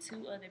testimony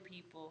to other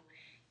people.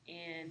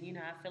 And, you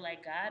know, I feel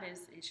like God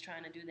is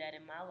trying to do that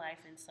in my life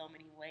in so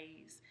many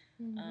ways,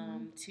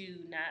 to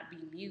not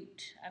be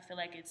mute. I feel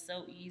like it's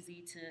so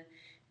easy to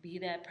be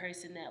that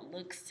person that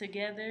looks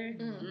together.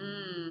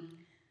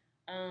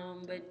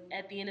 But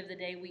at the end of the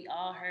day, we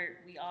all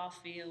hurt, we all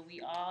feel,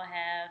 we all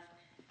have,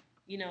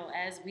 you know,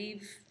 as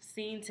we've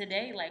seen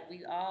today, like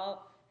we've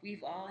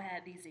all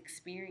had these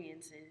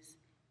experiences,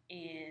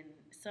 and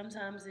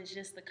sometimes it's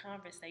just the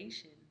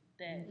conversation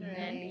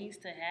that needs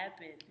to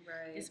happen,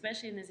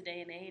 especially in this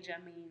day and age.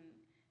 I mean,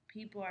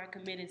 people are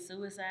committing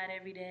suicide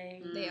every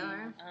day. They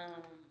are.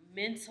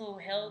 Mental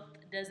health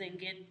doesn't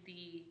get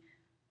the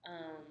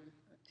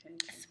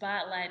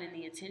spotlight and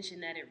the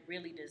attention that it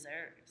really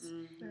deserves.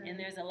 And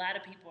there's a lot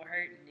of people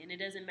hurting, and it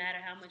doesn't matter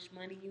how much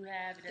money you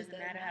have, it doesn't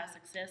matter how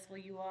successful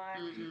you are,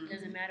 it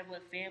doesn't matter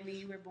what family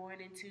you were born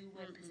into,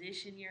 what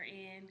position you're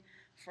in,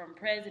 from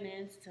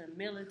presidents to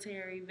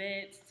military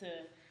vets to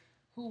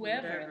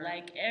whoever.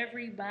 Like,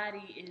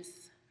 everybody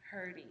is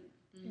hurting.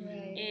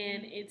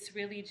 And it's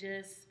really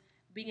just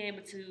being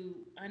able to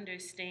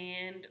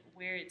understand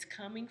where it's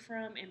coming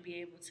from and be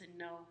able to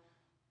know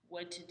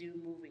what to do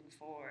moving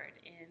forward.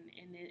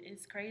 And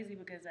it's crazy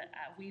because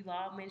we've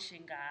all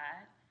mentioned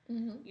God,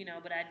 you know,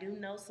 but I do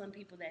know some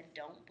people that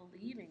don't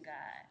believe in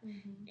God.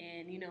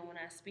 And, you know, when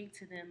I speak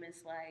to them,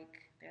 it's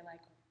like, they're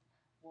like,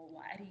 well,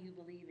 why do you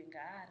believe in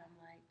God? I'm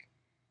like,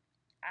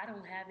 I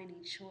don't have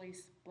any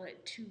choice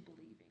but to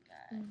believe in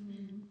God.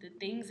 The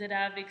things that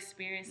I've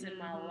experienced in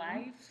my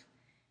life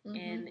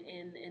and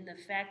the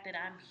fact that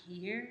I'm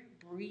here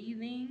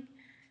breathing,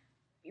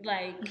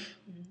 like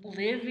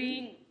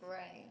living,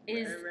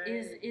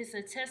 is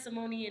a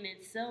testimony in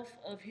itself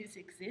of His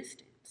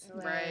existence.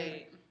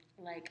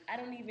 Like, I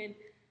don't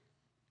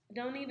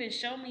even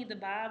show me the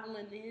Bible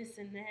and this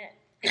and that.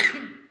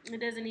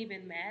 It doesn't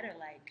even matter.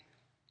 Like,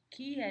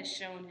 He has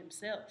shown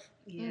Himself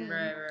in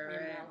my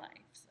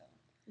life. So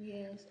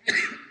yes.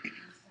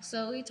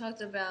 So we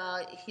talked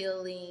about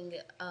healing,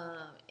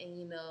 and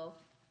you know,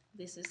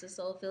 this is the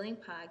Soul Filling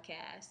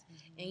Podcast,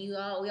 and we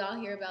all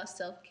hear about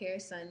Self-Care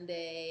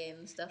Sunday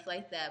and stuff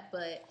like that,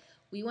 but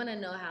we want to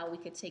know how we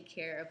could take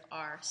care of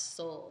our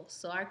soul.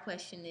 So our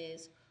question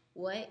is,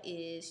 what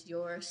is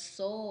your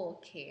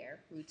soul care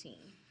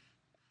routine?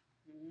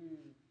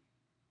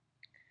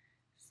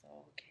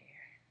 Soul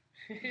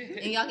care.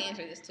 And y'all can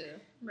answer this too.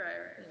 You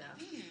know.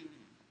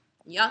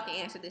 Y'all can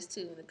answer this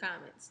too in the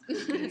comments.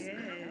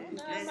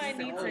 I might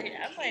need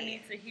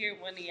to hear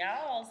one of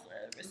y'all's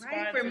responses.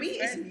 Right, for me,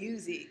 it's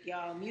music,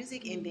 y'all.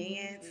 Music and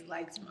dance,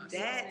 like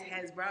that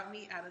has brought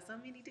me out of so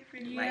many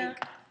different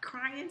like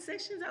crying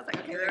sessions. I was like,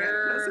 okay, I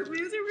gotta put some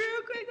music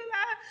real quick.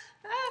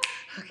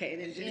 Okay,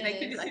 then just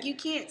make it like you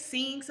can't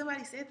sing.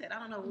 Somebody said that. I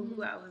don't know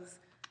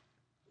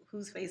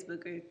whose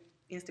Facebook or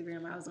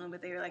Instagram I was on,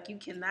 but they were like, you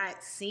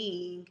cannot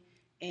sing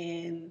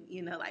and,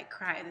 you know, like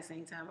cry at the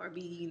same time or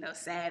be, you know,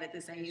 sad at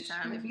the same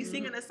time. If you're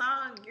singing a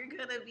song, you're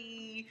going to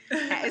be,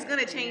 it's going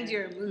to change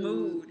your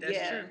mood.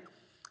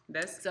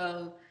 That's true.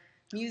 So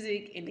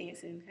music and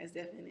dancing has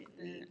definitely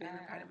been a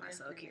part of my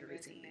soul-care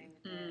routine.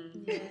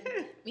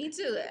 Me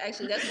too.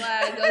 Actually, that's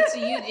why I go to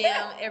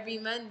UJAM every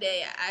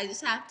Monday. I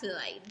just have to,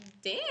 like,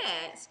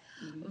 dance.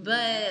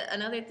 But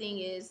another thing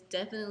is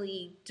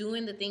definitely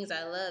doing the things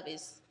I love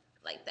is,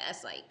 like,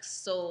 that's like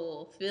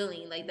soul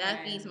filling. Like,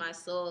 that feeds my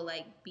soul.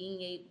 Like,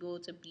 being able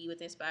to be with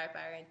Inspired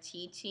Fire and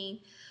teaching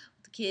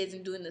the kids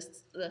and doing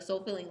the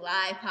Soul Filling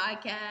Live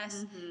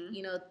podcast,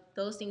 you know,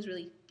 those things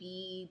really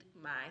feed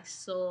my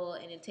soul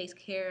and it takes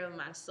care of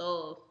my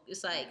soul.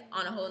 It's like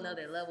on a whole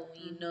nother level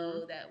when you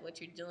know that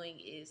what you're doing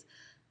is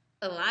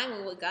aligned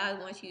with what God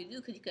wants you to do,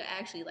 because you could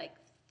actually, like,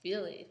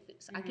 feel it.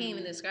 I can't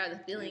even describe the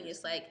feeling.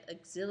 It's like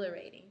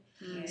exhilarating.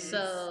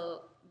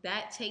 So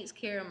that takes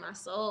care of my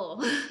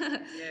soul.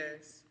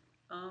 Yes.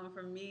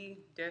 For me,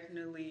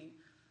 definitely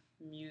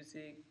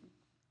music.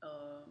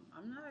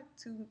 I'm not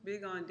too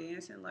big on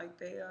dancing like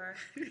they are.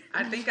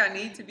 I think I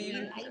need to be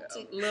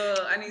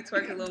I need to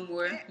twerk a little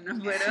more. But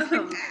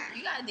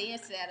you gotta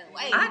dance that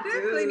away. I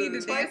definitely need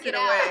to dance it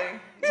away.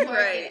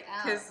 Right.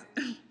 Because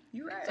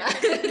you're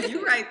right.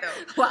 You're right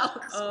though. Wow.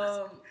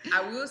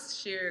 I will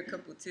share a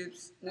couple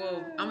tips.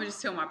 Well, I'm gonna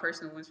just tell my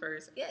personal ones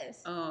first.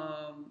 Yes.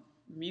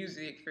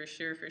 Music for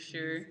sure.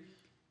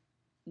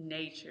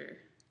 Nature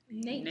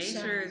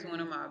is one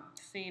of my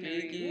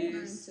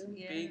biggest.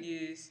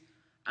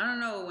 I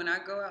don't know, when I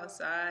go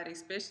outside,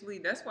 especially,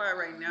 that's why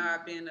right now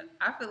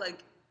I feel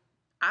like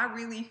I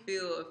really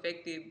feel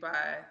affected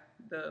by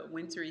the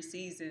wintry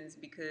seasons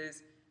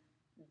because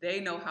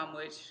they know how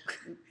much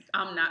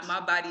my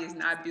body is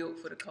not built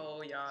for the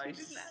cold, y'all.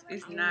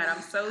 It's not.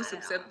 I'm so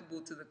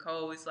susceptible to the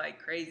cold. It's like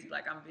crazy.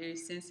 Like, I'm very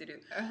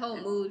sensitive. Her whole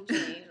mood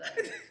changed.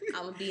 Like,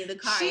 I'm gonna be in the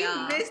car, She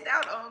y'all. missed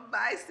out on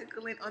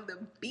bicycling on the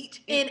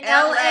beach in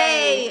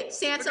LA,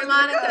 Santa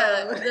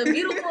Monica, the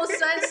beautiful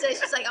sunset.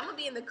 She's like, I'm gonna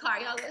be in the car.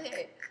 Y'all go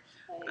ahead.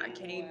 I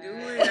can't do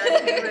it. I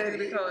can't let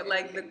the cold.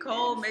 Like, the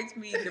cold makes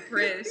me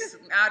depressed.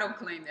 I don't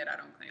claim that,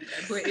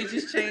 but it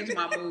just changed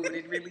my mood.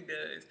 It really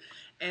does.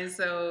 And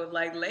so,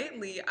 like,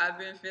 lately, I've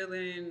been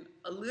feeling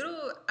a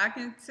little, I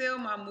can tell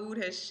my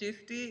mood has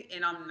shifted,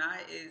 and I'm not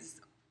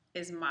as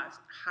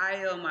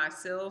high on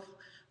myself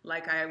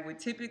like I would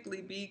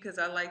typically be, because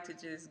I like to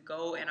just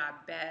go and I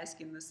bask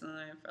in the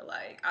sun for,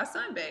 like, I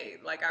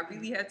sunbathe. Like, I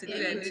really have to do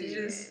that. It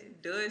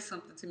just does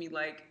something to me.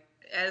 Like,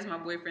 as my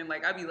boyfriend,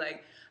 like, I'd be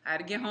like, I had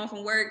to get home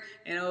from work,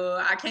 and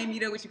I can't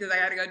meet up with you because I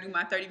got to go do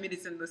my 30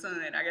 minutes in the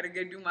sun. I got to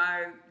go do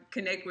my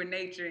connect with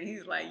nature. And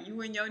he's like,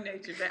 you and your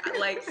nature.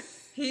 Like,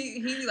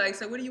 he like,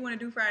 so what do you want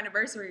to do for our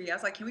anniversary? I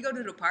was like, can we go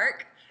to the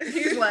park?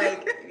 He's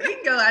like, we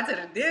can go out to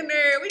the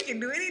dinner. We can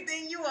do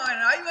anything you want.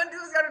 And all you want to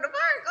do is go to the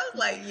park. I was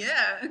like,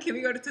 yeah, can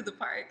we go to the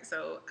park?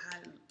 So,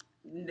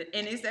 and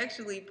it's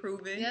actually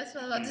proven. That's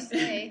what I was about to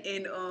say.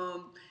 And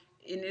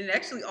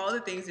actually all the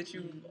things that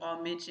you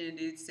all mentioned,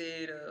 it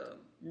said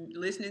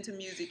listening to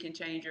music can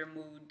change your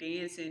mood.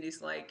 Dancing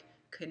is like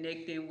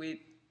connecting with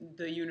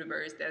the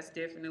universe. That's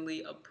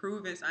definitely a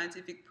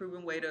scientific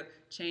proven way to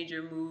change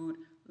your mood.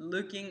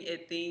 Looking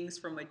at things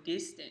from a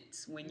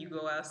distance when you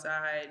go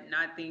outside,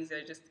 not things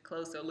that are just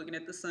close. So looking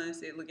at the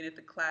sunset, looking at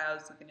the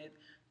clouds, looking at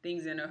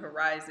things in the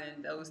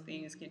horizon, those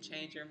things can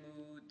change your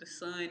mood. The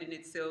sun in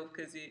itself,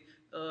 because it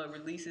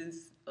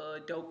releases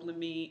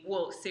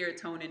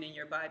serotonin in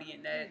your body,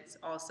 and that's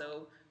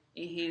also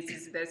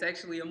that's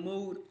actually a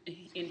mood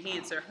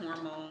enhancer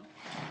hormone.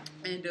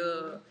 And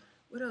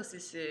what else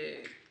is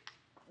said?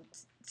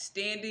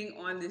 Standing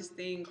on this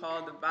thing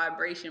called the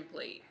vibration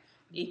plate,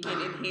 it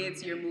can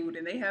enhance your mood,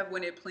 and they have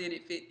one at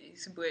Planet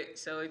Fitness. But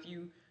so if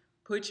you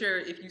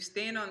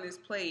stand on this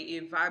plate,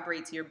 it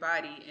vibrates your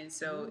body, and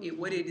so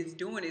what it is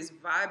doing is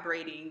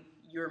vibrating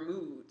your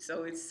mood.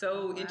 So it's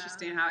so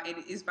interesting how it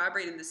is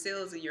vibrating the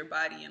cells of your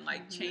body and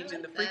like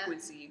changing the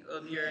frequency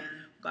of your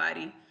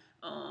body.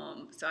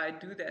 So I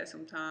do that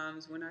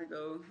sometimes when I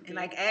go. And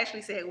like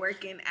Ashley said,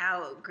 working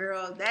out,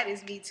 girl, that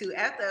is me too.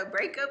 After a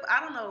breakup, I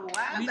don't know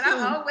why, but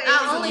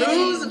I always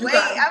lose weight.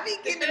 I be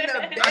getting in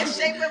the best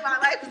shape of my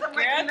life. I'm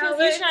like, you know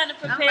what? Trying to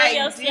prepare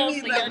yourself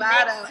for your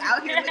next.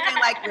 Out here looking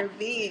like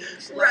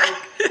revenge. Like,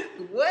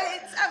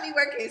 what? I be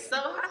working so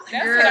hard.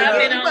 That's what I've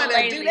been on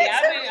lately.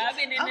 I've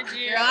been in the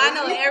gym. Girl, I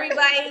know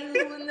everybody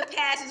who in the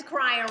past is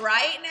crying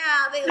right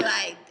now. They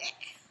like,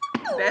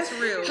 that's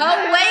real.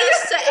 Her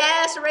waist to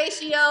ass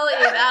ratio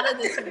is out of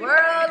this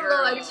world,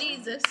 Lord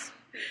Jesus.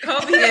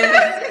 Kobe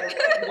is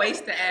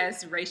waist to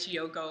ass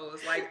ratio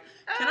goes. Like,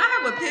 Can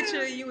I have a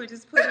picture of you and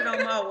just put it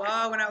on my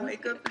wall when I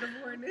wake up in the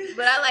morning?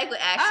 But I like what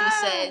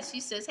Ashley said. She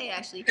says, "Hey,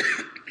 Ashley,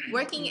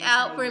 working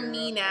out for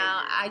me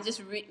now. I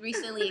just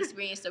recently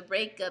experienced a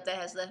breakup that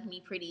has left me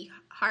pretty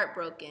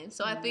heartbroken.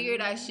 So I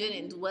figured I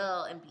shouldn't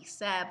dwell and be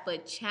sad,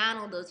 but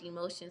channel those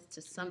emotions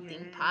to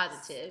something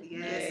positive."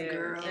 Yes,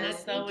 girl. And I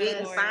That's so think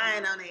Getting important.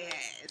 fine on their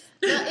ass.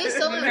 no, it's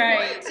so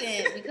Right.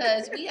 important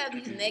because we have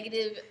these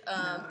negative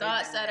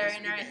thoughts that are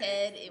in our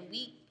head, and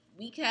we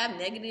can have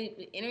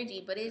negative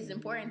energy, but it's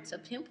important to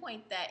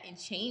pinpoint that and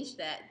change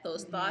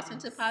those thoughts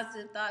into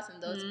positive thoughts,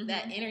 and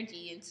that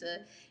energy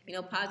into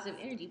positive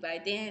energy by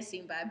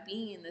dancing, by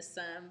being in the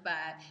sun,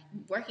 by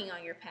working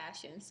on your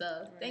passion.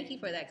 So thank you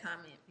for that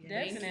comment.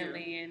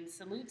 Definitely, and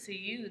salute to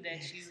you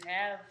that you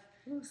have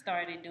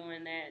started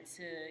doing that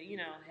to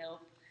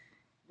help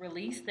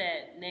release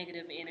that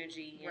negative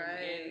energy.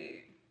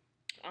 And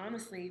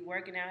honestly,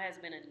 working out has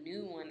been a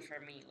new one for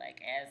me,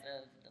 like as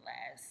of the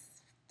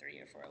last 3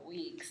 or 4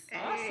 weeks.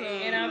 Awesome.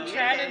 And I'm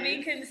trying to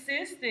be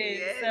consistent.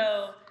 Yes.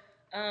 So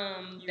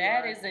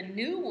that is a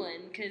new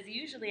one, because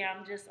usually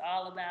I'm just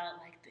all about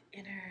like the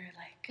inner,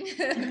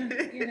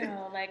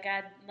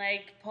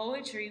 like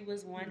poetry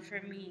was one for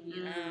me.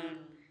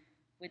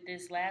 With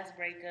this last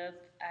breakup,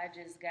 I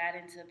just got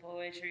into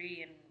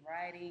poetry and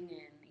writing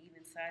and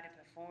even started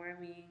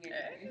performing and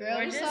Girl,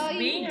 or we just saw you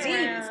being deep,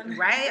 around.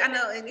 Right? I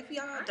know. And if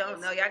y'all don't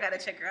know, y'all got to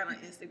check her out on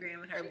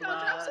Instagram and her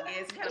blog.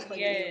 Yes, you got to plug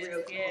it Yes, in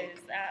real quick. yes.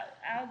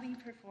 I'll be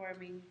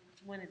performing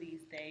one of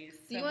these days.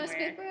 Do you want to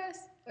somewhere. spit for us,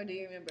 or do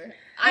you remember?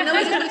 I know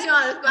we just put you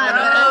on the spot.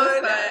 No,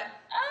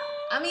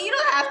 I mean, you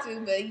don't have to,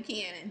 but you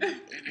can.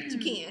 You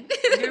can.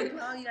 your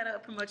blog, you got to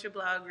promote your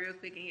blog real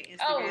quick and your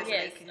Instagram. Oh, so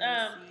yes. they can see.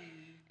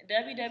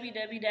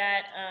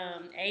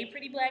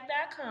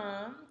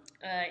 www.aprettyblak.com.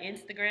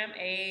 Instagram,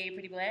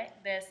 aprettyblak.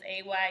 That's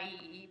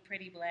AYEE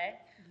Pretty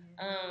Black.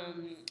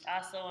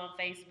 Also on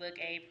Facebook,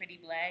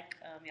 aprettyblak.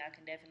 Y'all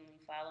can definitely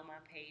follow my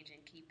page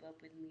and keep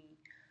up with me.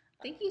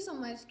 Thank you so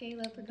much,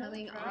 Kayla, for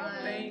coming on.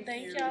 Thank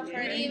Thank you. y'all for We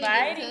didn't even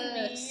inviting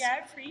get to me. I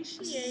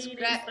appreciate it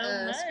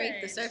so much.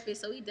 scrape the surface,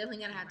 so we definitely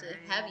gonna have to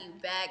have you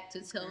back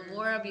to tell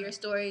more of your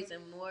stories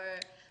and more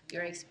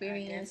your I definitely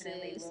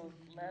experiences. will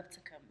love to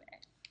come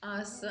back.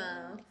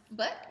 Awesome.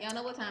 But y'all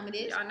know what time it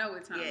is. Y'all know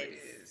what time it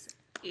is.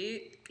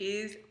 It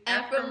is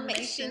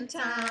Affirmation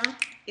time.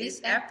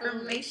 It's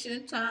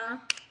affirmation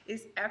time.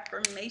 It's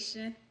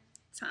affirmation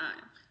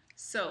time.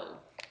 So,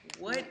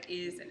 what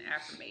is an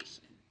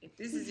affirmation? If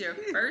this is your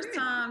first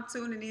time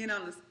tuning in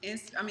on the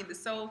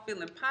Soul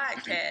Feeling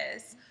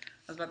podcast,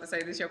 I was about to say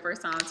this is your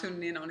first time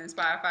tuning in on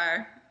Inspire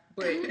Fire,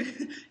 but if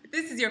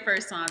this is your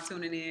first time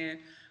tuning in,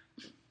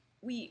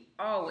 we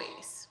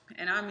always,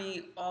 and I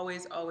mean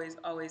always,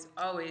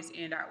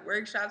 end our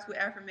workshops with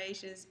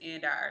affirmations,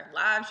 and our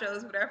live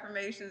shows with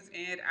affirmations,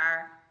 and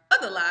our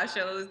other live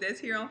shows that's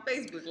here on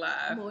Facebook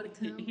Live. More to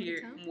come.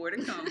 More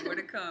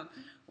to come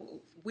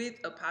with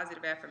a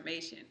positive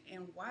affirmation.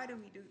 And why do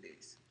we do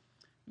this?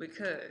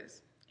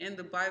 Because in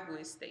the Bible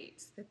it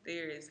states that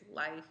there is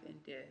life and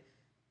death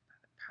by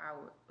the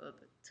power of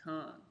the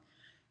tongue.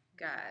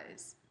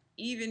 Guys,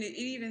 it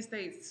even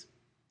states,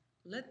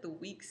 let the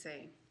weak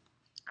say,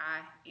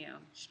 I am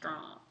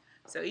strong.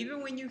 So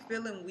even when you're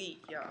feeling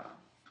weak, y'all,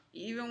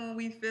 even when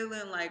we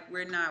feeling like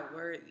we're not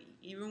worthy,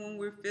 even when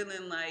we're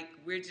feeling like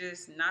we're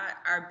just not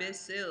our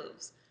best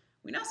selves,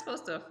 we're not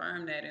supposed to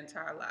affirm that into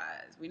our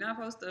lives. We're not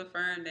supposed to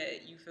affirm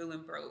that you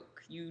feeling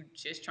broke, you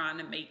just trying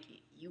to make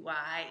it, you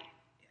alright,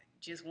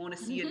 just want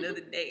to see another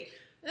day.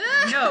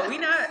 No, we're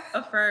not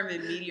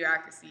affirming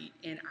mediocrity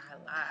in our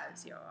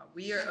lives, y'all.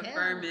 We are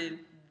affirming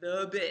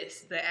the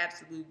best, the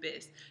absolute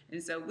best.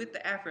 And so with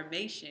the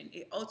affirmation,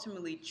 it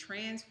ultimately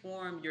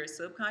transforms your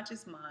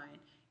subconscious mind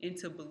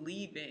into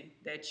believing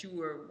that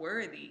you are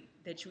worthy,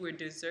 that you are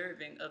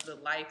deserving of the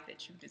life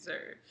that you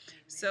deserve.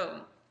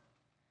 So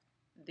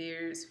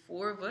there's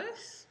 4 of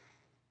us,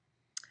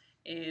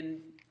 and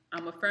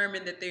I'm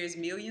affirming that there's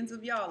millions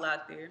of y'all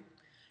out there.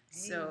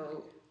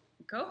 So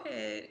go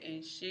ahead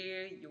and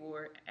share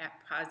your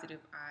positive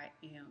I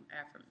am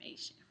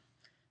affirmation.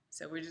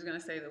 So we're just going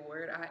to say the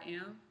word I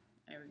am,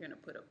 and we're going to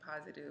put a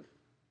positive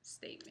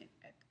statement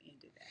at the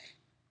end of that.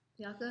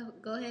 Y'all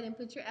go ahead and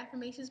put your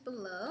affirmations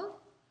below.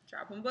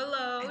 Drop them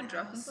below.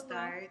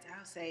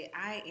 I'll say,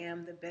 I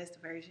am the best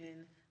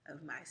version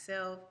of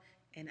myself,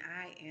 and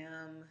I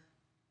am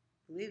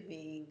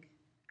living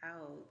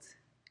out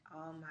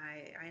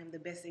I am the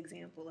best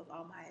example of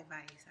all my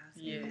advice. I'll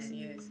say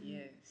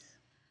Yes.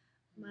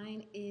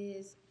 Mine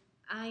is,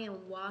 I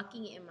am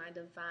walking in my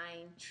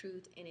divine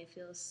truth, and it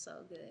feels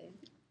so good.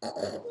 Why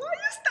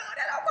you stole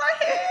that off my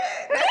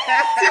head?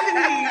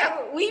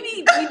 we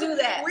do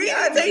that. We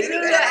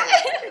do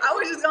that. I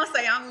was just gonna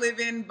say I am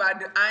living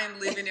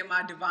in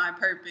my divine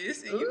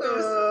purpose, and you go.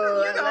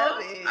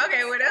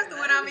 Okay, well that's the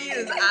one I mean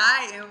is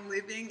I am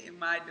living in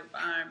my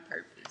divine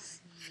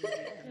purpose.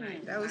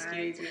 That was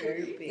cute. Girl,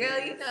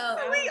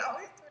 we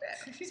always do that.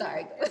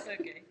 Sorry. It's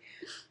okay.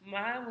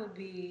 Mine would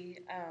be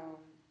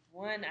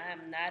one,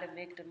 I'm not a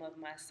victim of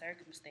my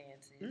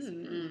circumstances,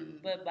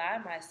 but by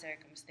my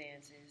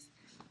circumstances,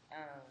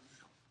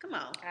 Come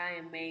on. I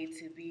am made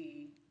to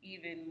be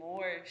even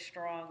more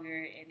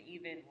stronger and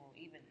even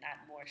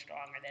not more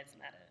stronger. That's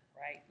not a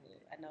right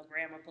look. I know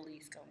grammar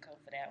police gonna come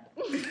for that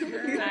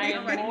one. I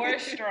am more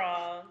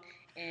strong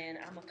and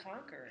I'm a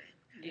conqueror.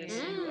 Yes,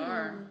 you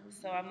are.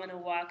 So I'm gonna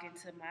walk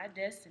into my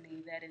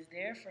destiny that is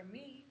there for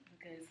me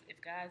because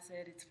if God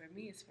said it's for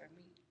me, it's for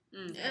me.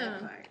 Yeah.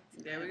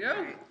 There we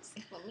go.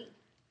 For me.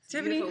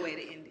 Tiffany, Beautiful way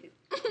to end it.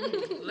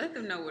 let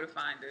them know where to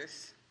find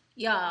us.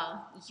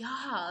 Y'all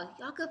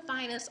could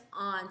find us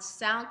on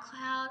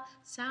SoundCloud,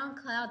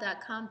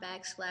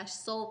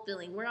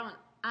 soundcloud.com/soulfilling. We're on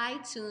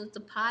iTunes, the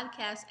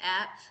podcast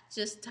app.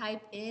 Just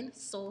type in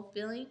Soul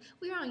Filling.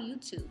 We're on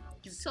YouTube,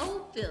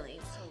 Soul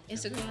Filling.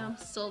 Instagram,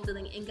 Soul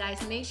Filling. And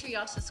guys, make sure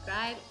y'all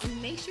subscribe and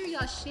make sure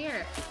y'all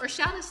share or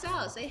shout us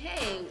out. Say,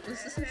 hey,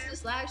 let's listen to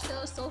this live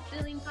show, Soul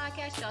Filling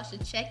podcast. Y'all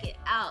should check it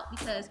out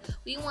because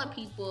we want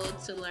people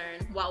to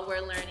learn while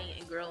we're learning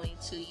and growing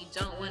too. You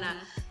don't want to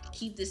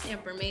keep this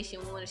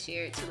information. We want to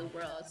share it to the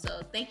world.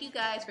 So thank you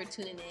guys for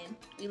tuning in.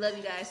 We love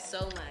you guys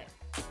so much.